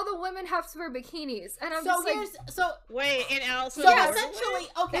literally all the women have to wear bikinis, and I'm So just like, Wait, in Alice in So Yes. Borderland? essentially,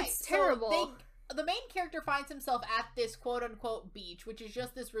 okay, It's terrible. The main character finds himself at this quote-unquote beach, which is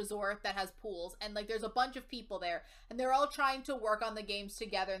just this resort that has pools, and like there's a bunch of people there, and they're all trying to work on the games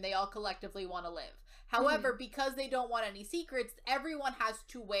together, and they all collectively want to live. However, because they don't want any secrets, everyone has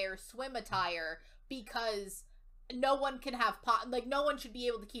to wear swim attire because no one can have no one should be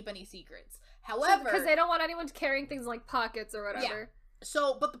able to keep any secrets. However, because they don't want anyone carrying things like pockets or whatever.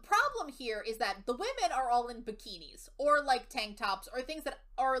 so, but the problem here is that the women are all in bikinis, or like tank tops, or things that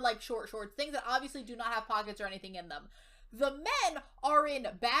are like short shorts, things that obviously do not have pockets or anything in them. The men are in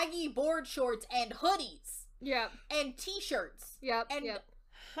baggy board shorts and hoodies Yep. and t-shirts. Yep. And, Yep.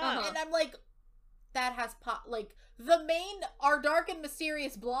 Huh. and I'm like, that has our dark and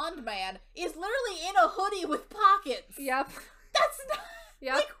mysterious blonde man is literally in a hoodie with pockets. Yep. That's not...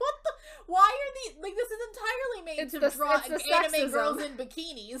 Yep. Like, what the... Why are these... Like, this is entirely made It's to the- draw it's the anime sexism. girls in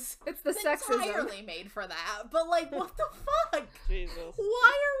bikinis. It's the It's sexism. entirely made for that. But, like, what the fuck? Jesus.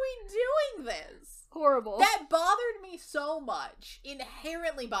 Why are we doing this? Horrible. That bothered me so much.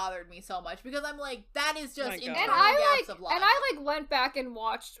 Inherently bothered me so much. Because I'm like, that is just My God. internal and I gaps of logic. went back and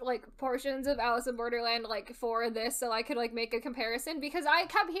watched like portions of Alice in Borderland like for this so I could like make a comparison, because I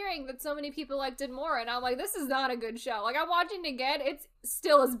kept hearing that so many people liked it more, and I'm like, this is not a good show. Like, I'm watching it again, it's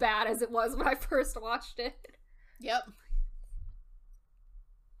still as bad as it was when I first watched it. Yep.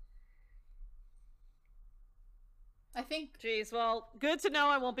 I think Jeez, well, good to know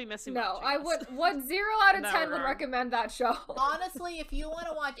I won't be missing No, much, I yes. would 0 out of No, 10 would no. recommend that show. honestly, if you want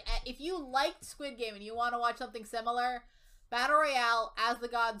to watch, if you liked Squid Game and you want to watch something similar, Battle Royale, As the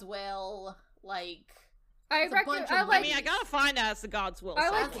Gods Will, like I It's a bunch of I I like mean, I gotta find As the Gods Will. I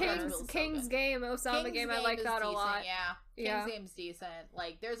like As the Gods King's Will so King's good. Game, Osama King's Game. I like is that a decent, lot. Yeah, Yeah. King's Game's decent.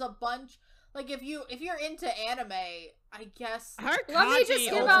 Like, there's a bunch. Like, if you're into anime, I guess. I heard Let me Kaji just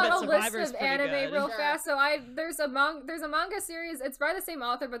give Ultimate out a Survivor is list of pretty anime good. real Sure. fast. So there's a manga series. It's by the same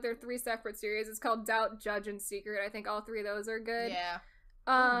author, but they're 3 separate series. It's called Doubt, Judge, and Secret. I think all 3 of those are good. Yeah.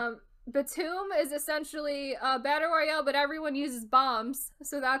 Batum is essentially Battle Royale, but everyone uses bombs.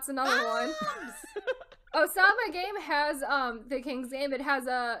 So that's another one. Osama Game has the King's Game. It has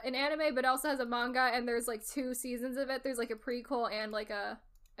an anime, but also has a manga, and there's like 2 seasons of it. There's like a prequel and like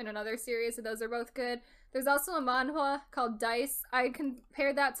another series, so those are both good. There's also a manhwa called Dice. I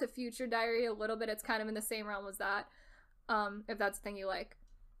compared that to Future Diary a little bit. It's kind of in the same realm as that, if that's the thing you like.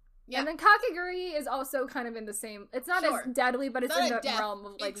 Yeah. And then Kakegurui is also kind of in the same. It's not Sure. as deadly, but it's Not in a the death. realm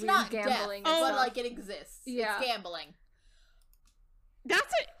of like It's weird not gambling. death, and but stuff. like it exists. Yeah. It's gambling.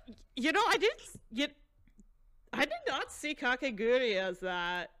 That's it. You know, I did not see Kakegurui as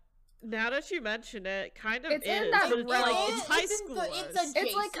that. Now that you mention it, kind of It's is. in that but it's realm. like it's high It's school.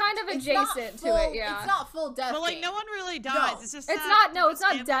 adjacent. like kind of It's not adjacent to full- it, yeah. It's not full death. But like game. no one really dies. No. It's just It's that not they're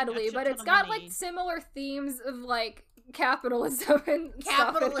just deadly, gambling a but shit it's ton got of money. like similar themes of like capitalism and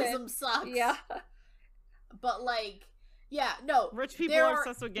Capitalism stuff sucks. in it. Yeah. But like, yeah, no. Rich people there are are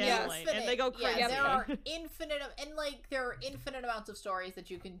obsessed with gambling, and they go crazy. Yeah, there are there are infinite amounts of stories that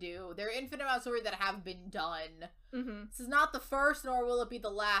you can do. There are infinite amounts of stories that have been done. Mm-hmm. This is not the first, nor will it be the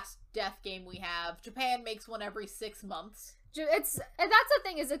last death game we have. Japan makes one every 6 months. And that's the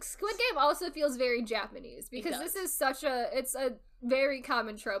thing is, like, Squid Game also feels very Japanese because does. this is it's a very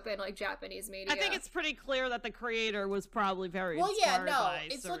common trope in like Japanese media. I think it's pretty clear that the creator was probably very Well, yeah, inspired no, by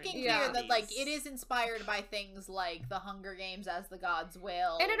it's certain looking Yeah. clear that like movies. it is inspired by things like The Hunger Games, As the Gods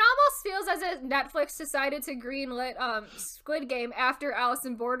Will. And it almost feels as if Netflix decided to greenlit Squid Game after Alice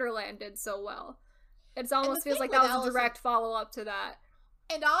in Borderland did so well. It almost feels thing like that with was Alice a in- direct follow up to that.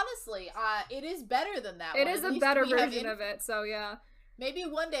 And honestly, it is better than that. It one. is At a least better we have version of it, so yeah. Maybe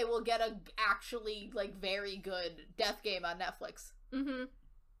one day we'll get a actually like very good death game on Netflix. Mm-hmm.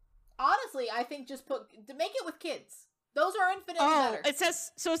 Honestly, I think just make it with kids. Those are infinitely Oh, better.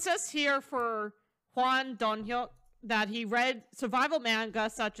 it says here for Hwan Dong-hyuk that he read survival manga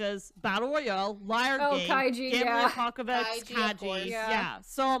such as Battle Royale, Liar Oh, Game, Kaiji, Gambling yeah. Apocalypse, Kaiji, of course. Kaji. Yeah. Yeah.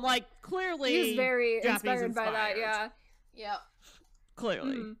 So I'm like, clearly He's very Japanese inspired by that, yeah. Yep.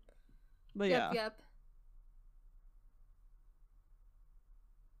 Clearly. Mhm. But yeah. Yep.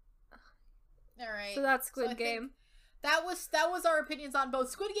 All right. So that's I Squid think Game. That was our opinions on both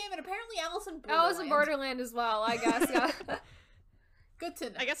Squid Game and apparently Alice in Borderland. Alice in Borderland as well, I guess, yeah. Good to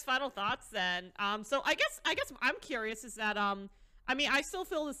know. I guess final thoughts then. So I guess I'm curious is that I mean I still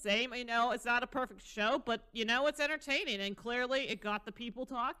feel the same, you know, it's not a perfect show, but you know, it's entertaining and clearly it got the people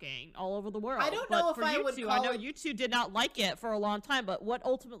talking all over the world. I don't But know if for I you would two, call I know it- you two did not like it for a long time, but what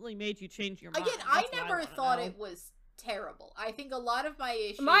ultimately made you change your mind? Again, I That's what never wanna thought know. it was terrible. I think a lot of my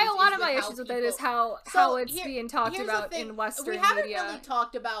issues. a lot is of my with how issues with it is people- how it's here- being talked here's the about thing. in Western We haven't media. really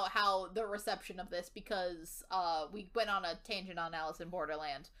talked about how the reception of this because we went on a tangent on Alice in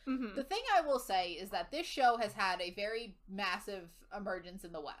Borderland. Mhm. The thing I will say is that this show has had a very massive emergence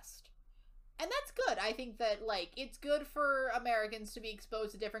in the West. And that's good. I think that, like, it's good for Americans to be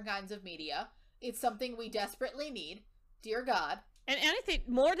exposed to different kinds of media. It's something we desperately need. Dear God. And anything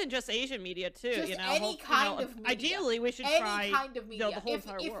more than just Asian media too, Just you know. any kind of media. Ideally, we should Any try kind of media. the whole if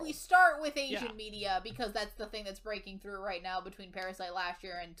entire world. we start with Asian Yeah. media, because that's the thing that's breaking through right now between Parasite last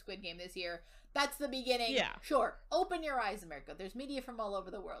year and Squid Game this year, that's the beginning. Yeah. Sure. Open your eyes, America. There's media from all over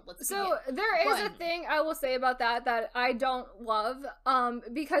the world. Let's So begin. there is But- a thing I will say about that I don't love,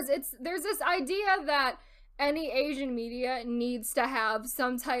 because there's this idea that any Asian media needs to have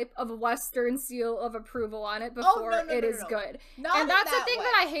some type of Western seal of approval on it before it is good. Not And in that's the that thing way.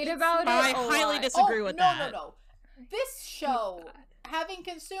 that I hate It's about not- I it. a highly lot. disagree with that. No. This show, having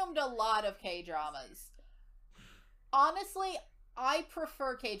consumed a lot of K-dramas, honestly, I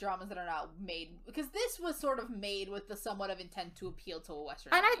prefer K-dramas that are not made, because this was sort of made with the somewhat of intent to appeal to a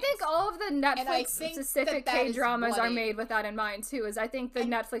Western And I audience. think all of the I Netflix think specific that is K-dramas what are it- made with that in mind too. Is I think the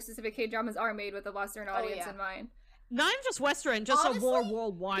And- Netflix specific K-dramas are made with the Western audience yeah. in mind. Not even just Western, just a more Honestly,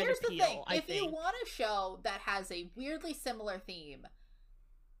 worldwide Here's appeal. the thing: I if think. you want a show that has a weirdly similar theme,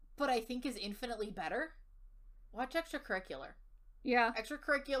 but I think is infinitely better, watch Extracurricular. Yeah.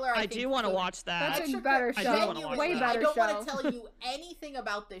 Extracurricular, I do want to watch that. That's a better I show. do wanna watch Way that. better I don't show. want to tell you anything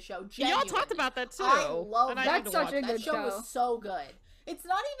about this show. Y'all Genuinely. talked about that too. I love and I that. need That's to such watch a that. good That show show. was so good. It's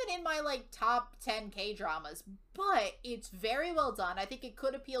not even in my like top 10 K-dramas, but it's very well done. I think it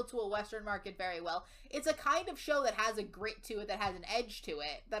could appeal to a Western market very well. It's a kind of show that has a grit to it, that has an edge to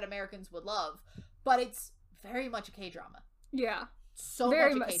it, that Americans would love, but it's very much a K-drama. Yeah. So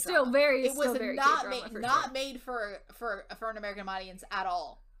Very much a much. K-drama. Still very. It was still very not K-drama, for not sure. made for an American audience at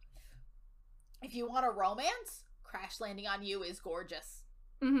all. If you want a romance, Crash Landing on You is gorgeous.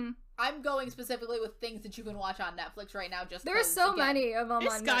 Mm-hmm. I'm going specifically with things that you can watch on Netflix right now. Just There's 'cause, so again, many of them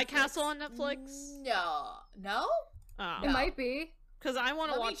Is on Sky Netflix. Castle on Netflix? No, Oh. It might be. Because I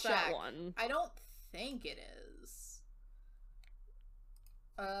want to Let me watch that check. one. I don't think it is.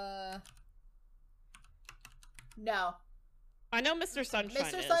 No. I know Mr. Sunshine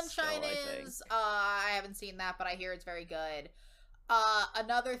Mr. is. Sunshine so I think. is. I haven't seen that, but I hear it's very good.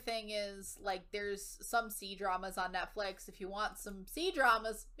 Another thing is, like, there's some C-dramas on Netflix. If you want some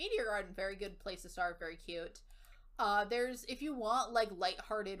C-dramas, Meteor Garden, very good place to start, very cute. There's, if you want, like,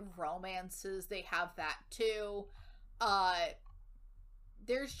 lighthearted romances, they have that, too.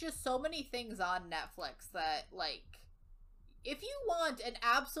 There's just so many things on Netflix that, like, if you want an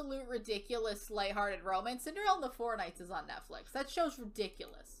absolute ridiculous lighthearted romance, Cinderella and the Four Knights is on Netflix. That show's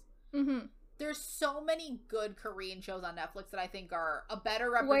ridiculous. Mm-hmm. There's so many good Korean shows on Netflix that I think are a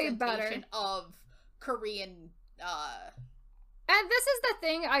better Way representation better. of Korean. And this is the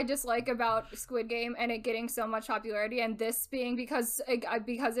thing I dislike about Squid Game and it getting so much popularity, and this being because it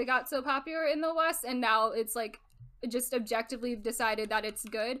got so popular in the West, and now it's like just objectively decided that it's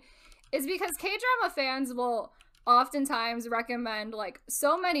good, is because K-drama fans will oftentimes recommend like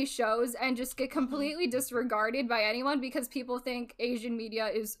so many shows and just get completely disregarded by anyone because people think Asian media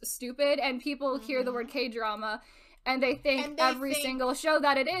is stupid, and people hear the word K-drama and they think every single show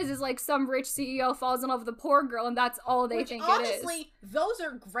that it is like some rich CEO falls in love with a poor girl and that's all they think it is. Honestly, those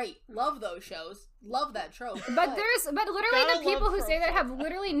are great. Love those shows. Love that trope. But literally Gotta the people love who say that tropes. have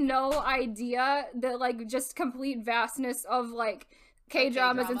literally no idea the like just complete vastness of like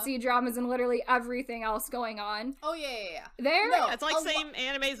K-dramas and K-drama. C-dramas and literally everything else going on. Oh yeah. They're No. It's like a saying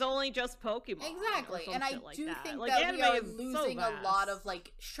anime's only just Pokemon. Exactly, or some and I shit like do that. think Like, that we anime are is so losing a lot of vast.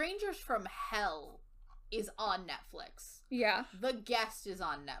 like Strangers from Hell is on Netflix. yeah. The Guest is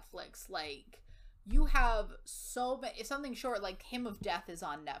on Netflix. Like, you have so many. Something short like Hymn of Death is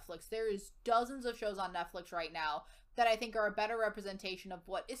on Netflix. There is dozens of shows on Netflix right now that I think are a better representation of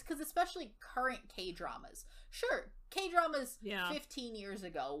what is, because especially current K-dramas. Sure, K-dramas Yeah. 15 years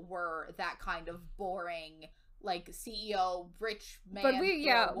ago were that kind of boring, like CEO, rich man. But we've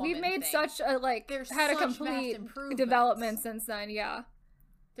woman made thing. such a like There's had a such vast complete improvements. development since then, yeah.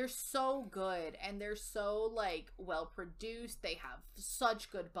 They're so good and they're so like well produced. They have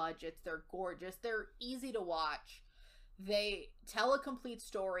such good budgets. They're gorgeous. They're easy to watch. They tell a complete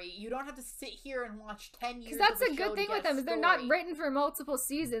story. You don't have to sit here and watch 10 years. Because that's of a good show thing to with get them, is they're not story. written for multiple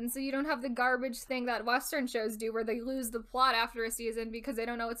seasons, so you don't have the garbage thing that Western shows do where they lose the plot after a season because they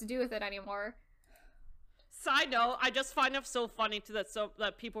don't know what to do with it anymore. Side note, I just find it so funny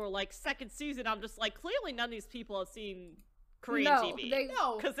that people are like, second season. I'm just like, clearly none of these people have seen Korean No, TV. they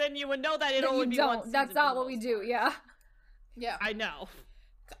No. Because then you would know that it'd that only you be don't. one season. That's for not the what we most do, part. yeah. Yeah. I know.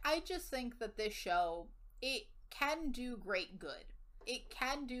 I just think that this show, it can do great good. It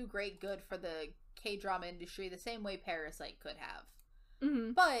can do great good for the K-drama industry the same way Parasite could have.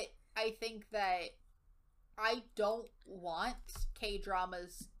 Mm-hmm. But I think that I don't want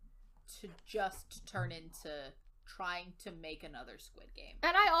K-dramas to just turn into trying to make another Squid Game.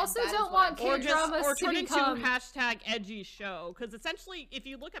 And I also that is don't what want I'm- K-dramas or to turn into become... #edgy show. Because essentially, if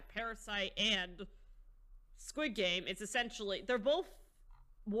you look at Parasite and Squid Game, it's essentially, they're both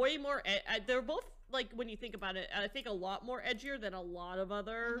way more, they're both, like, when you think about it, I think a lot more edgier than a lot of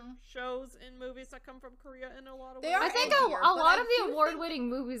other shows and movies that come from Korea in a lot of They ways. are I think edgier, a but lot I of do the think- award-winning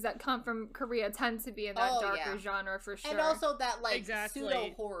movies that come from Korea tend to be in that Oh, darker yeah. genre for sure. And also that, like, Exactly.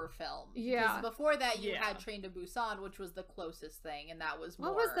 pseudo-horror film. Yeah. Because before that, you Yeah. had Train to Busan, which was the closest thing, and that was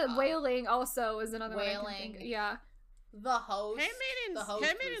more... what was the Wailing? Also was another one I can Wailing. think. Yeah. The Host. Handmaiden's, Host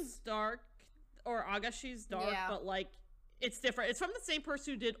Handmaiden's was- dark, or Agashi's dark, Yeah. but, like, it's different. It's from the same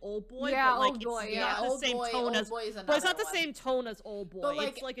person who did Old Boy, Yeah, but, like, Old Boy, it's yeah. not the Old same Boy, tone Old as... Boy is But it's not the another same tone as Old Boy. But, like,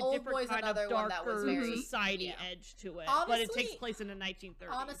 it's like a Old different Boy's kind of another one that was darker very- society yeah. edge to it. But it takes Honestly- place in the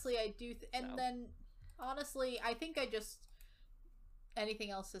 1930s. Honestly, I do... and So. then, honestly, I think I just...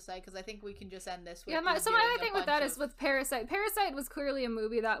 anything else to say? Because I think we can just end this with Yeah, you so doing my a other thing with bunch that of- is with Parasite. Parasite was clearly a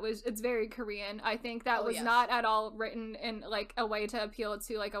movie that it's very Korean. I think that Oh, was yes. not at all written in like a way to appeal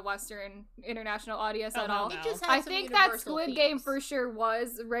to like a Western international audience Oh, at no, all. no. It just has I some think that universal Squid Game themes. for sure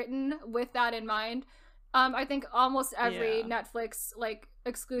was written with that in mind. I think almost every Yeah. Netflix like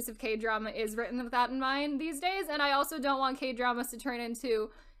exclusive K-drama is written with that in mind these days, and I also don't want K-dramas to turn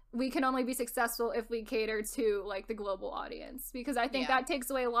into we can only be successful if we cater to like the global audience, because I think Yeah. that takes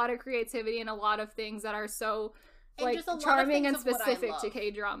away a lot of creativity and a lot of things that are so And like just a lot of charming things and of what I specific to love.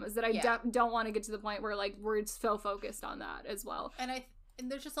 K-dramas that I Yeah. don't want to get to the point where like we're so focused on that as well. And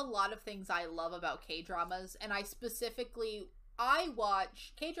there's just a lot of things I love about K-dramas, and I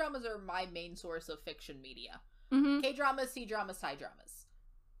watch K-dramas are my main source of fiction media. Mm-hmm. K-dramas, C-dramas, Thai dramas.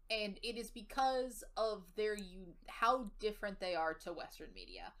 And it is because of how different they are to Western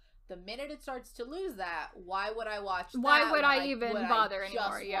media. The minute it starts to lose that, why would I watch that? Why would I when even would bother I anymore?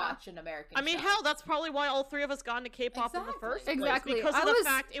 just Yeah. watch an American I mean, show? hell, that's probably why all three of us got into K-pop in the Exactly. first place. Exactly. Because I of the was-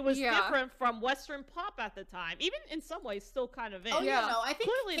 fact it was yeah. different from Western pop at the time. Even in some ways, still kind of is. Oh, Yeah. yeah, no, I think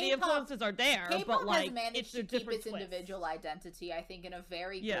Clearly, the K-pop- influences are there, K-pop but like, has managed it's a to keep different its twist. individual identity, I think, in a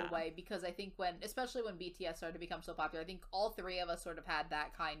very Yeah. good way, because I think especially when BTS started to become so popular, I think all three of us sort of had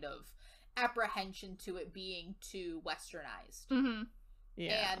that kind of apprehension to it being too westernized. Mm-hmm.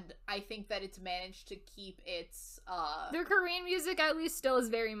 Yeah. And I think that it's managed to keep its Their Korean music at least still is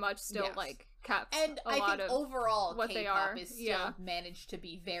very much still Yes. like kept and a I lot think of overall what they K-pop are. is still Yeah. managed to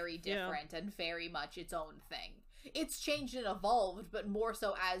be very Yeah. different and very much its own thing. It's changed and evolved, but more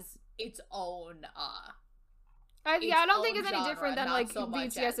so as its own I its don't think own it's any genre, different than not like so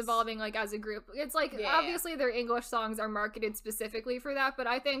much BTS as- evolving like as a group. It's like Yeah. obviously their English songs are marketed specifically for that, but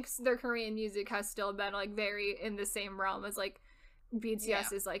I think their Korean music has still been like very in the same realm as like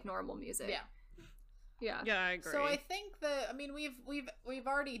BTS is like normal music. Yeah. Yeah. Yeah, I agree. So I think that, I mean, we've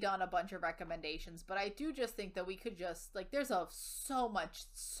already done a bunch of recommendations, but I do just think that we could just like there's so much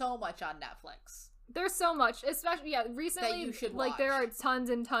on Netflix. There's so much, especially recently you should like there are watch. tons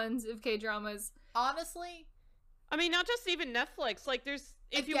and tons of K-dramas. Honestly, I mean, not just even Netflix. Like, there's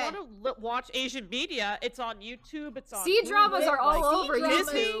if you Again- want to watch Asian media, it's on YouTube. It's on C-dramas Hulu, are all like, over C-dramas-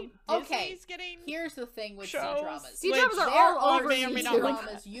 YouTube. Disney. Okay. Disney's getting here's the thing with shows. C-dramas. C-dramas Which are There all over may or may not YouTube. like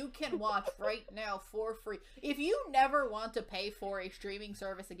C-dramas you can watch right now for free. If you never want to pay for a streaming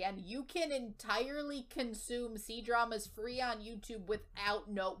service again, you can entirely consume C-dramas free on YouTube with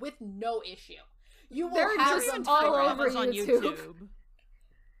no issue. You will They're have just some all Thai over dramas on YouTube. YouTube.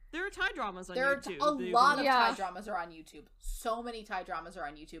 There are Thai dramas on There are YouTube. a They- lot of Yeah. Thai dramas are on YouTube. So many Thai dramas are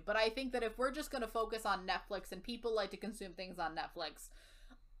on YouTube. But I think that if we're just going to focus on Netflix and people like to consume things on Netflix,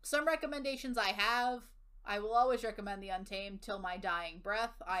 some recommendations I will always recommend The Untamed till my dying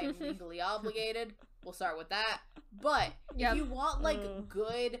breath. I am legally obligated. We'll start with that. But Yep. if you want like Ugh.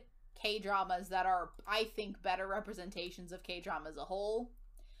 good K-dramas that are, I think, better representations of K-drama as a whole,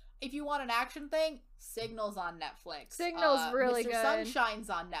 if you want an action thing, Signal's on Netflix. Signal's really Mr. good. Sunshine's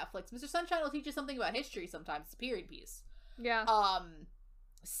on Netflix. Mr. Sunshine will teach you something about history sometimes. It's a period piece. Yeah.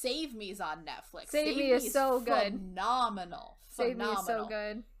 Save Me's on Netflix. Save Me is so good. Phenomenal. Save Me is so Phenomenal.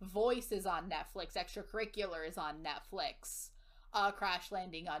 good. Voice is on Netflix. Extracurricular is on Netflix. Crash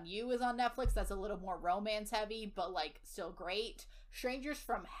Landing on You is on Netflix. That's a little more romance heavy, but like still great. Strangers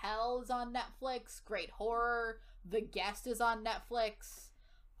from Hell is on Netflix. Great horror. The Guest is on Netflix.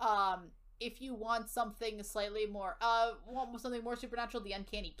 If you want something slightly more, something more supernatural, The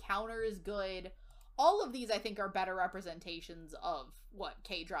Uncanny Counter is good. All of these, I think, are better representations of what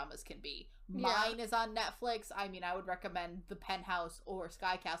K-dramas can be. Yeah. Mine is on Netflix. I mean, I would recommend The Penthouse or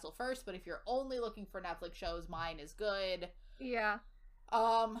Sky Castle first, but if you're only looking for Netflix shows, mine is good. Yeah.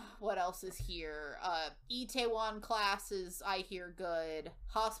 What else is here? Itaewon Class is, I hear, good.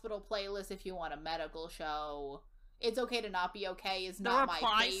 Hospital Playlist if you want a medical show. It's Okay to Not Be Okay is The not my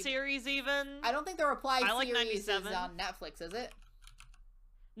Reply favorite. series, even. I don't think the Reply I like series is 97. on Netflix, is it?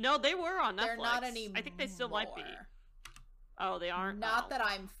 No, they were on Netflix. They're not anymore. I think they still might be. Oh, they aren't. Not Oh. that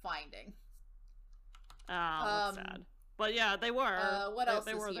I'm finding. Oh, that's sad. But yeah, they were. What else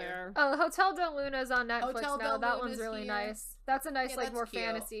they is were here? there. Oh, Hotel Del Luna's on Netflix Hotel now. Del That Luna's one's really here. nice. That's a nice, Yeah, like, that's more cute.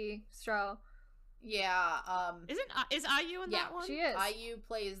 fantasy show. Yeah, Is IU in yeah, that one? She is. IU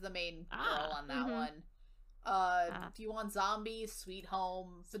plays the main girl Ah. on that Mhm. one. If you want zombies, Sweet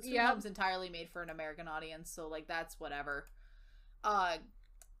Home. But Sweet Yep. Home's entirely made for an American audience, so like that's whatever.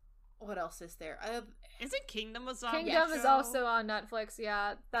 What else is there? Isn't Kingdom a zombie Kingdom is show? also on Netflix.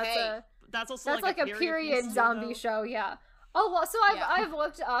 Yeah, that's Hey, That's also like a period piece, zombie though. show. Yeah. Oh well, so Yeah. I've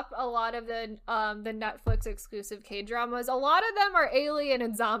looked up a lot of the Netflix exclusive K dramas. A lot of them are alien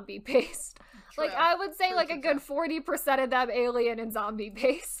and zombie based. Like, True. I would say True, like true, a good 40% of them alien and zombie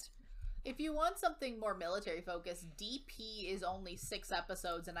based. If you want something more military focused, DP is only 6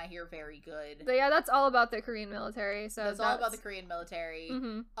 episodes, and I hear very good. But yeah, that's all about the Korean military. So That's all about the Korean military.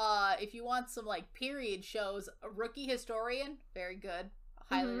 Mhm. If you want some like period shows, Rookie Historian, very good.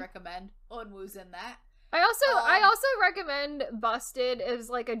 Highly Mhm. recommend. Eunwoo's in that. I also recommend Busted as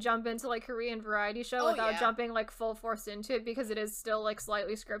like a jump into like Korean variety show Oh, without yeah. jumping like full force into it because it is still like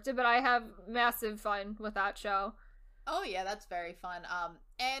slightly scripted, but I have massive fun with that show. Oh yeah, that's very fun.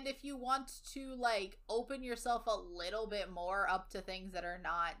 And if you want to like open yourself a little bit more up to things that are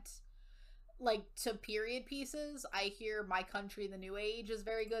not like to period pieces, I hear My Country the New Age is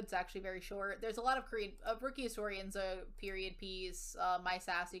very good. It's actually very short. There's a lot of Korean Rookie Historian's a period piece. My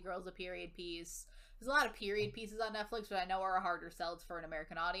Sassy Girl's a period piece. There's a lot of period pieces on Netflix, but I know are harder sells for an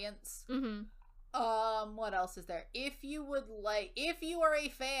American audience. Mm-hmm. What else is there? If you are a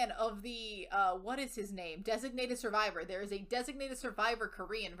fan of the what is his name? Designated Survivor. There is a Designated Survivor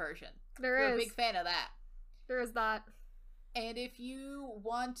Korean version. There You're is. a big fan of that. There is that. And if you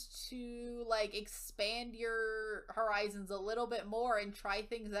want to like expand your horizons a little bit more and try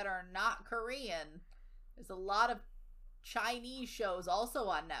things that are not Korean, there's a lot of Chinese shows also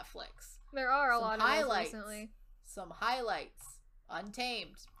on Netflix. There are a Some lot of highlights. those recently. Some highlights.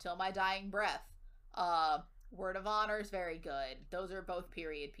 Untamed, Till My Dying Breath. Word of Honor is very good. Those are both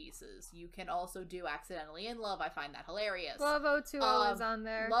period pieces. You can also do Accidentally in Love. I find that hilarious. Love 020 is on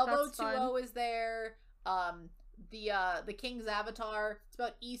there. Love That's 020 fun. is there. The King's Avatar. It's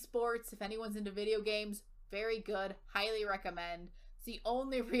about esports. If anyone's into video games, very good. Highly recommend. It's the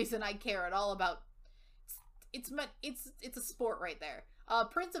only reason I care at all about. It's a sport right there.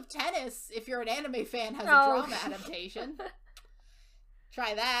 Prince of Tennis, if you're an anime fan, has a drama adaptation.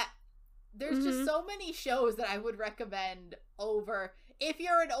 Try that. There's just so many shows that I would recommend over. If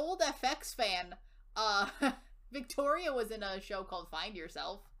you're an old FX fan, Victoria was in a show called Find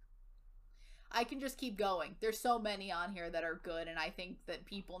Yourself. I can just keep going. There's so many on here that are good, and I think that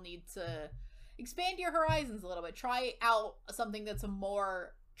people need to expand your horizons a little bit. Try out something that's a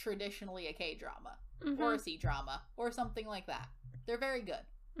more traditionally a K-drama, or a C-drama, or something like that. They're very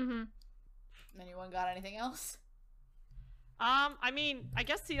good. Anyone got anything else? I mean, I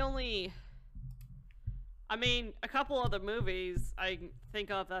guess a couple other movies I can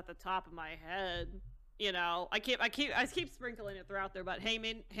think of at the top of my head. You know, I keep sprinkling it throughout there, but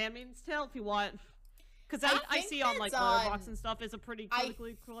Handmaid's Tale, if you want, because I see on like Letterboxd and stuff, is a pretty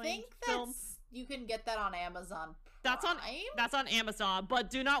critically acclaimed film. You can get that on Amazon Prime. That's on Amazon, but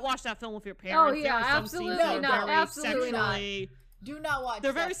do not watch that film with your parents. Oh yeah, there are some absolutely scenes that are not. very Absolutely not. sexually- Do not watch.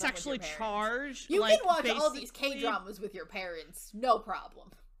 They're that very film with sexually your parents. charged. You like, can watch all these basically- K-dramas with your parents, no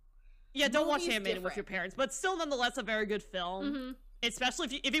problem. Yeah, don't watch Movie's Handmaiden with your different. parents, but still, nonetheless, a very good film.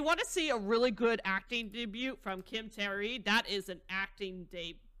 Especially if you want to see a really good acting debut from Kim Tae-ri, that is an acting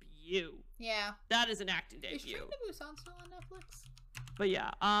debut. Yeah. That is an acting Is debut. Train to Busan still on Netflix? But yeah,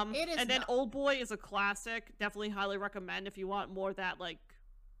 It is and then not. Old Boy is a classic. Definitely highly recommend if you want more of that, like,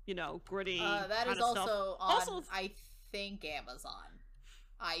 you know, gritty. That is kinda also stuff. on, Also, I think, Amazon.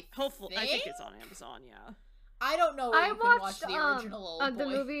 hopefully, I think it's on Amazon. Yeah, I don't know where I you can watch watched the original Old the Boy.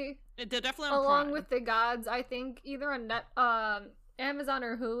 movie they're definitely on Along Prime. with the Gods. I think either on Amazon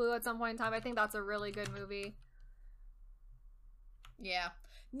or Hulu at some point in time. I think that's a really good movie. Yeah.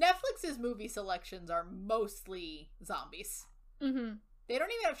 Netflix's movie selections are mostly zombies. They don't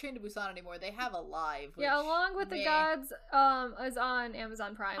even have Train to Busan anymore. They have Alive. Yeah, which, Along with the meh. Gods is on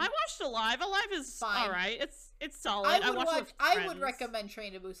Amazon Prime. I watched Alive. Alive is Fine. all right. It's solid. I would watched it with I would friends. recommend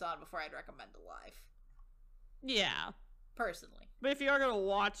Train to Busan before I'd recommend Alive. Yeah, Personally. but if you are gonna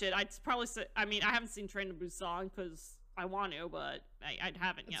watch it, I'd probably say. I mean, I haven't seen Train to Busan because I want to, but I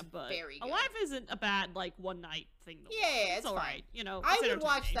haven't It's yet. But very good. Alive isn't a bad like one night thing. To Yeah, watch. it's all fine. right. You know, I it's would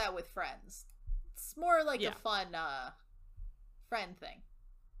watch entertaining. that with friends. It's more like Yeah. a fun friend thing.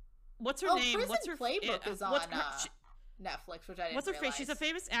 What's her Oh, name? Prison What's her Playbook is on what's her, Netflix, which I didn't what's her realize. face? She's a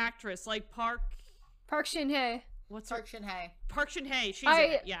famous actress, like Park. Park Shin-hye. What's Park her? Shin-hye. Park Shin-hye. She's I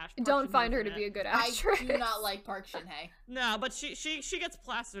in it. Yeah. Park Don't Shin-hye's find her in to it. be a good I actress. do not like Park Shin-hye. No, but she gets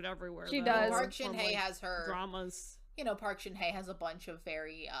plastered everywhere. She though, does. Park from, Shin-hye like, has her dramas. You know, Park Shin-hye has a bunch of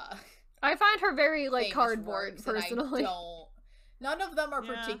very I find her very like famous cardboard works, and personally. None of them are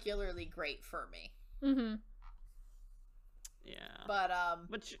Yeah. particularly great for me. Yeah.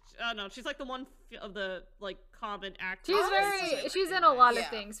 But she, no, she's like the one of the like common actors. She's Honestly, she's in a lot of yeah.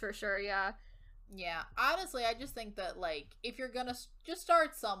 things for sure. Yeah. yeah, honestly, I just think that like if you're gonna just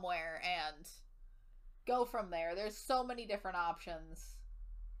start somewhere and go from there, there's so many different options.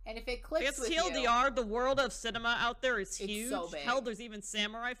 And if it clicks It's with TLDR, the world of cinema out there is It's huge. so big. Hell, there's even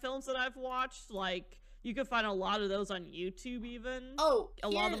samurai films that I've watched. Like, you can find a lot of those on YouTube even. Oh, a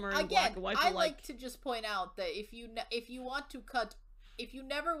lot of them are in again, black and white. I but, like to just point out that if you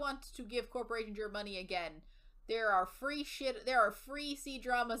never want to give corporations your money again, there are free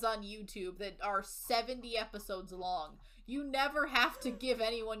C-dramas on YouTube that are 70 episodes long. You never have to give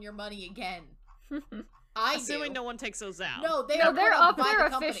anyone your money again. Assuming no one takes those out. No, they're up by there the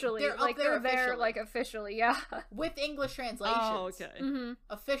company. officially. They're like up there they're officially. like officially, yeah. With English translations. Oh, okay. Mm-hmm.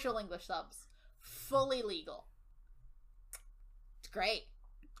 Official English subs. Fully legal. It's great.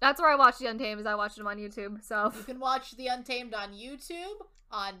 That's where I watched The Untamed. Is I watched them on YouTube. So You can watch The Untamed on YouTube,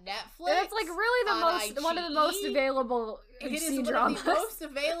 on Netflix. and it's like really the on most one of the most iQIYI. available It is C one dramas. of the most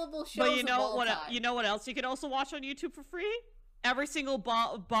available shows But you know of all what? time. You know what else you can also watch on YouTube for free? Every single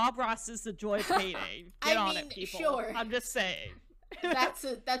Bob Ross's The Joy of Painting. Get on it, people. Sure. I'm just saying. That's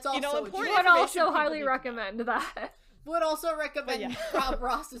also You know, a important joy. Would information also people highly need to know. recommend that. Would also recommend yeah. Bob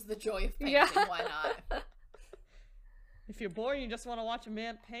Ross's The Joy of Painting. Yeah. Why not? If you're bored and you just want to watch a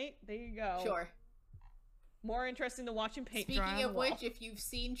man paint, there you go. Sure. More interesting than watching paint dry on Speaking the of wall. which, if you've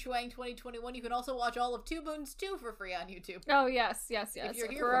seen Chuang 2021, you can also watch all of Two Moons 2 for free on YouTube. Oh yes. you're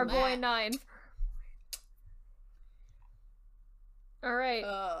here For our for boy that. 9. All right.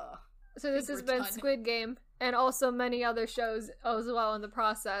 So this has super been ton. Squid Game, and also many other shows as well in the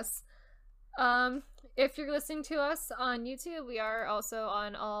process. If you're listening to us on YouTube, we are also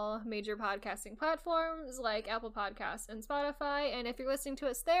on all major podcasting platforms like Apple Podcasts and Spotify. And if you're listening to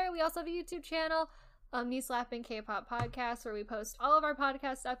us there, we also have a YouTube channel, Knee Slapping K-Pop Podcast, where we post all of our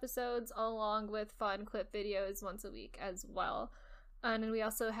podcast episodes along with fun clip videos once a week as well. And then we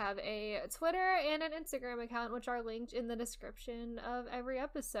also have a Twitter and an Instagram account, which are linked in the description of every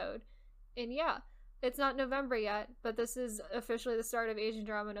episode. And yeah, it's not November yet, but this is officially the start of Asian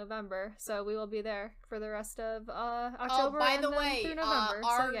Drama November, so we will be there for the rest of October by and the then way, through November.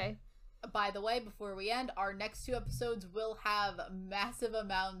 our- So yay. By the way, before we end, our next 2 episodes will have massive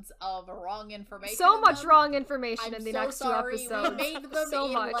amounts of wrong information. So in much them. wrong information I'm in the so next sorry. 2 episodes. We made them so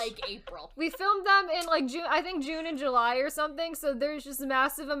in much. like April. We filmed them in like June, I think June and July or something, so there's just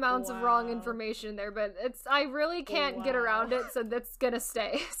massive amounts of wrong Wow. information there, but I really can't get Wow. around it, so that's gonna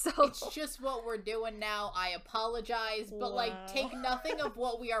stay. So It's just what we're doing now. I apologize, but like Wow. take nothing of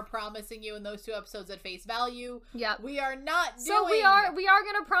what we are promising you in those 2 episodes at face value. yeah. We are not doing. So we are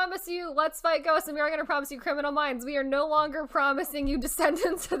gonna promise you Let's Fight Ghosts, and we are gonna promise you Criminal Minds. We are no longer promising you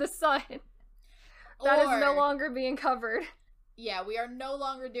Descendants of the Sun. That is no Or- longer being covered. Yeah, we are no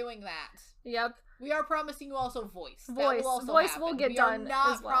longer doing that. Yep. We are promising you also Voice. That Voice. will also Voice happen. will get We are done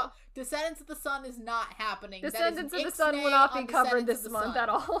not as well. Descendants of the Sun is not happening. That is Descendants an of the Sun will ixnay not be on covered Descendants this of the month Sun. at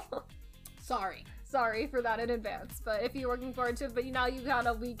all. Sorry. Sorry for that in advance, but if you're looking forward to it, but now you got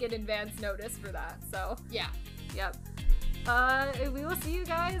a week in advance notice for that, so Yeah. yep. We will see you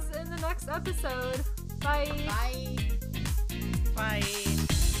guys in the next episode. Bye. Bye.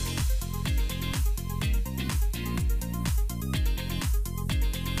 Bye.